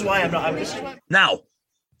 See, this is why I'm not. Now,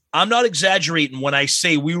 I'm not exaggerating when I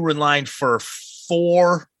say we were in line for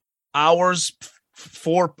 4 hours.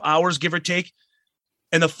 4 hours, give or take.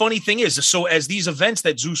 And the funny thing is, so as these events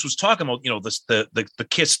that Zeus was talking about,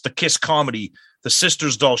 the Kiss comedy, the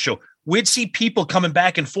Sisters Doll show, we'd see people coming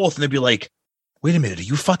back and forth, and they'd be like, "Wait a minute, are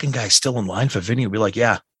you fucking guys still in line for Vinny?" We'd be like,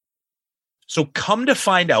 "Yeah." So come to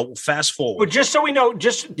find out, we'll fast forward. But just so we know,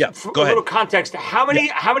 for a little context, how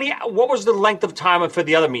many? What was the length of time for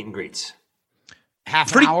the other meet and greets?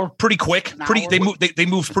 Half an hour, pretty quick. They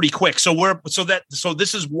moved pretty quick. So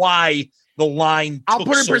this is why. The line. I'll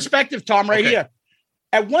put it in perspective, Tom, right here.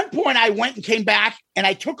 At one point, I went and came back and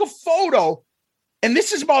I took a photo, and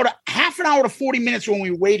this is about a half an hour to 40 minutes when we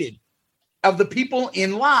waited of the people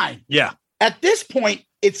in line. Yeah. At this point,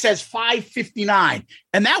 it says 5:59,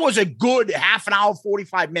 and that was a good half an hour,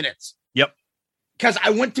 45 minutes. Yep. Because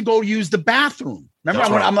I went to go use the bathroom.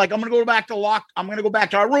 Remember, I'm going to go back to I'm going to go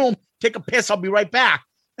back to our room, take a piss. I'll be right back.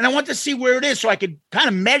 And I want to see where it is so I could kind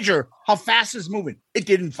of measure how fast it's moving. It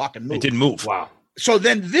didn't fucking move. It didn't move. Wow. So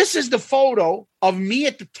then this is the photo of me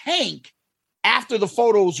at the tank after the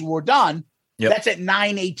photos were done. Yep. That's at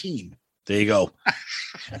 9:18. There you go.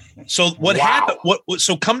 So what happened?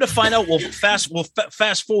 So come to find out, we'll fast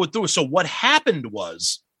forward through. So what happened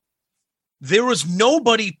was there was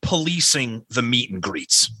nobody policing the meet and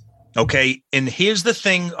greets. Okay. And here's the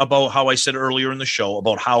thing about how I said earlier in the show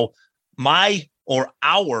about how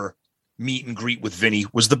our meet and greet with Vinny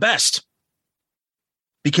was the best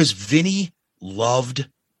because Vinny loved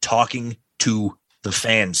talking to the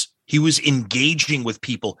fans. He was engaging with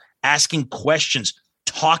people, asking questions,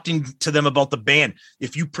 talking to them about the band.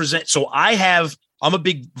 If you present, so I'm a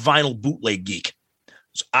big vinyl bootleg geek.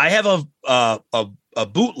 So I have a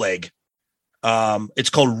bootleg. It's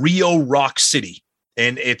called Rio Rock City,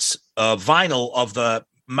 and it's a vinyl of the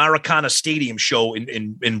Maracana Stadium show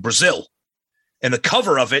in Brazil. And the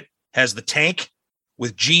cover of it has the tank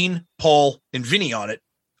with Gene, Paul, and Vinny on it,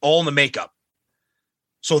 all in the makeup.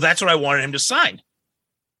 So that's what I wanted him to sign.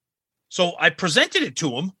 So I presented it to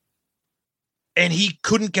him, and he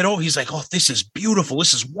couldn't get over. He's like, "Oh, this is beautiful.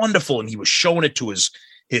 This is wonderful." And he was showing it to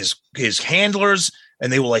his handlers,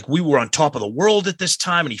 and they were like, "We were on top of the world at this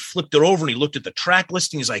time." And he flipped it over and he looked at the track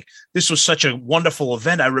listing. He's like, "This was such a wonderful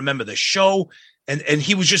event. I remember the show." And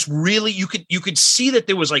he was just really, you could see that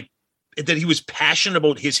there was like, that he was passionate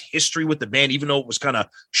about his history with the band, even though it was kind of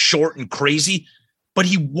short and crazy, but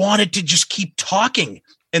he wanted to just keep talking.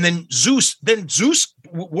 And then Zeus,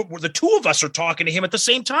 the two of us are talking to him at the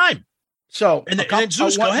same time. So, and then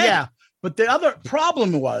Zeus, go ahead. Yeah, but the other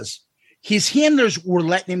problem was his handlers were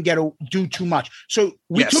letting him do too much. So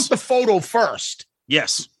we took the photo first.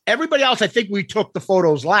 Yes. Everybody else, I think we took the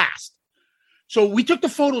photos last. So we took the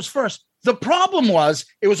photos first. The problem was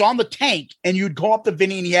it was on the tank, and you'd go up to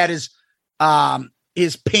Vinny, and he had his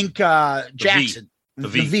pink Jackson. The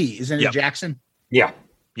V. Isn't it Jackson? Yeah.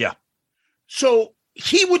 Yeah. So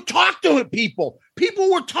he would talk to people.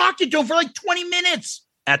 People were talking to him for like 20 minutes.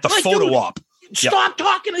 At the photo op. Stop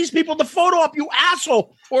talking to these people. The photo op, you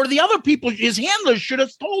asshole. Or the other people, his handlers should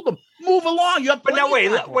have told him, move along. You have but now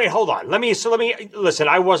wait, hold on. Let me listen.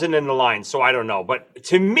 I wasn't in the line, so I don't know. But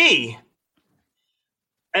to me,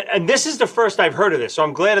 and this is the first I've heard of this, so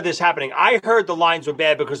I'm glad of this happening. I heard the lines were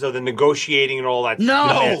bad because of the negotiating and all that.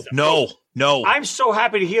 No. I'm so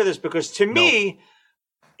happy to hear this because to me,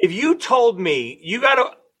 if you told me you got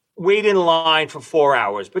to wait in line for 4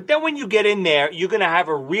 hours, but then when you get in there, you're going to have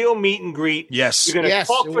a real meet and greet. Yes. You're going to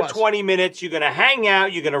talk for 20 minutes. You're going to hang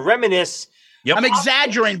out. You're going to reminisce. Yep. I'm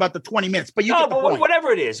exaggerating about the 20 minutes, but you get the point.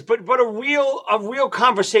 Whatever it is, but a real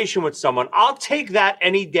conversation with someone, I'll take that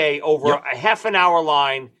any day over a half an hour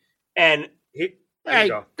line. And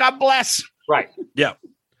hey, God bless. Right. Yeah.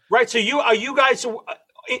 Right. So you guys,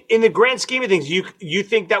 in the grand scheme of things, you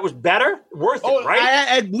think that was better, worth it,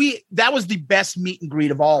 right? That was the best meet and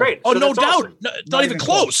greet of all. Great. Oh, So no that's doubt. awesome. Not even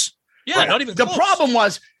close. Yeah, Right. not even The close. problem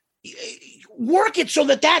was work it so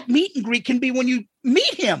that meet and greet can be when you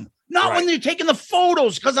meet him, not when you're taking the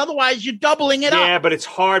photos, because otherwise you're doubling it up. Yeah, but it's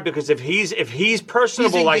hard because if he's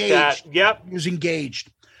personable like that, yep, he was engaged.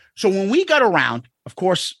 So when we got around, of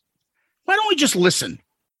course, why don't we just listen?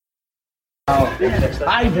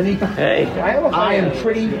 Hi, Vinny. Hey. I am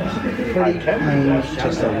pretty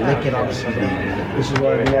just to lick it up CD. This is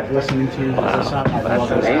what I grew up listening to. This song. I love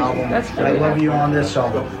this album. And I love you on this, so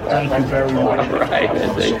thank you very much. All right.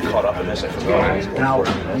 I'm so caught up in this. Now,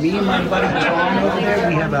 me and my buddy Tom over there,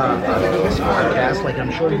 we have this podcast, like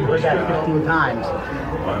I'm sure you've heard that 15 times.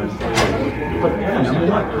 But number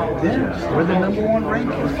one, we're the number one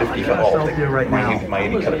ranking. 50 out there right now.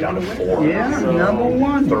 Miami cut it down to 4. Yeah, number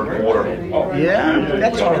one. Third quarter. Yeah,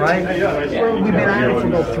 that's all right. We've been at it for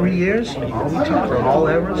about 3 years. All we talk, all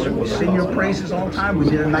eras. We sing your praises all the time. We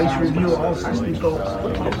did a nice review of All Systems Go.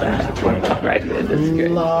 Right, that's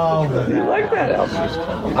good. Love it. You like that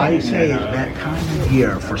album? I say that time of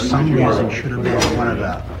year, for some reason, should have been one of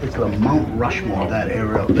it's the Mount Rushmore, that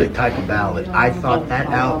era, the type of ballad. I thought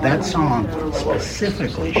that song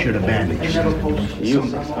specifically should have been. You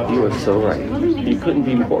are so right. You couldn't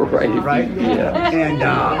be more right. Right? Yeah. And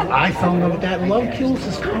I fell in love with that. Love Kills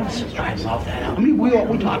this concept. I love that album. I mean,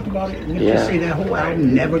 we talked about it. We just say that whole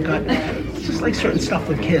album never got. It's just like certain stuff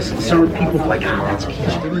with Kiss. Certain people were like, that's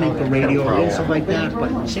Kiss. Didn't make the radio and stuff like that.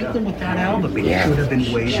 But same thing with that album. It should have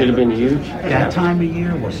been way. Should have been huge. That time of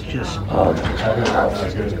year was just.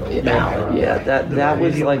 Yeah, that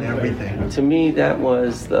was like everything. To me. That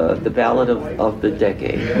was the ballad of the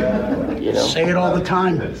decade. You know. Say it all the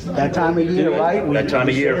time. That time of year, right? That time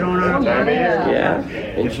of year. Yeah.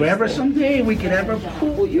 If ever someday we could ever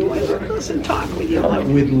pull you in with us and talk with you,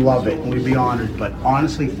 we'd love it. We'd be honored. But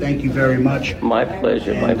honestly, thank you very much. My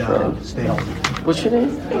pleasure, my friend. Stay healthy. What's your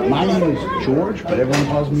name? My name is George, but everyone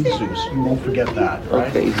calls me Zeus. You won't forget that. Right?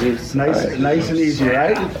 Okay, Zeus. Nice and easy,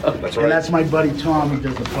 right? That's right. And that's my buddy Tom, who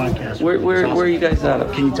does the podcast. Where are you guys out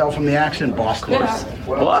of? Can you tell from the accent? Boston.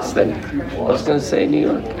 Boston. I was going to say New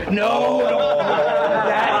York. No.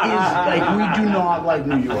 That is like we do not like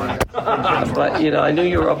New York. But I knew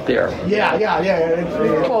you were up there. Yeah.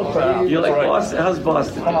 It's close. You like Boston? How's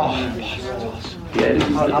Boston? Yeah,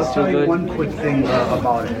 I'll tell you one quick thing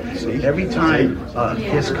about it. Every time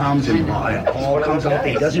Kiss comes and Paul comes up,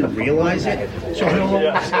 he doesn't realize it. So he'll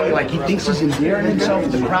always say, like, he thinks he's endearing himself to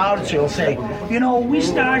the crowd. So he'll say, we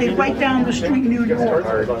started right down the street in New York.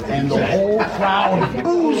 And the whole crowd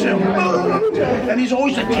boos him, boos. And he's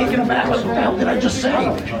always like taking him back. What the hell did I just say?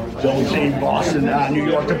 Don't say Boston, New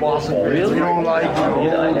York to Boston. Really? We don't like,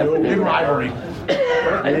 big rivalry.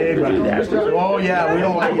 Oh yeah, we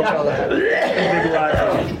don't like each other.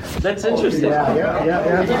 That's interesting.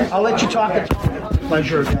 Yeah. I'll let you talk.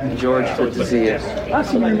 Pleasure again. George, good to see you.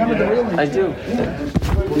 Awesome, you remember the real name? I do.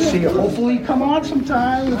 We'll see you. Hopefully, come on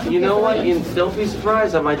sometime. You know what? Don't be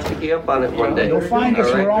surprised. I might take you up on it one day. You'll find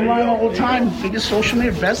us. Right? We're online all the time. Biggest social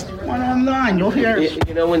media, best one online. You'll hear us.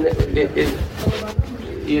 When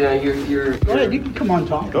you're. Go ahead. You can come on,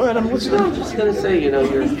 Tom. Go ahead. I'm listening. I'm just gonna say,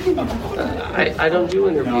 I don't do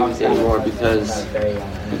interviews anymore because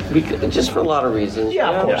just for a lot of reasons. Yeah,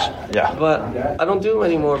 of course. Yeah. But I don't do them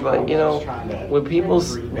anymore. But when people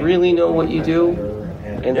really know what you do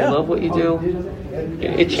and they love what you do,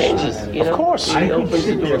 it changes. Of course. I could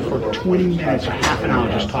sit there for 20 minutes or half an hour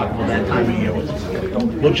just talking about that time of year with you.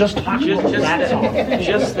 We'll just talk about that song.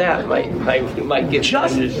 Just that might get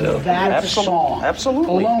just that song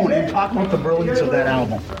alone, and talk about the brilliance of that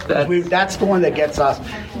album. That's the one that gets us.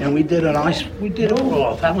 And we did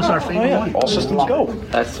that was our favorite one. All systems go.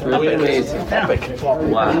 That's really amazing. Epic.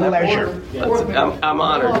 Wow. Pleasure. I'm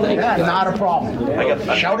honored. Thank you. Not a problem.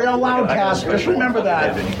 Shout it out loud, Cass. Just remember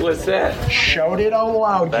that. What's that? Shout it out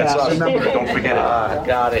loud, Cass. That's us. Remember. Don't forget it.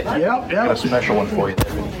 Got it. Yep. Got a special one for you.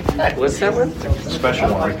 What's that one? A special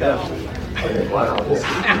one right there. Wow.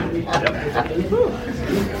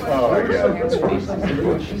 Oh my God.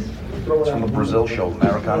 It's from the Brazil show,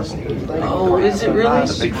 Americana Stadium. Oh, is it really?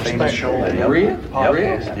 It's a big famous show. Really?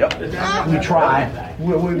 Yep. We try. We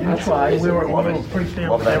try. We were pretty fair.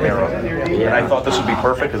 Love that era. And I thought this would be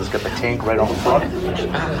perfect because it's got the tank right on the front.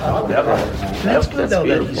 That's good though.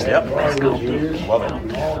 Yep. Love it.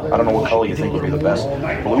 I don't know what color you think would be the best.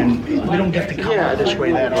 Blue? We don't get to come out this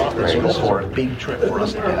way that often. So this is a big trip for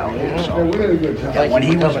us to get out here. So when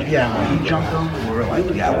he jumped on, we were like,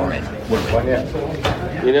 we're in.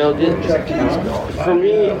 For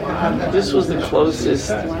me, this was the closest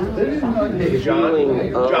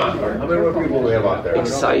feeling of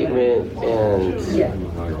excitement, and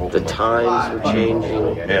the times were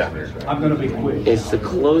changing. It's the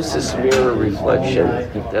closest mirror reflection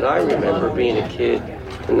that I remember being a kid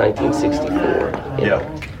in 1964.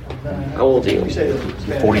 How old are you?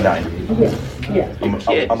 49.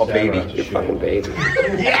 I'm a baby. You're a fucking baby.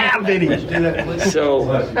 Yeah, baby. So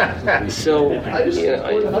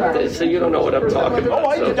you don't know what I'm talking about.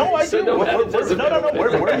 I do. No.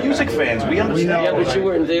 We're music fans. We understand. Yeah, but you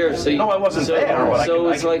weren't there. So I wasn't there. So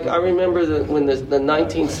it's like I remember when the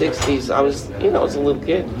 1960s. I was a little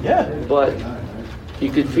kid. Yeah. But you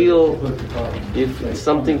could feel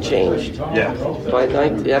something changed. Yeah.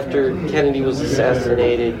 After Kennedy was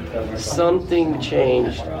assassinated, something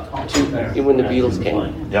changed when the Beatles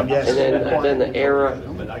came. Yep. And then the era,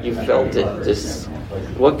 you felt it.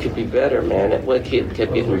 What could be better, man? What kept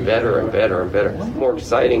getting better and better and better. More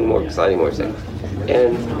exciting.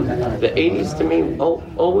 And the 80s to me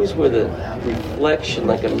always were the reflection,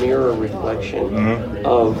 like a mirror reflection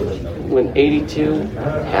of when 82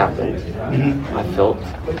 happened.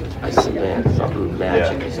 I said, man, something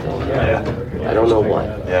magic is going on. I don't know what,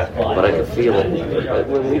 but I could feel it. But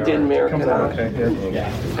when we did Americana,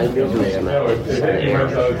 I knew it was magic.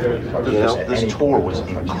 This tour was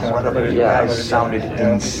incredible. You guys sounded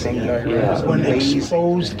insane. When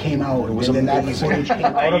Exposed came out, and then that footage came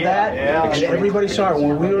out of that, and everybody saw it.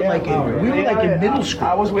 When we were like in middle school.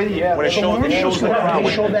 I was with you. When it shows the crowd,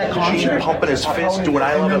 they showed that concert, pumping his fist, doing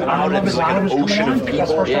 "I Love It Loud," and it's like an ocean of people.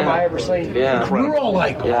 That's the first time I ever seen. Yeah. We were all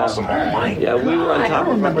like, awesome. Yeah, we were on top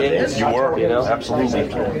of our game. You were, absolutely.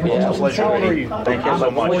 Yeah. Pleasure. Thank you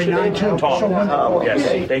so much. Tom.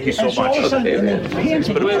 Yes, thank you so much.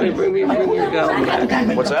 But wait, bring your gun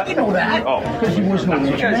back. What's that? You know that. Oh. Because there was no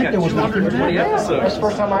internet, there was nothing. That's the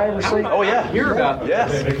first time I ever seen. Oh yeah. Yeah.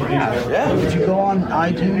 If you go on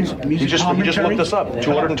iTunes, music You just looked us up.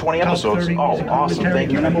 220 episodes. Oh, awesome.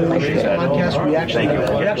 Thank you. Appreciate that. Podcast reaction. Thank you.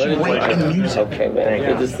 It actually light in music. Okay, man.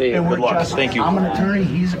 Good to see you. And we're Good luck. just, Thank you. I'm an attorney.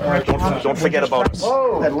 He's a correctional. Don't forget about us.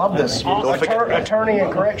 I love this. Don't forget. Attorney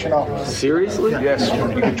and correction officer. Seriously? Yes.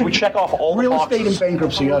 We check off all the Real boxes. estate and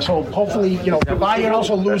bankruptcy. So hopefully, buying and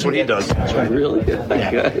also losing. That's what he does. That's right. Really?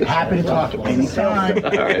 Yeah. Happy to talk to you anytime.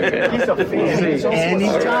 All right, man. He's a fan.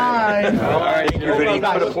 Anytime. All right. Thank you, Vinny.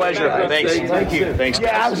 It's been a pleasure. Thanks. Thank you. Thanks.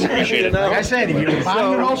 Yeah, I was Appreciate it. Like I said, if you're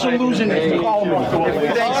buying and also losing, if you call them.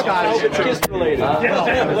 Thanks, guys.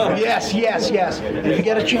 Yes. If you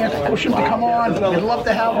get a chance, push them to come on. We'd love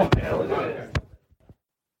to have them.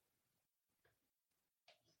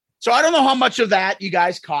 So I don't know how much of that you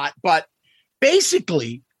guys caught, but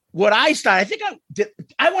basically what I started, I think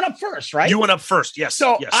I went up first, right? You went up first, yes.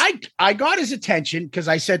 So yes. I got his attention because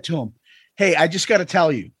I said to him, hey, I just got to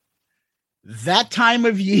tell you, that time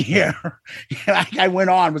of year, like I went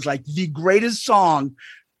on, was like the greatest song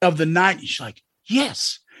of the 90s. She's like,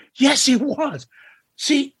 yes, it was.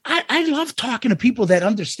 See, I love talking to people that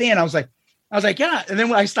understand. I was like, yeah. And then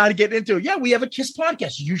when I started getting into it, yeah, we have a KISS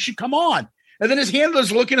podcast. You should come on. And then his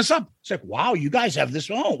handler's looking us up. It's like, wow, you guys have this.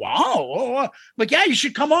 Oh, wow. Oh. Like, yeah, you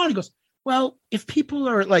should come on. He goes, well, if people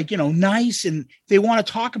are like, nice and they want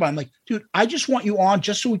to talk about it, I'm like, dude, I just want you on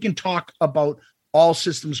just so we can talk about All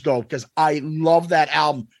Systems Go, because I love that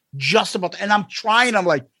album just about that. And I'm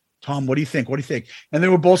like, Tom, what do you think? And they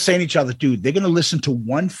were both saying to each other, dude, they're going to listen to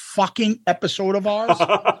one fucking episode of ours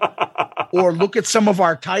or look at some of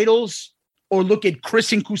our titles or look at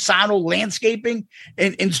Chris and Cusano landscaping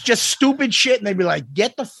and it's just stupid shit. And they'd be like,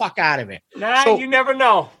 get the fuck out of it. Nah, you never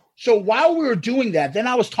know. So while we were doing that, then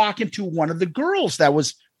I was talking to one of the girls that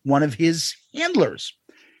was one of his handlers.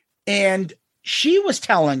 And she was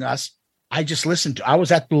telling us, I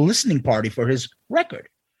was at the listening party for his record.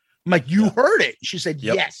 I'm like, you heard it? She said,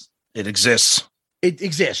 yes. It exists. It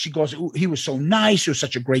exists. She goes, he was so nice. It was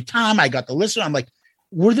such a great time. I got to listen. I'm like,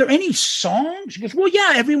 were there any songs? She goes, well,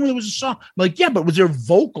 yeah, everyone there was a song. I'm like, yeah, but was there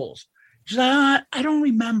vocals? She's like, I don't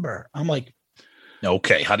remember. I'm like,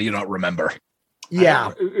 okay, how do you not remember?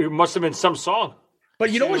 Yeah. It must have been some song.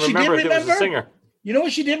 But you know what she did remember? There was a singer. You know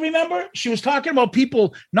what she did remember? She was talking about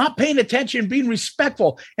people not paying attention, being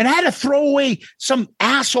respectful, and I had to throw away some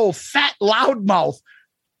asshole, fat loudmouth.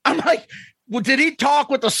 I'm like, well, did he talk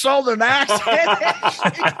with a southern accent?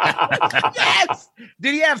 Yes.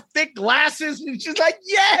 Did he have thick glasses? And she's like,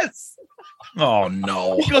 yes. Oh,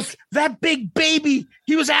 no. He goes, that big baby,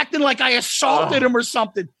 he was acting like I assaulted him or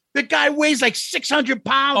something. The guy weighs like 600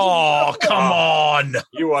 pounds. Oh, come on.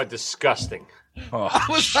 You are disgusting. Oh, I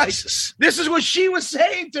was like, this is what she was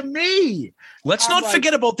saying to me. Let's not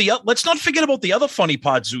forget about the other funny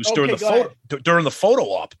pod, Zeus, Okay, during the photo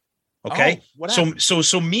op. Okay. Oh, what happened?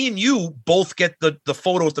 So me and you both get the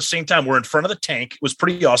photo at the same time. We're in front of the tank. It was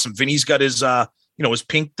pretty awesome. Vinny's got his his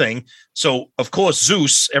pink thing. So of course,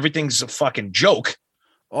 Zeus, everything's a fucking joke.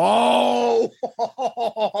 Oh,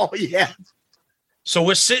 yeah. So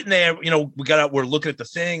we're sitting there, we're looking at the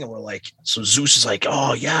thing and we're like, so Zeus is like,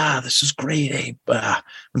 oh yeah, this is great. Hey,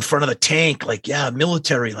 in front of the tank, like, yeah,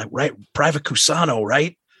 military, like, right. Private Cusano,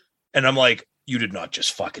 right? And I'm like, you did not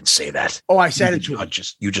just fucking say that. Oh, I said it to him.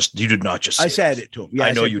 You did not just say I said it to him. Yeah,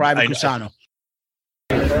 I know you. Private Cusano.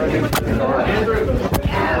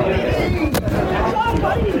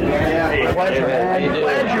 Pleasure. How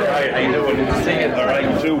you doing? All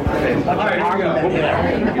right, too.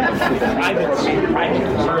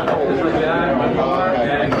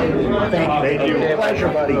 Thank you. Pleasure,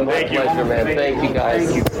 buddy. Thank you. Pleasure, man. Thank you, guys.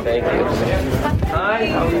 Thank you. Hi,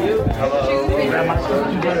 how are you? Hello.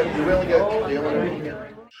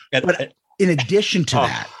 But in addition to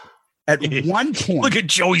that, at one point, look at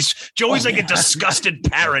Joey's like a disgusted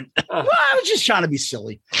parent. Well, I was just trying to be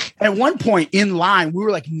silly. At one point in line, we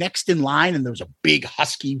were like next in line, and there was a big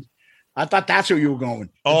husky. I thought that's where you were going.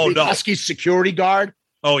 Oh, no. Husky security guard.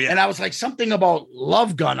 Oh, yeah. And I was like, something about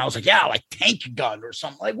love gun. I was like, yeah, like tank gun or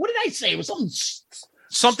something. Like, what did I say? It was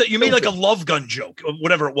something you made like a love gun joke,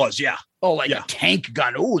 whatever it was. Yeah. Oh, like a tank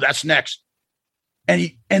gun. Oh, that's next.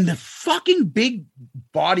 And the fucking big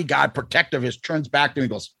bodyguard protector of his turns back to me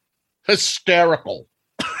and goes, hysterical.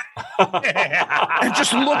 And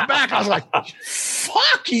just look back. I was like,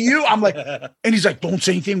 fuck you. I'm like, and he's like, don't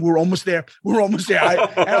say anything. We're almost there. And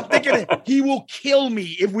I'm thinking he will kill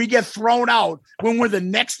me if we get thrown out when we're the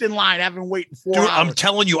next in line having waited 4 hours. I'm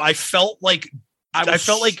telling you, I felt like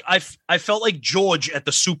George at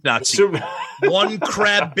the Soup Nazi. One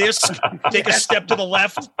crab bisque, take a step to the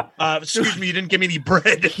left. Excuse me, you didn't give me any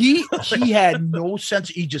bread. He had no sense.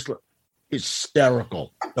 He just looked.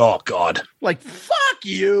 hysterical. Oh God! Like fuck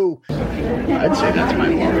you. I'd say that's my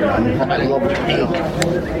love. I love Pink.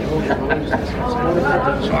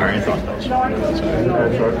 Sorry, I thought that was funny. That's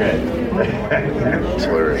okay. It's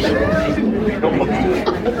hilarious.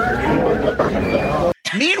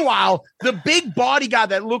 Meanwhile, the big bodyguard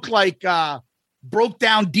that looked like broke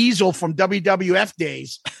down Diesel from WWF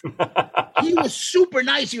days, he was super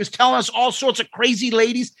nice. He was telling us all sorts of crazy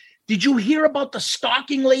ladies. Did you hear about the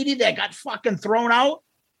stalking lady that got fucking thrown out?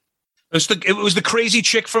 It was the crazy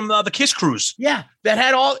chick from the Kiss Cruise. Yeah, that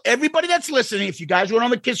had everybody that's listening. If you guys went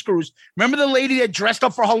on the Kiss Cruise, remember the lady that dressed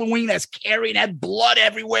up for Halloween that's carrying had blood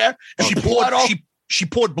everywhere? And she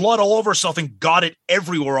poured blood all over herself and got it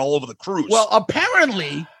everywhere all over the cruise. Well,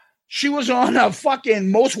 apparently she was on a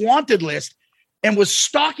fucking most wanted list and was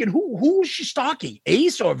stalking. Who was she stalking?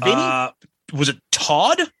 Ace or Vinny? Was it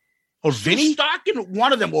Todd or Vinny? Stalking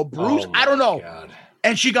one of them or Bruce? I don't know. God.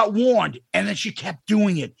 And she got warned, and then she kept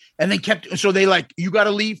doing it, and then so they like, you got to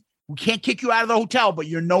leave. We can't kick you out of the hotel, but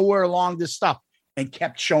you're nowhere along this stuff, and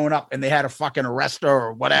kept showing up, and they had to fucking arrest her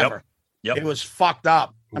or whatever. Yep. It was fucked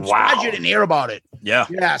up. I'm surprised you didn't hear about it.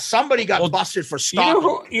 Yeah. Somebody got busted for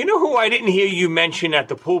stalking. You know who I didn't hear you mention at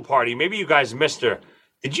the pool party? Maybe you guys missed her.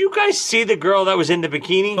 Did you guys see the girl that was in the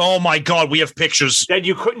bikini? Oh my God, we have pictures. That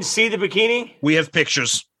you couldn't see the bikini? We have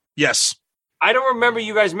pictures. Yes. I don't remember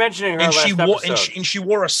you guys mentioning her last episode. And she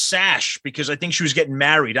wore a sash because I think she was getting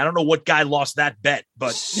married. I don't know what guy lost that bet,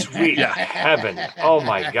 but sweet heaven. Oh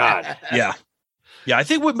my God. Yeah. Yeah, I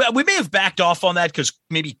think we may have backed off on that because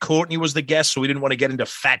maybe Courtney was the guest, so we didn't want to get into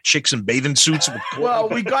fat chicks in bathing suits. Well,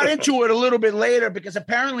 we got into it a little bit later because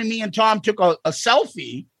apparently me and Tom took a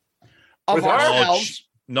selfie of ourselves.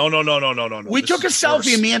 No. We took a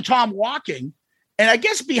selfie of me and Tom walking, and I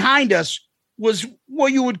guess behind us was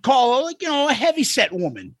what you would call, like, a heavy-set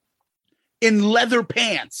woman in leather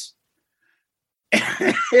pants.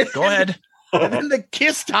 Go ahead. And then the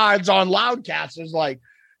Kiss Tides on Loudcast is like,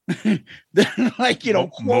 quoting,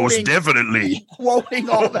 most definitely quoting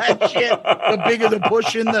all that shit. The bigger the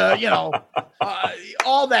push in the,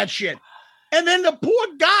 all that shit. And then the poor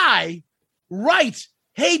guy writes,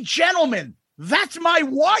 "Hey, gentlemen, that's my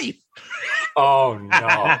wife." Oh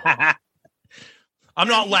no. I'm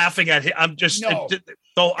not laughing at him. I'm just,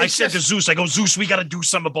 I said to Zeus, I go, Zeus, we got to do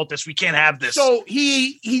something about this. We can't have this. So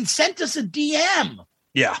he sent us a DM.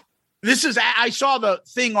 Yeah. I saw the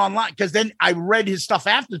thing online because then I read his stuff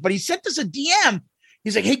after, but he sent us a DM.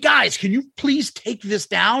 He's like, "Hey guys, can you please take this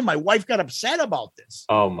down? My wife got upset about this."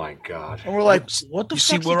 Oh my God. And we're like, what the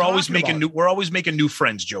fuck? See, we're always making new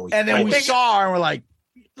friends, Joey. And then we saw her and we're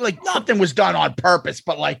like nothing was done on purpose,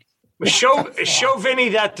 but like show Vinny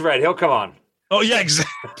that thread. He'll come on. Oh yeah,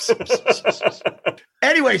 exactly.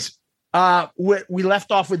 Anyways, we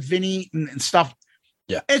left off with Vinny and stuff.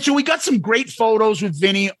 Yeah. And so we got some great photos with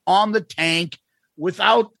Vinny on the tank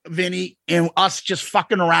without Vinny and us just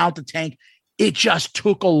fucking around the tank. It just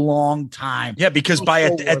took a long time. Yeah, because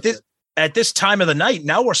at this time of the night,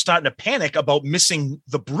 now we're starting to panic about missing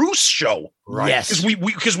the Bruce show. Right. Yes.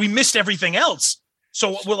 Because we missed everything else.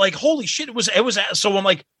 So we're like, holy shit, it was so I'm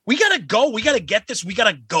like, we gotta go, we gotta get this, we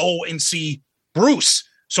gotta go and see Bruce.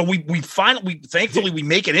 So we thankfully we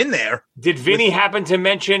make it in there. Did Vinny happen to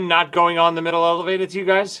mention not going on the middle elevator to you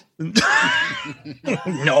guys?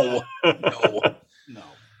 No.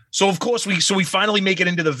 So of course we finally make it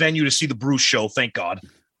into the venue to see the Bruce show, thank God.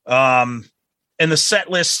 And the set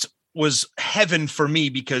list was heaven for me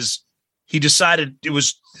because he decided it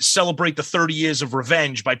was celebrate the 30 years of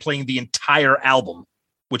Revenge by playing the entire album,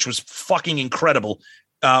 which was fucking incredible.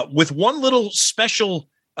 With one little special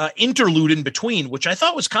interlude in between, which I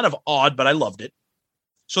thought was kind of odd, but I loved it.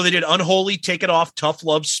 So they did Unholy, Take It Off, Tough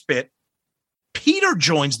Love, Spit. Peter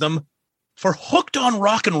joins them for Hooked on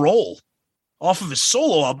Rock and Roll off of his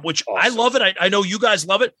solo album, which awesome. I love it. I know you guys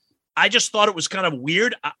love it. I just thought it was kind of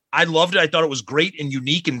weird. I loved it. I thought it was great and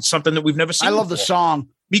unique and something that we've never seen. I love the song.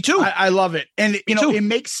 Me too. I love it. And, it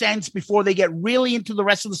makes sense before they get really into the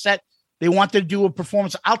rest of the set. They want to do a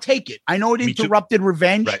performance. I'll take it. I know it interrupted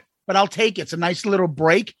Revenge, right, but I'll take it. It's a nice little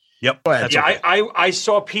break. Yep. Go ahead. Yeah, okay. I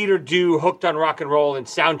saw Peter do Hooked on Rock and Roll and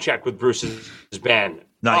Soundcheck with Bruce's band.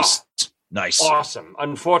 Nice. Nice. Awesome.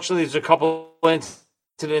 Unfortunately, there's a couple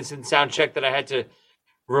incidents in Soundcheck that I had to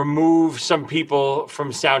remove some people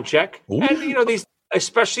from Soundcheck. Ooh. And, these,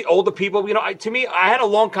 especially older people, to me, I had a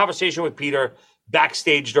long conversation with Peter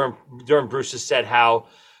backstage during Bruce's set, how,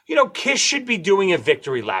 Kiss should be doing a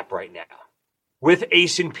victory lap right now with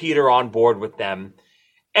Ace and Peter on board with them.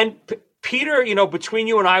 And Peter, between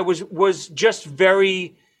you and I was just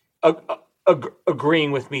very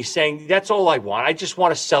agreeing with me, saying, that's all I want. I just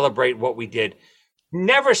want to celebrate what we did.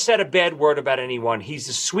 Never said a bad word about anyone. He's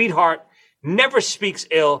a sweetheart, never speaks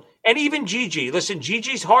ill. And even Gigi. Listen,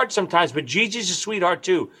 Gigi's hard sometimes, but Gigi's a sweetheart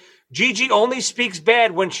too. Gigi only speaks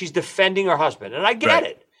bad when she's defending her husband. And I get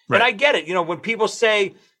it. Right. And I get it. You know, when people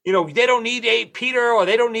say, you know, they don't need Peter or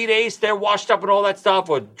they don't need Ace, they're washed up and all that stuff,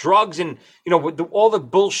 or drugs and, you know, with all the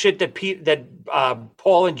bullshit that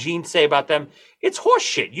Paul and Gene say about them, it's horse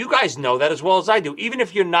shit. You guys know that as well as I do, even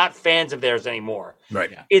if you're not fans of theirs anymore.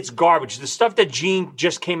 Right. It's garbage. The stuff that Gene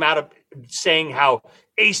just came out of saying how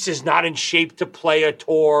Ace is not in shape to play a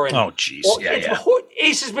tour. And, oh, jeez.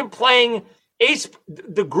 Ace has been playing.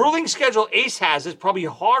 The grueling schedule Ace has is probably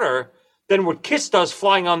harder than what Kiss does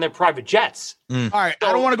flying on their private jets. All right,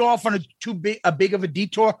 I don't want to go off on a big of a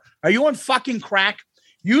detour. Are you on fucking crack?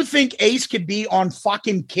 You think Ace could be on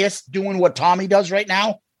fucking Kiss doing what Tommy does right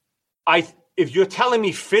now? If you're telling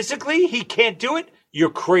me physically he can't do it, you're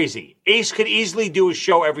crazy. Ace could easily do a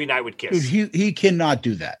show every night with Kiss. Dude, he cannot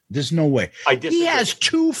do that. There's no way. He has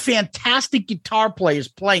two fantastic guitar players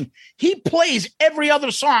playing. He plays every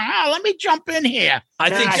other song. Let me jump in here. I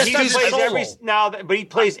think he plays but he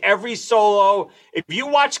plays every solo. If you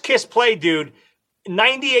watch Kiss play, dude,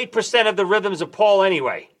 98% of the rhythms are Paul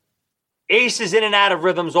anyway. Ace is in and out of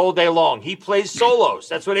rhythms all day long. He plays solos.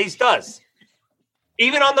 That's what Ace does.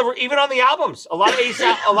 Even on the albums, a lot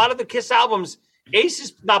of the Kiss albums, Ace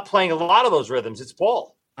is not playing a lot of those rhythms. It's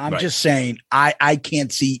Paul. I'm just saying, I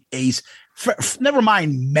can't see Ace, never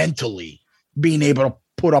mind mentally, being able to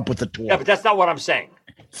put up with the tour. Yeah, but that's not what I'm saying.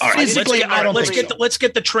 All right, let's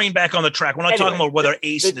get the train back on the track. We're not talking about whether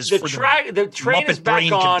Ace is the train is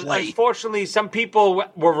back on. Unfortunately, some people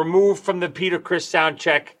were removed from the Peter Criss sound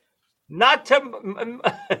check, not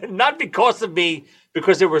because of me,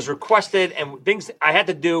 because it was requested and things. I had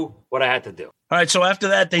to do what I had to do. All right, so after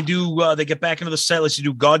that, they get back into the set. Let's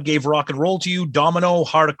do God Gave Rock and Roll to You, Domino,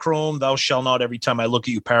 Heart of Chrome, Thou Shall Not, Every Time I Look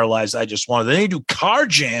at You, Paralyzed, I Just Wanted. Then they do Car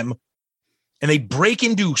Jam, and they break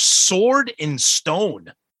into Sword and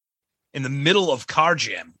Stone in the middle of Car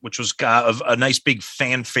Jam, which was a nice big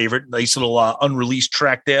fan favorite, nice little unreleased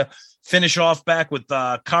track there. Finish off back with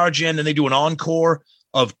Car Jam, then they do an encore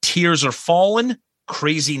of Tears Are Fallen,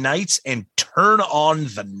 Crazy Nights, and Turn on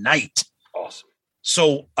the Night. Awesome.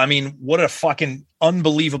 So, I mean, what a fucking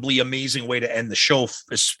unbelievably amazing way to end the show,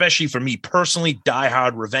 especially for me personally,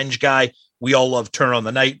 diehard revenge guy. We all love Turn on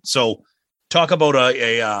the Night. So talk about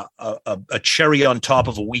a cherry on top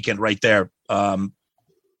of a weekend right there.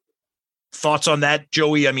 Thoughts on that,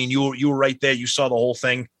 Joey? I mean, you were right there. You saw the whole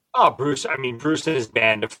thing. Oh, Bruce. I mean, Bruce and his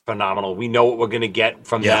band are phenomenal. We know what we're going to get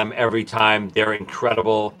from them every time. They're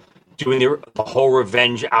incredible. Doing the whole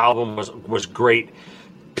Revenge album was great.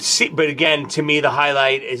 But again, to me, the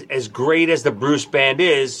highlight is, as great as the Bruce band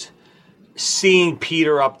is, seeing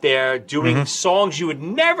Peter up there doing songs you would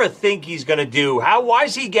never think he's going to do. Why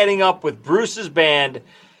is he getting up with Bruce's band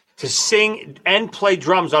to sing and play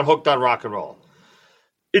drums on Hooked on Rock and Roll?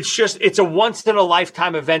 It's a once in a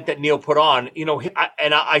lifetime event that Neil put on, you know,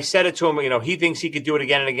 I said it to him, you know, he thinks he could do it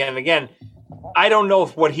again and again and again. I don't know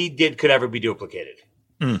if what he did could ever be duplicated.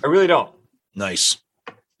 I really don't. Nice.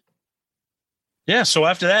 Yeah. So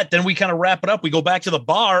after that, then we kind of wrap it up. We go back to the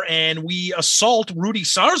bar and we assault Rudy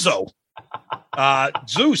Sarzo.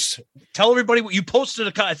 Zeus, tell everybody what you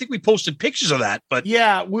posted. I think we posted pictures of that, but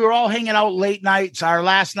yeah, we were all hanging out late nights. Our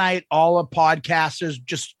last night, all the podcasters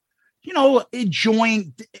just, you know,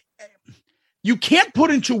 enjoying. You can't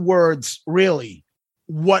put into words really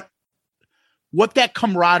what that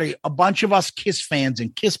camaraderie, a bunch of us Kiss fans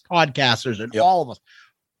and Kiss podcasters and all of us,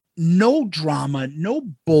 no drama, no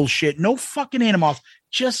bullshit, no fucking animals,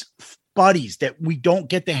 just buddies that we don't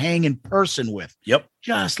get to hang in person with. Yep.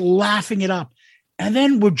 Just laughing it up. And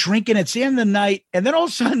then we're drinking. It's the end of the night. And then all of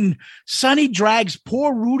a sudden, Sonny drags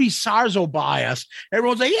poor Rudy Sarzo by us.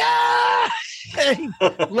 Everyone's like, yeah,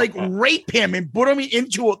 like rape him and put him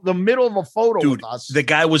into the middle of a photo with us. The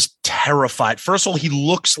guy was terrified. First of all, he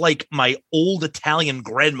looks like my old Italian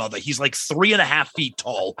grandmother. He's like 3.5 feet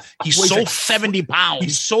tall. He's so like 70 pounds.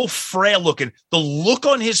 He's so frail looking. The look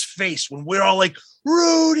on his face when we're all like,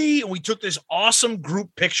 Rudy, and we took this awesome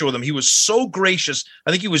group picture with him. He was so gracious.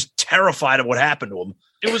 I think he was terrified of what happened to him.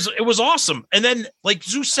 It was awesome. And then, like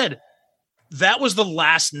Zeus said, that was the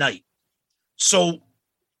last night. So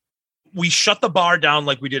we shut the bar down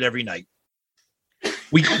like we did every night.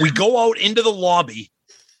 We go out into the lobby,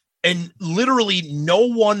 and literally no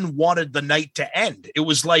one wanted the night to end. It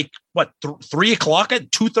was like, what, 3 o'clock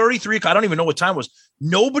at 2:30, 3 o'clock? I don't even know what time it was.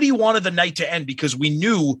 Nobody wanted the night to end because we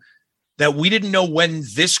knew that we didn't know when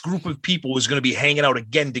this group of people was going to be hanging out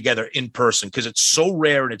again together in person, because it's so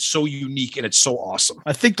rare and it's so unique and it's so awesome.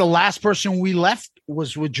 I think the last person we left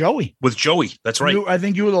was with Joey. With Joey, that's right. I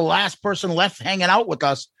think you were the last person left hanging out with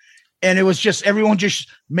us. And it was just everyone just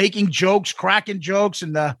making jokes, cracking jokes.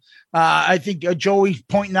 And I think Joey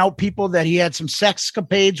pointing out people that he had some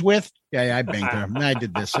sexcapades with. Yeah, I banged her. I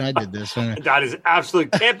did this. That is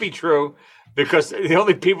absolutely can't be true, because the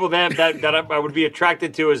only people that I would be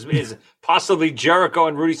attracted to is possibly Jericho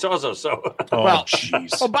and Rudy Sarzo. So,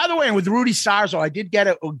 jeez. Oh, by the way, with Rudy Sarzo, I did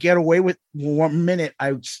get away with 1 minute.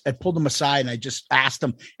 I pulled him aside and I just asked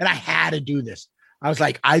him, and I had to do this. I was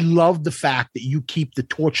like, I love the fact that you keep the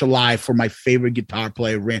torch alive for my favorite guitar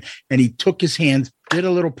player, Rand. And he took his hands, did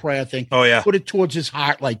a little prayer thing. Oh, yeah. Put it towards his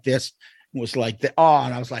heart like this. Was like that. Oh,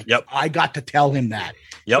 and I was like, yep. I got to tell him that.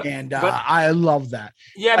 Yep. And I love that.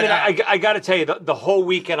 Yeah, I mean, I got to tell you, the whole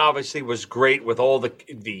weekend obviously was great with all the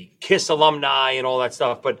KISS alumni and all that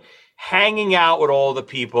stuff. But hanging out with all the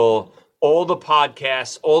people, all the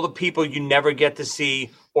podcasts, all the people you never get to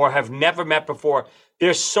see or have never met before.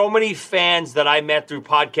 There's so many fans that I met through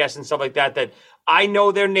podcasts and stuff like that I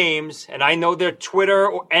know their names and I know their Twitter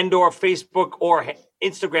or Facebook or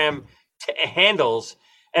Instagram handles,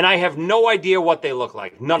 and I have no idea what they look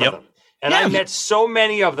like. None of them. And I met so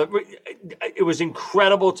many of them. It was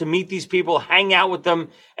incredible to meet these people, hang out with them,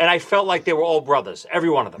 and I felt like they were all brothers, every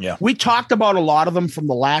one of them. Yeah. We talked about a lot of them from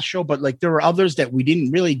the last show, but like there were others that we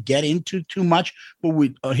didn't really get into too much. But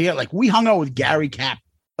we hung out with Gary Cap.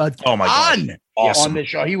 Oh my God. Awesome. On this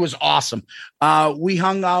show. He was awesome. We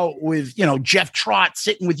hung out with, Jeff Trott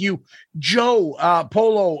sitting with you, Joe,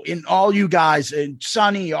 Polo, and all you guys, and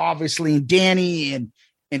Sonny, obviously, and Danny,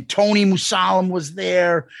 and Tony Musalam was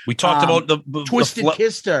there. We talked about the Twisted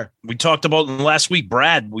Kister. We talked about last week,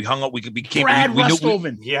 Brad. We hung out. We became Brad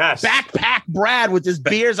Rusthoven. Yes. Backpack Brad with his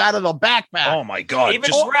beers out of the backpack. Oh my God.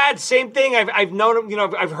 Even Brad, same thing. I've known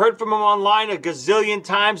him, I've heard from him online a gazillion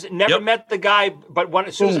times. Never met the guy, but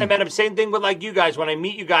as soon as I met him, same thing with like you guys. When I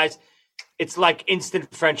meet you guys, it's like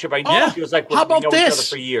instant friendship. I know it feels like we know each other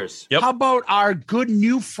for years. How about our good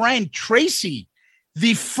new friend, Tracy?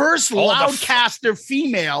 The first Loudcaster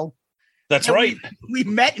female. That's right. We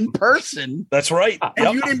met in person. That's right.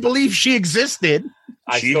 And you didn't believe she existed.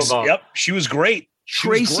 She was great.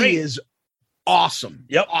 Tracy is awesome.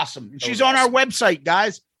 Yep. Awesome. She's on our website,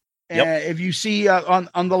 guys. If you see on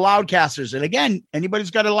the Loudcasters. And again,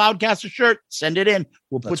 anybody's got a Loudcaster shirt, send it in.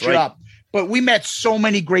 We'll put you up. But we met so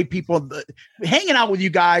many great people hanging out with you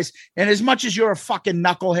guys. And as much as you're a fucking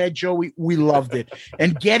knucklehead, Joe, we loved it.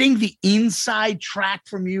 And getting the inside track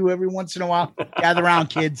from you every once in a while. Gather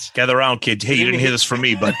around, kids. Gather around, kids. Hey, you didn't hear this from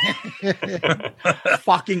me, but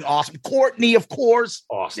fucking awesome. Courtney, of course.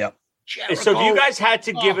 Awesome. Yep. Jericho. So if you guys had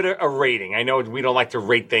to give it a rating, I know we don't like to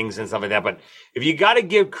rate things and stuff like that, but if you got to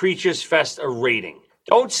give Creatures Fest a rating,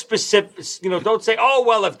 don't don't say, oh,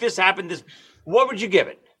 well, if this happened, what would you give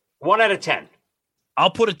it? 1 out of 10.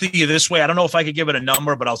 I'll put it to you this way. I don't know if I could give it a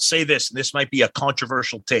number, but I'll say this, and this might be a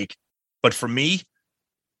controversial take. But for me,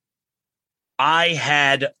 I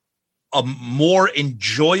had a more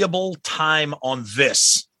enjoyable time on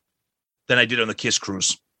this than I did on the KISS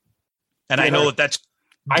cruise. And I know that's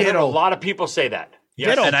I heard a lot of people say that.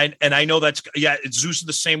 Yes. And I know that's Zeus is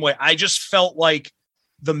the same way. I just felt like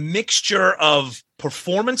the mixture of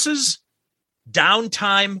performances,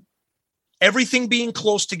 downtime, everything being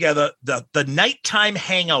close together, the nighttime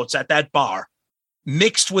hangouts at that bar,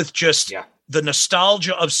 mixed with just the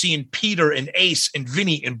nostalgia of seeing Peter and Ace and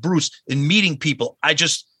Vinny and Bruce and meeting people. I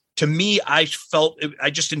just enjoyed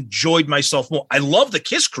myself more. I love the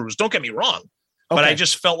KISS cruise. Don't get me wrong. But I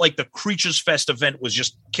just felt like the Creatures Fest event was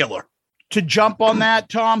just killer. To jump on that,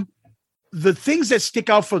 Tom, the things that stick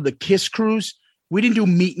out for the KISS cruise, we didn't do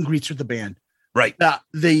meet and greets with the band. Right.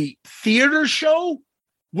 The theater show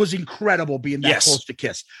was incredible being that close to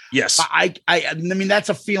KISS. Yes. I mean, that's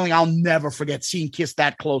a feeling I'll never forget, seeing KISS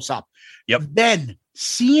that close up. Yep. Then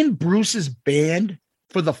seeing Bruce's band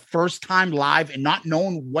for the first time live and not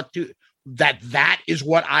knowing that is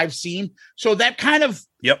what I've seen. So that kind of,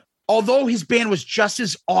 although his band was just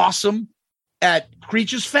as awesome at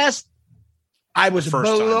Creatures Fest, I was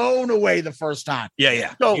blown away the first time.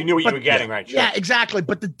 Yeah. So, you knew what you were getting, right? Sure. Yeah, exactly.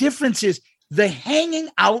 But the difference is the hanging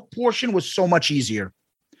out portion was so much easier.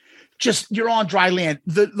 Just you're on dry land.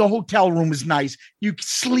 The hotel room is nice. You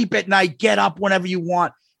sleep at night, get up whenever you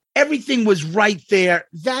want. Everything was right there.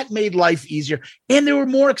 That made life easier. And they were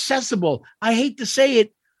more accessible. I hate to say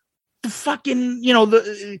it. The fucking,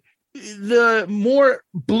 the more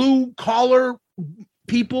blue collar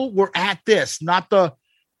people were at this, not the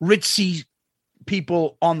ritzy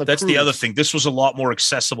people on the That's cruise. The other thing. This was a lot more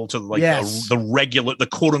accessible to the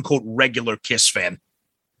quote unquote regular KISS fan.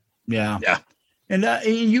 Yeah. Yeah. And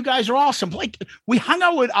you guys are awesome. Like we hung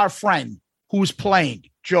out with our friend who was playing,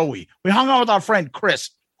 Joey. We hung out with our friend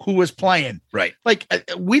Chris, who was playing. Right. Like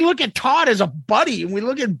we look at Todd as a buddy, and we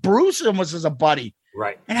look at Bruce almost as a buddy.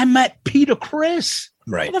 Right. And I met Peter Chris.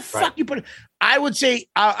 Right. How the fuck you put it? I would say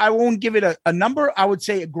I won't give it a number. I would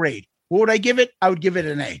say a grade. What would I give it? I would give it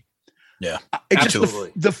an A. Yeah. It's Absolutely.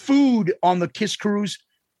 just the food on the Kiss cruise.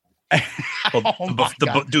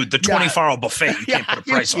 Dude, the 24-hour buffet, you can't put a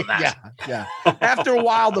price on that. Yeah. After a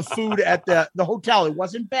while, the food at the hotel, it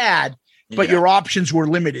wasn't bad, but your options were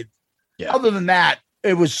limited. Yeah. Other than that,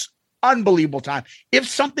 it was unbelievable time. If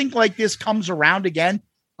something like this comes around again,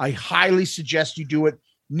 I highly suggest you do it.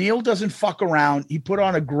 Neil doesn't fuck around. He put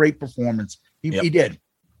on a great performance. He did.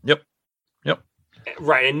 Yep.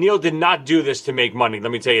 Right. And Neil did not do this to make money.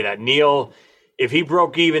 Let me tell you that. Neil, if he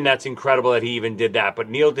broke even, that's incredible that he even did that. But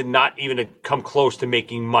Neil did not even come close to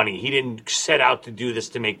making money. He didn't set out to do this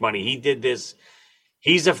to make money. He did this.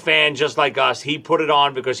 He's a fan just like us. He put it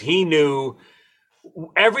on because he knew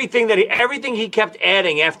everything he kept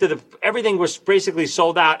adding after everything was basically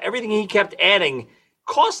sold out. Everything he kept adding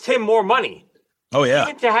cost him more money. Oh, yeah.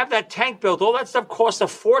 Even to have that tank built, all that stuff cost a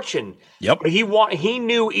fortune. Yep. But he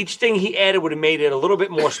knew each thing he added would have made it a little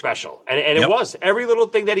bit more special. And it was. Every little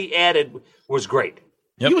thing that he added was great.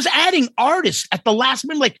 Yep. He was adding artists at the last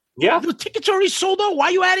minute. Like, yeah, the tickets already sold out. Why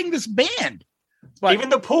are you adding this band? But even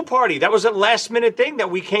the pool party, that was a last minute thing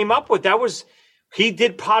that we came up with. He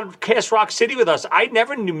did Podcast Rock City with us. I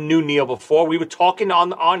never knew Neil before. We were talking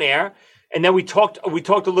on air, and then we talked a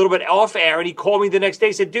little bit off air, and he called me the next day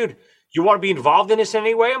and said, dude, you want to be involved in this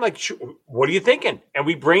anyway? I'm like, what are you thinking? And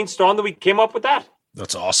we brainstormed and we came up with that.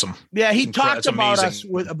 That's awesome. Yeah, he talked about us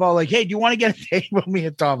about like, hey, do you want to get a date with me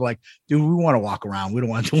and Tom? Like, dude, we want to walk around. We don't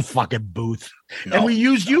want to do a fucking booth. No, and we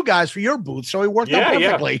used you guys for your booth, so it worked out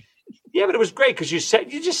perfectly. Yeah, but it was great because you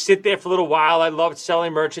just sit there for a little while. I loved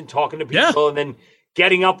selling merch and talking to people, and then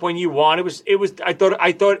getting up when you want. It was. I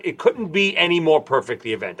thought it couldn't be any more perfect.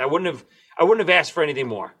 The event. I wouldn't have asked for anything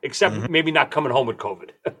more, except maybe not coming home with COVID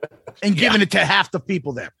and giving it to half the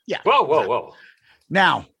people there. Yeah. Whoa.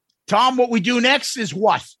 Now, Tom, what we do next is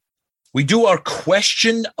what? We do our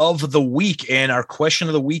question of the week, and our question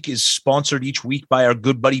of the week is sponsored each week by our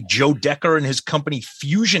good buddy Joe Decker and his company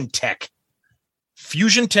Fusion Tech.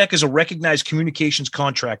 Fusion Tech is a recognized communications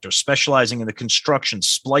contractor specializing in the construction,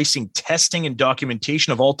 splicing, testing, and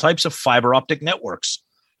documentation of all types of fiber optic networks.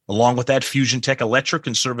 Along with that, Fusion Tech Electric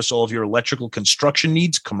can service all of your electrical construction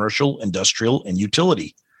needs, commercial, industrial, and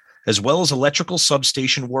utility, as well as electrical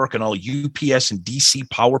substation work and all UPS and DC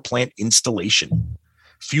power plant installation.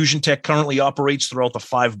 Fusion Tech currently operates throughout the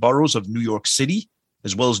 5 boroughs of New York City,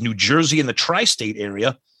 as well as New Jersey and the tri-state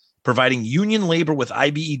area, providing union labor with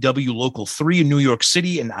IBEW Local 3 in New York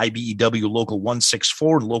City and IBEW Local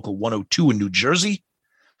 164 and Local 102 in New Jersey.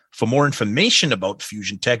 For more information about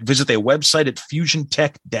Fusion Tech, visit their website at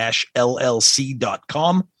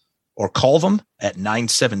fusiontech-llc.com or call them at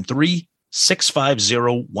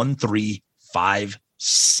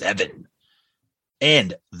 973-650-1357.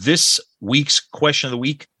 And this week's question of the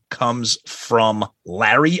week comes from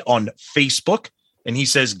Larry on Facebook. And he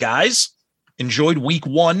says, guys, enjoyed week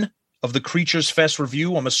 1 of the Creatures Fest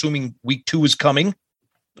review. I'm assuming week 2 is coming.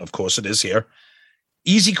 Of course it is here.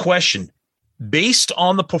 Easy question. Based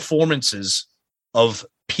on the performances of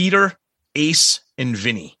Peter, Ace, and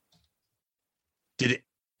Vinny, did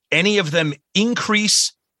any of them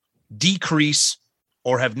increase, decrease,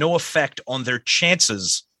 or have no effect on their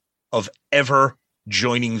chances of ever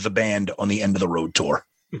joining the band on the End of the Road tour?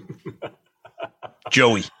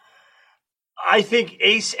 Joey. I think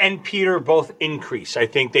Ace and Peter both increase. I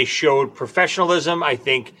think they showed professionalism. I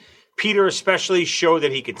think Peter especially showed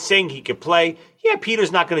that he could sing, he could play. Yeah,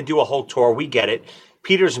 Peter's not going to do a whole tour. We get it.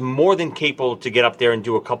 Peter's more than capable to get up there and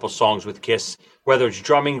do a couple songs with Kiss, whether it's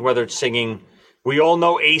drumming, whether it's singing. We all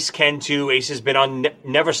know Ace can too. Ace has been on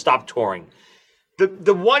Never Stop touring.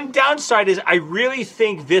 The one downside is I really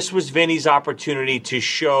think this was Vinny's opportunity to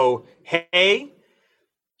show, hey,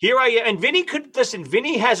 here I am. And Vinny could, listen,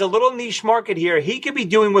 Vinny has a little niche market here. He could be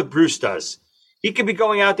doing what Bruce does. He could be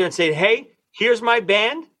going out there and saying, hey, here's my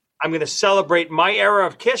band. I'm going to celebrate my era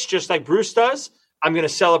of Kiss just like Bruce does. I'm going to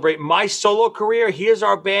celebrate my solo career. Here's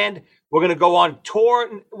our band. We're going to go on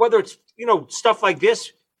tour, whether it's, stuff like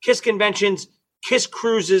this, Kiss conventions, Kiss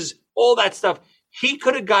cruises, all that stuff. He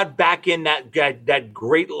could have got back in that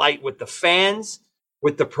great light with the fans,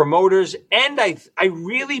 with the promoters, and I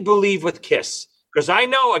really believe with Kiss. Because I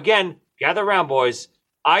know, again, gather around, boys,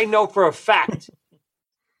 I know for a fact,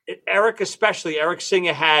 Eric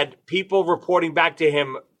Singer had people reporting back to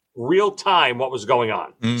him real time what was going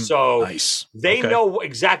on. So nice. They know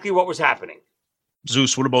exactly what was happening.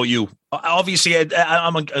 Zeus, what about you? Obviously,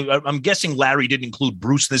 I'm guessing Larry didn't include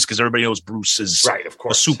Bruce in this because everybody knows Bruce is right, of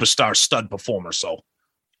course, a superstar stud performer. So,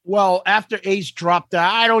 well, after Ace dropped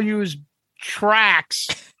out, I don't use tracks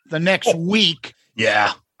the next week.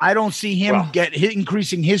 Yeah, I don't see him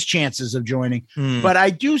increasing his chances of joining. But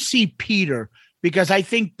I do see Peter because I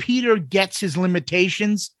think Peter gets his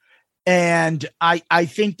limitations, and I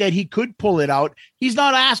think that he could pull it out. He's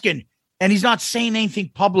not asking, and he's not saying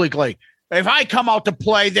anything publicly. If I come out to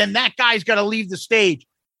play, then that guy's got to leave the stage.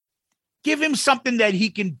 Give him something that he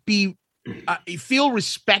can be feel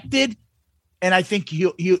respected, and I think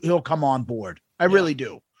he'll come on board. I really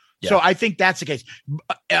do. Yeah. So I think that's the case.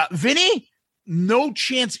 Vinny, no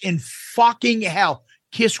chance in fucking hell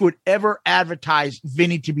Kiss would ever advertise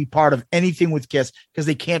Vinny to be part of anything with Kiss because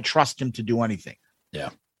they can't trust him to do anything.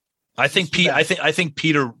 Yeah, I think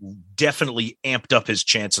Peter definitely amped up his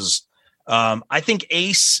chances. I think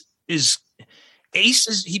Ace is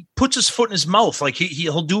he puts his foot in his mouth. Like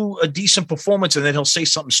he'll do a decent performance and then he'll say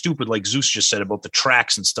something stupid like Zeus just said about the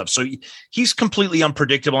tracks and stuff. So he's completely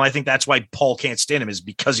unpredictable. And I think that's why Paul can't stand him, is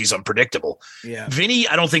because he's unpredictable. Yeah. Vinny,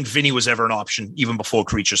 I don't think Vinny was ever an option even before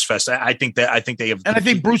Creatures Fest. I think they have. And I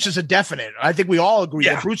think Bruce is a definite. I think we all agree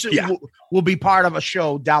that Bruce will be part of a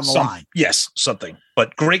show down the line. Yes, something.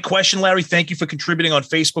 But great question, Larry. Thank you for contributing on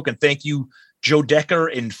Facebook. And thank you, Joe Decker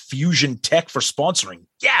and Fusion Tech, for sponsoring.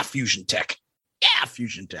 Yeah, Fusion Tech. Yeah,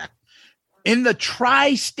 Fusion Tech. In the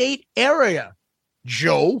tri-state area,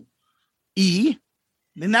 Joe E.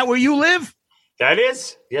 Isn't that where you live? That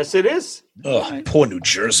is. Yes, it is. Oh, poor New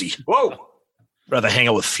Jersey. Whoa. Rather hang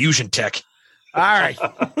out with Fusion Tech. All right.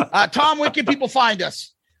 Tom, where can people find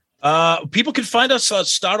us? People can find us,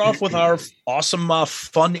 start off with our awesome,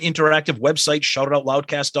 fun, interactive website,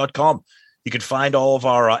 shoutoutloudcast.com. You can find all of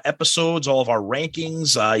our episodes, all of our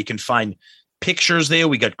rankings. You can find pictures there.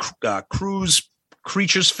 We got Cruise,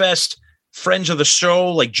 Creatures Fest, friends of the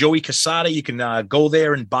show like Joey Casada. You can go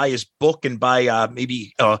there and buy his book and buy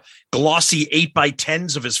maybe glossy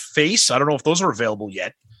 8x10s of his face. I don't know if those are available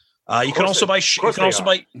yet. You can also buy Shout Out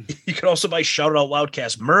Loudcast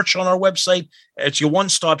merch on our website. It's your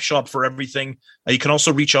one-stop shop for everything. You can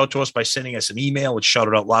also reach out to us by sending us an email at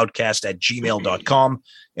shoutoutloudcast@gmail.com.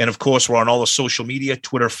 And of course, we're on all the social media,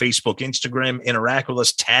 Twitter, Facebook, Instagram. Interact with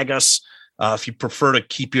us, tag us. If you prefer to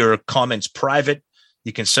keep your comments private,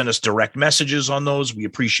 you can send us direct messages on those. We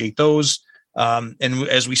appreciate those. And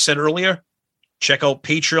as we said earlier, check out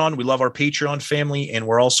Patreon. We love our Patreon family, and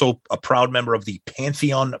we're also a proud member of the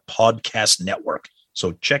Pantheon Podcast Network.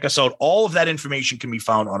 So check us out. All of that information can be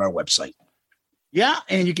found on our website. Yeah,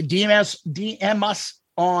 and you can DM us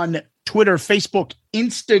on Twitter, Facebook,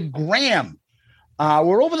 Instagram.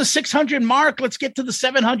 We're over the 600 mark. Let's get to the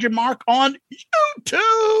 700 mark on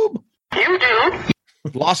YouTube.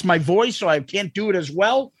 Lost my voice, so I can't do it as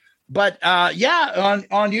well. But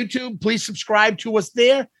on YouTube, please subscribe to us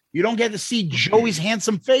there. You don't get to see Joey's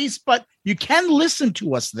handsome face, but you can listen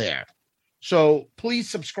to us there. So please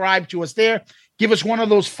subscribe to us there. Give us one of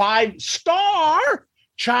those 5-star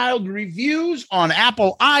child reviews on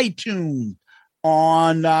Apple iTunes,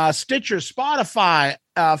 on Stitcher, Spotify,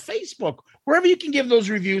 Facebook, wherever you can give those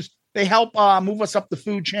reviews. They help move us up the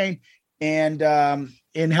food chain and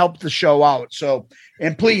help the show out. So,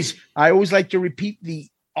 and please, I always like to repeat the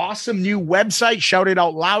awesome new website,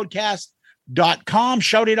 shoutoutloudcast.com,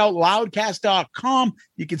 shoutoutloudcast.com.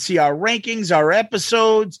 You can see our rankings, our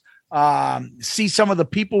episodes, see some of the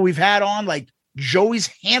people we've had on, like Joey's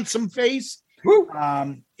handsome face.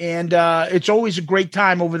 And it's always a great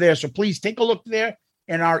time over there. So please take a look there.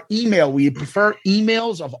 And our email, we prefer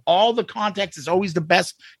emails of all the contacts. Is always the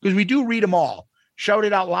best because we do read them all.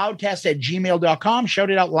 Shoutitoutloudcast@gmail.com,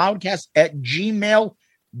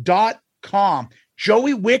 shoutitoutloudcast@gmail.com.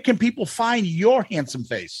 Joey, where can people find your handsome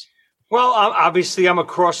face? Well, obviously, I'm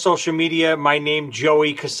across social media. My name,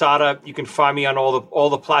 Joey Casada. You can find me on all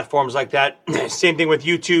the platforms like that. Same thing with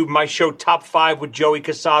YouTube. My show, Top 5 with Joey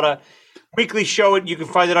Casada. Weekly show. You can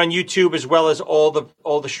find it on YouTube as well as all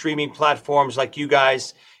the streaming platforms like you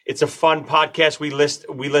guys. It's a fun podcast. We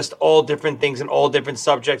list all different things and all different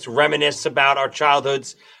subjects, reminisce about our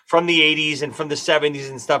childhoods from the 80s and from the 70s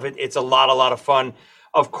and stuff. It's a lot of fun.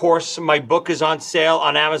 Of course, my book is on sale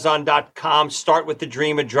on Amazon.com. Start with the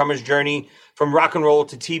Dream, A Drummer's Journey from rock and roll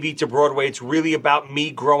to TV to Broadway. It's really about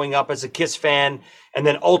me growing up as a Kiss fan and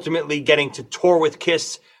then ultimately getting to tour with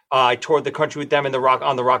Kiss. I toured the country with them on the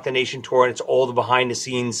Rock the Nation tour, and it's all the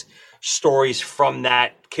behind-the-scenes stories from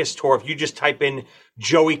that Kiss tour. If you just type in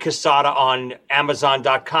Joey Casada on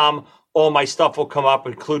Amazon.com, all my stuff will come up,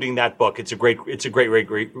 including that book. It's a great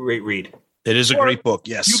read. It is a great book,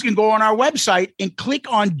 yes. You can go on our website and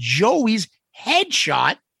click on Joey's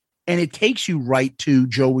headshot, and it takes you right to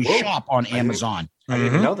Joey's shop on Amazon. I didn't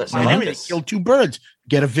even know this. I love this. Kill two birds.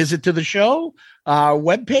 Get a visit to the show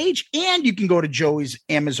webpage, and you can go to Joey's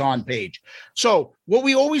Amazon page. So what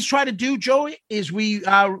we always try to do, Joey, is we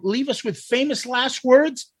leave us with famous last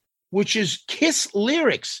words, which is Kiss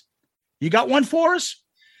lyrics. You got one for us?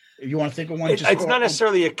 If you want to think of one, it's not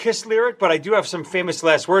necessarily a Kiss lyric, but I do have some famous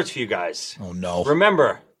last words for you guys. Oh, no.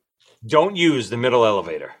 Remember, don't use the middle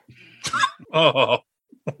elevator. Oh.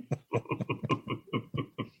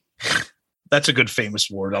 That's a good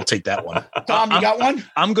famous word. I'll take that one. Tom, you got one?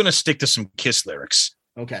 I'm going to stick to some Kiss lyrics.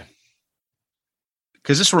 Okay.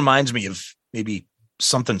 Because this reminds me of maybe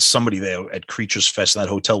something somebody there at Creatures Fest in that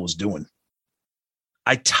hotel was doing.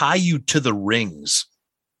 I tie you to the rings.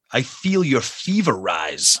 I feel your fever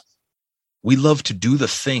rise. We love to do the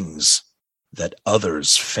things that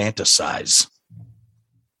others fantasize.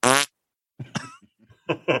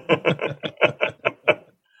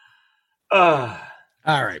 All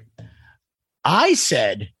right. I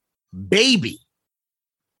said, baby,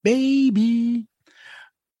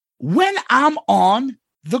 when I'm on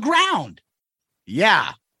the ground.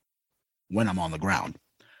 Yeah, when I'm on the ground.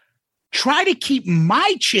 Try to keep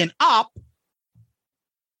my chin up.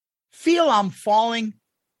 Feel I'm falling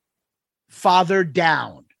farther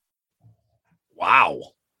down. Wow.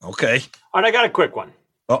 Okay. All right, I got a quick one.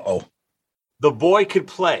 Uh-oh. The boy could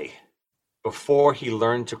play before he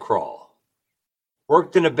learned to crawl.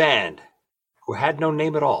 Worked in a band who had no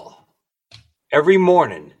name at all. Every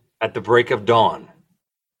morning at the break of dawn,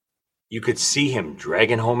 you could see him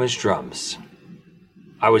dragging home his drums.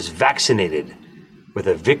 I was vaccinated with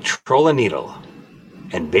a Victrola needle.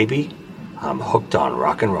 And baby, I'm hooked on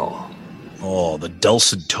rock and roll. Oh, the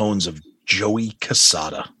dulcet tones of Joey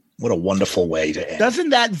Casada. What a wonderful way to end.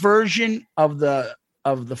 Doesn't that version of the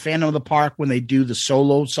Phantom of the Park, when they do the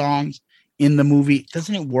solo songs in the movie,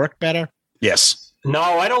 doesn't it work better? Yes. No,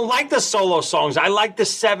 I don't like the solo songs. I like the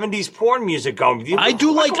 70s porn music going. I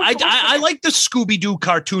do like I like the Scooby-Doo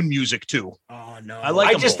cartoon music too. Oh no.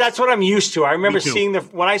 That's what I'm used to. I remember seeing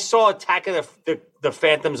when I saw Attack of the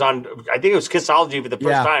Phantoms on, I think it was Kissology for the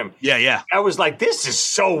first time. Yeah. I was like, this is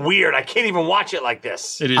so weird. I can't even watch it like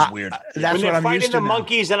this. It is weird. That's when what they're I'm fighting used to the now.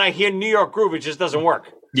 monkeys and I hear New York Groove, it just doesn't work.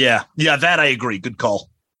 Yeah, that I agree. Good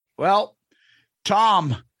call. Well,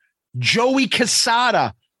 Tom, Joey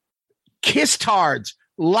Casada, Kiss Tards,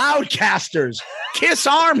 Loudcasters, Kiss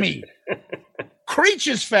Army,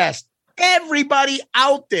 Creatures Fest, everybody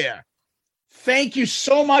out there. Thank you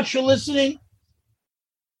so much for listening.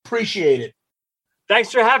 Appreciate it.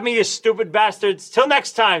 Thanks for having me, you stupid bastards. Till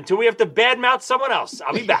next time, till we have to badmouth someone else.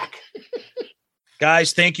 I'll be back.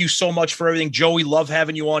 Guys, thank you so much for everything. Joey, love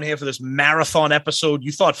having you on here for this marathon episode.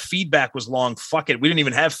 You thought feedback was long. Fuck it. We didn't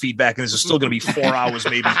even have feedback, and this is still going to be 4 hours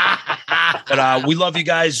maybe. But we love you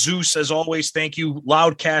guys. Zeus, as always, thank you.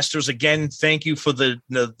 Loudcasters, again, thank you for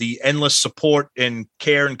the endless support and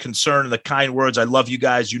care and concern and the kind words. I love you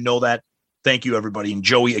guys. You know that. Thank you, everybody. And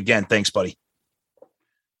Joey, again, thanks, buddy.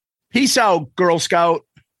 Peace out, Girl Scout.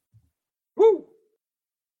 Woo!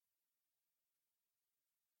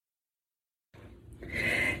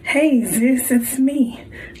 Hey, Zeus, it's me,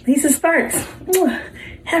 Lisa Sparks. Mwah.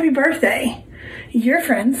 Happy birthday. Your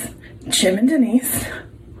friends, Jim and Denise,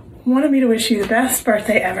 wanted me to wish you the best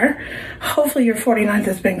birthday ever. Hopefully your 49th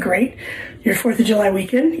has been great. Your 4th of July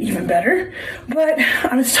weekend, even better. But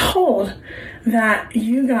I was told that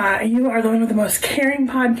you are one of the most caring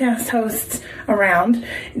podcast hosts around.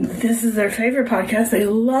 This is their favorite podcast. They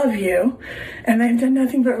love you, and they've done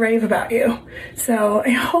nothing but rave about you. So I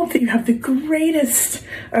hope that you have the greatest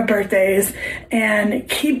of birthdays and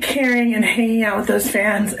keep caring and hanging out with those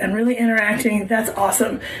fans and really interacting. That's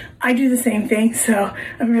awesome. I do the same thing, so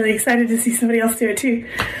I'm really excited to see somebody else do it too.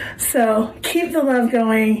 So keep the love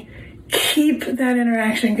going. Keep that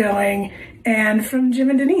interaction going. And from Jim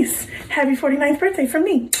and Denise, happy 49th birthday from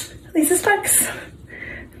me, Lisa Sparks.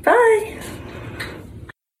 Bye.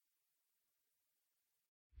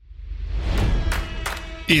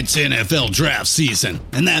 It's NFL draft season,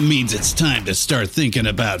 and that means it's time to start thinking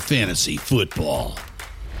about fantasy football.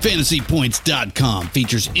 FantasyPoints.com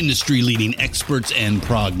features industry-leading experts and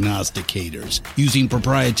prognosticators using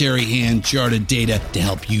proprietary hand-charted data to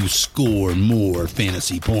help you score more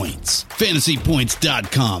fantasy points.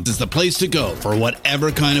 FantasyPoints.com is the place to go for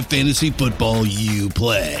whatever kind of fantasy football you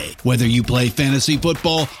play. Whether you play fantasy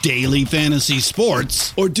football, daily fantasy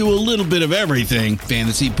sports, or do a little bit of everything,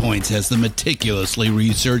 Fantasy Points has the meticulously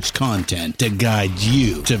researched content to guide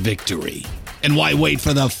you to victory. And why wait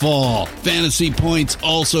for the fall? Fantasy Points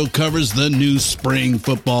also covers the new spring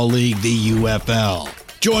football league, the UFL.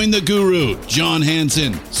 Join the guru, John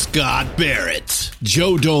Hansen, Scott Barrett,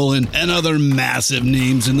 Joe Dolan, and other massive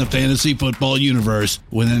names in the fantasy football universe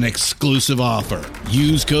with an exclusive offer.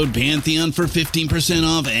 Use code Pantheon for 15%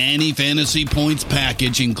 off any fantasy points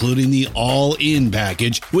package, including the all-in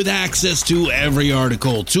package, with access to every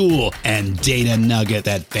article, tool, and data nugget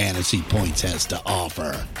that Fantasy Points has to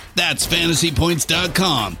offer. That's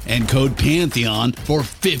fantasypoints.com and code Pantheon for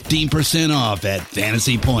 15% off at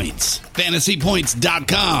Fantasy Points.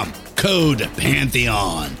 Fantasypoints.com. Code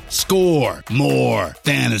Pantheon. Score more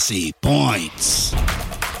fantasy points.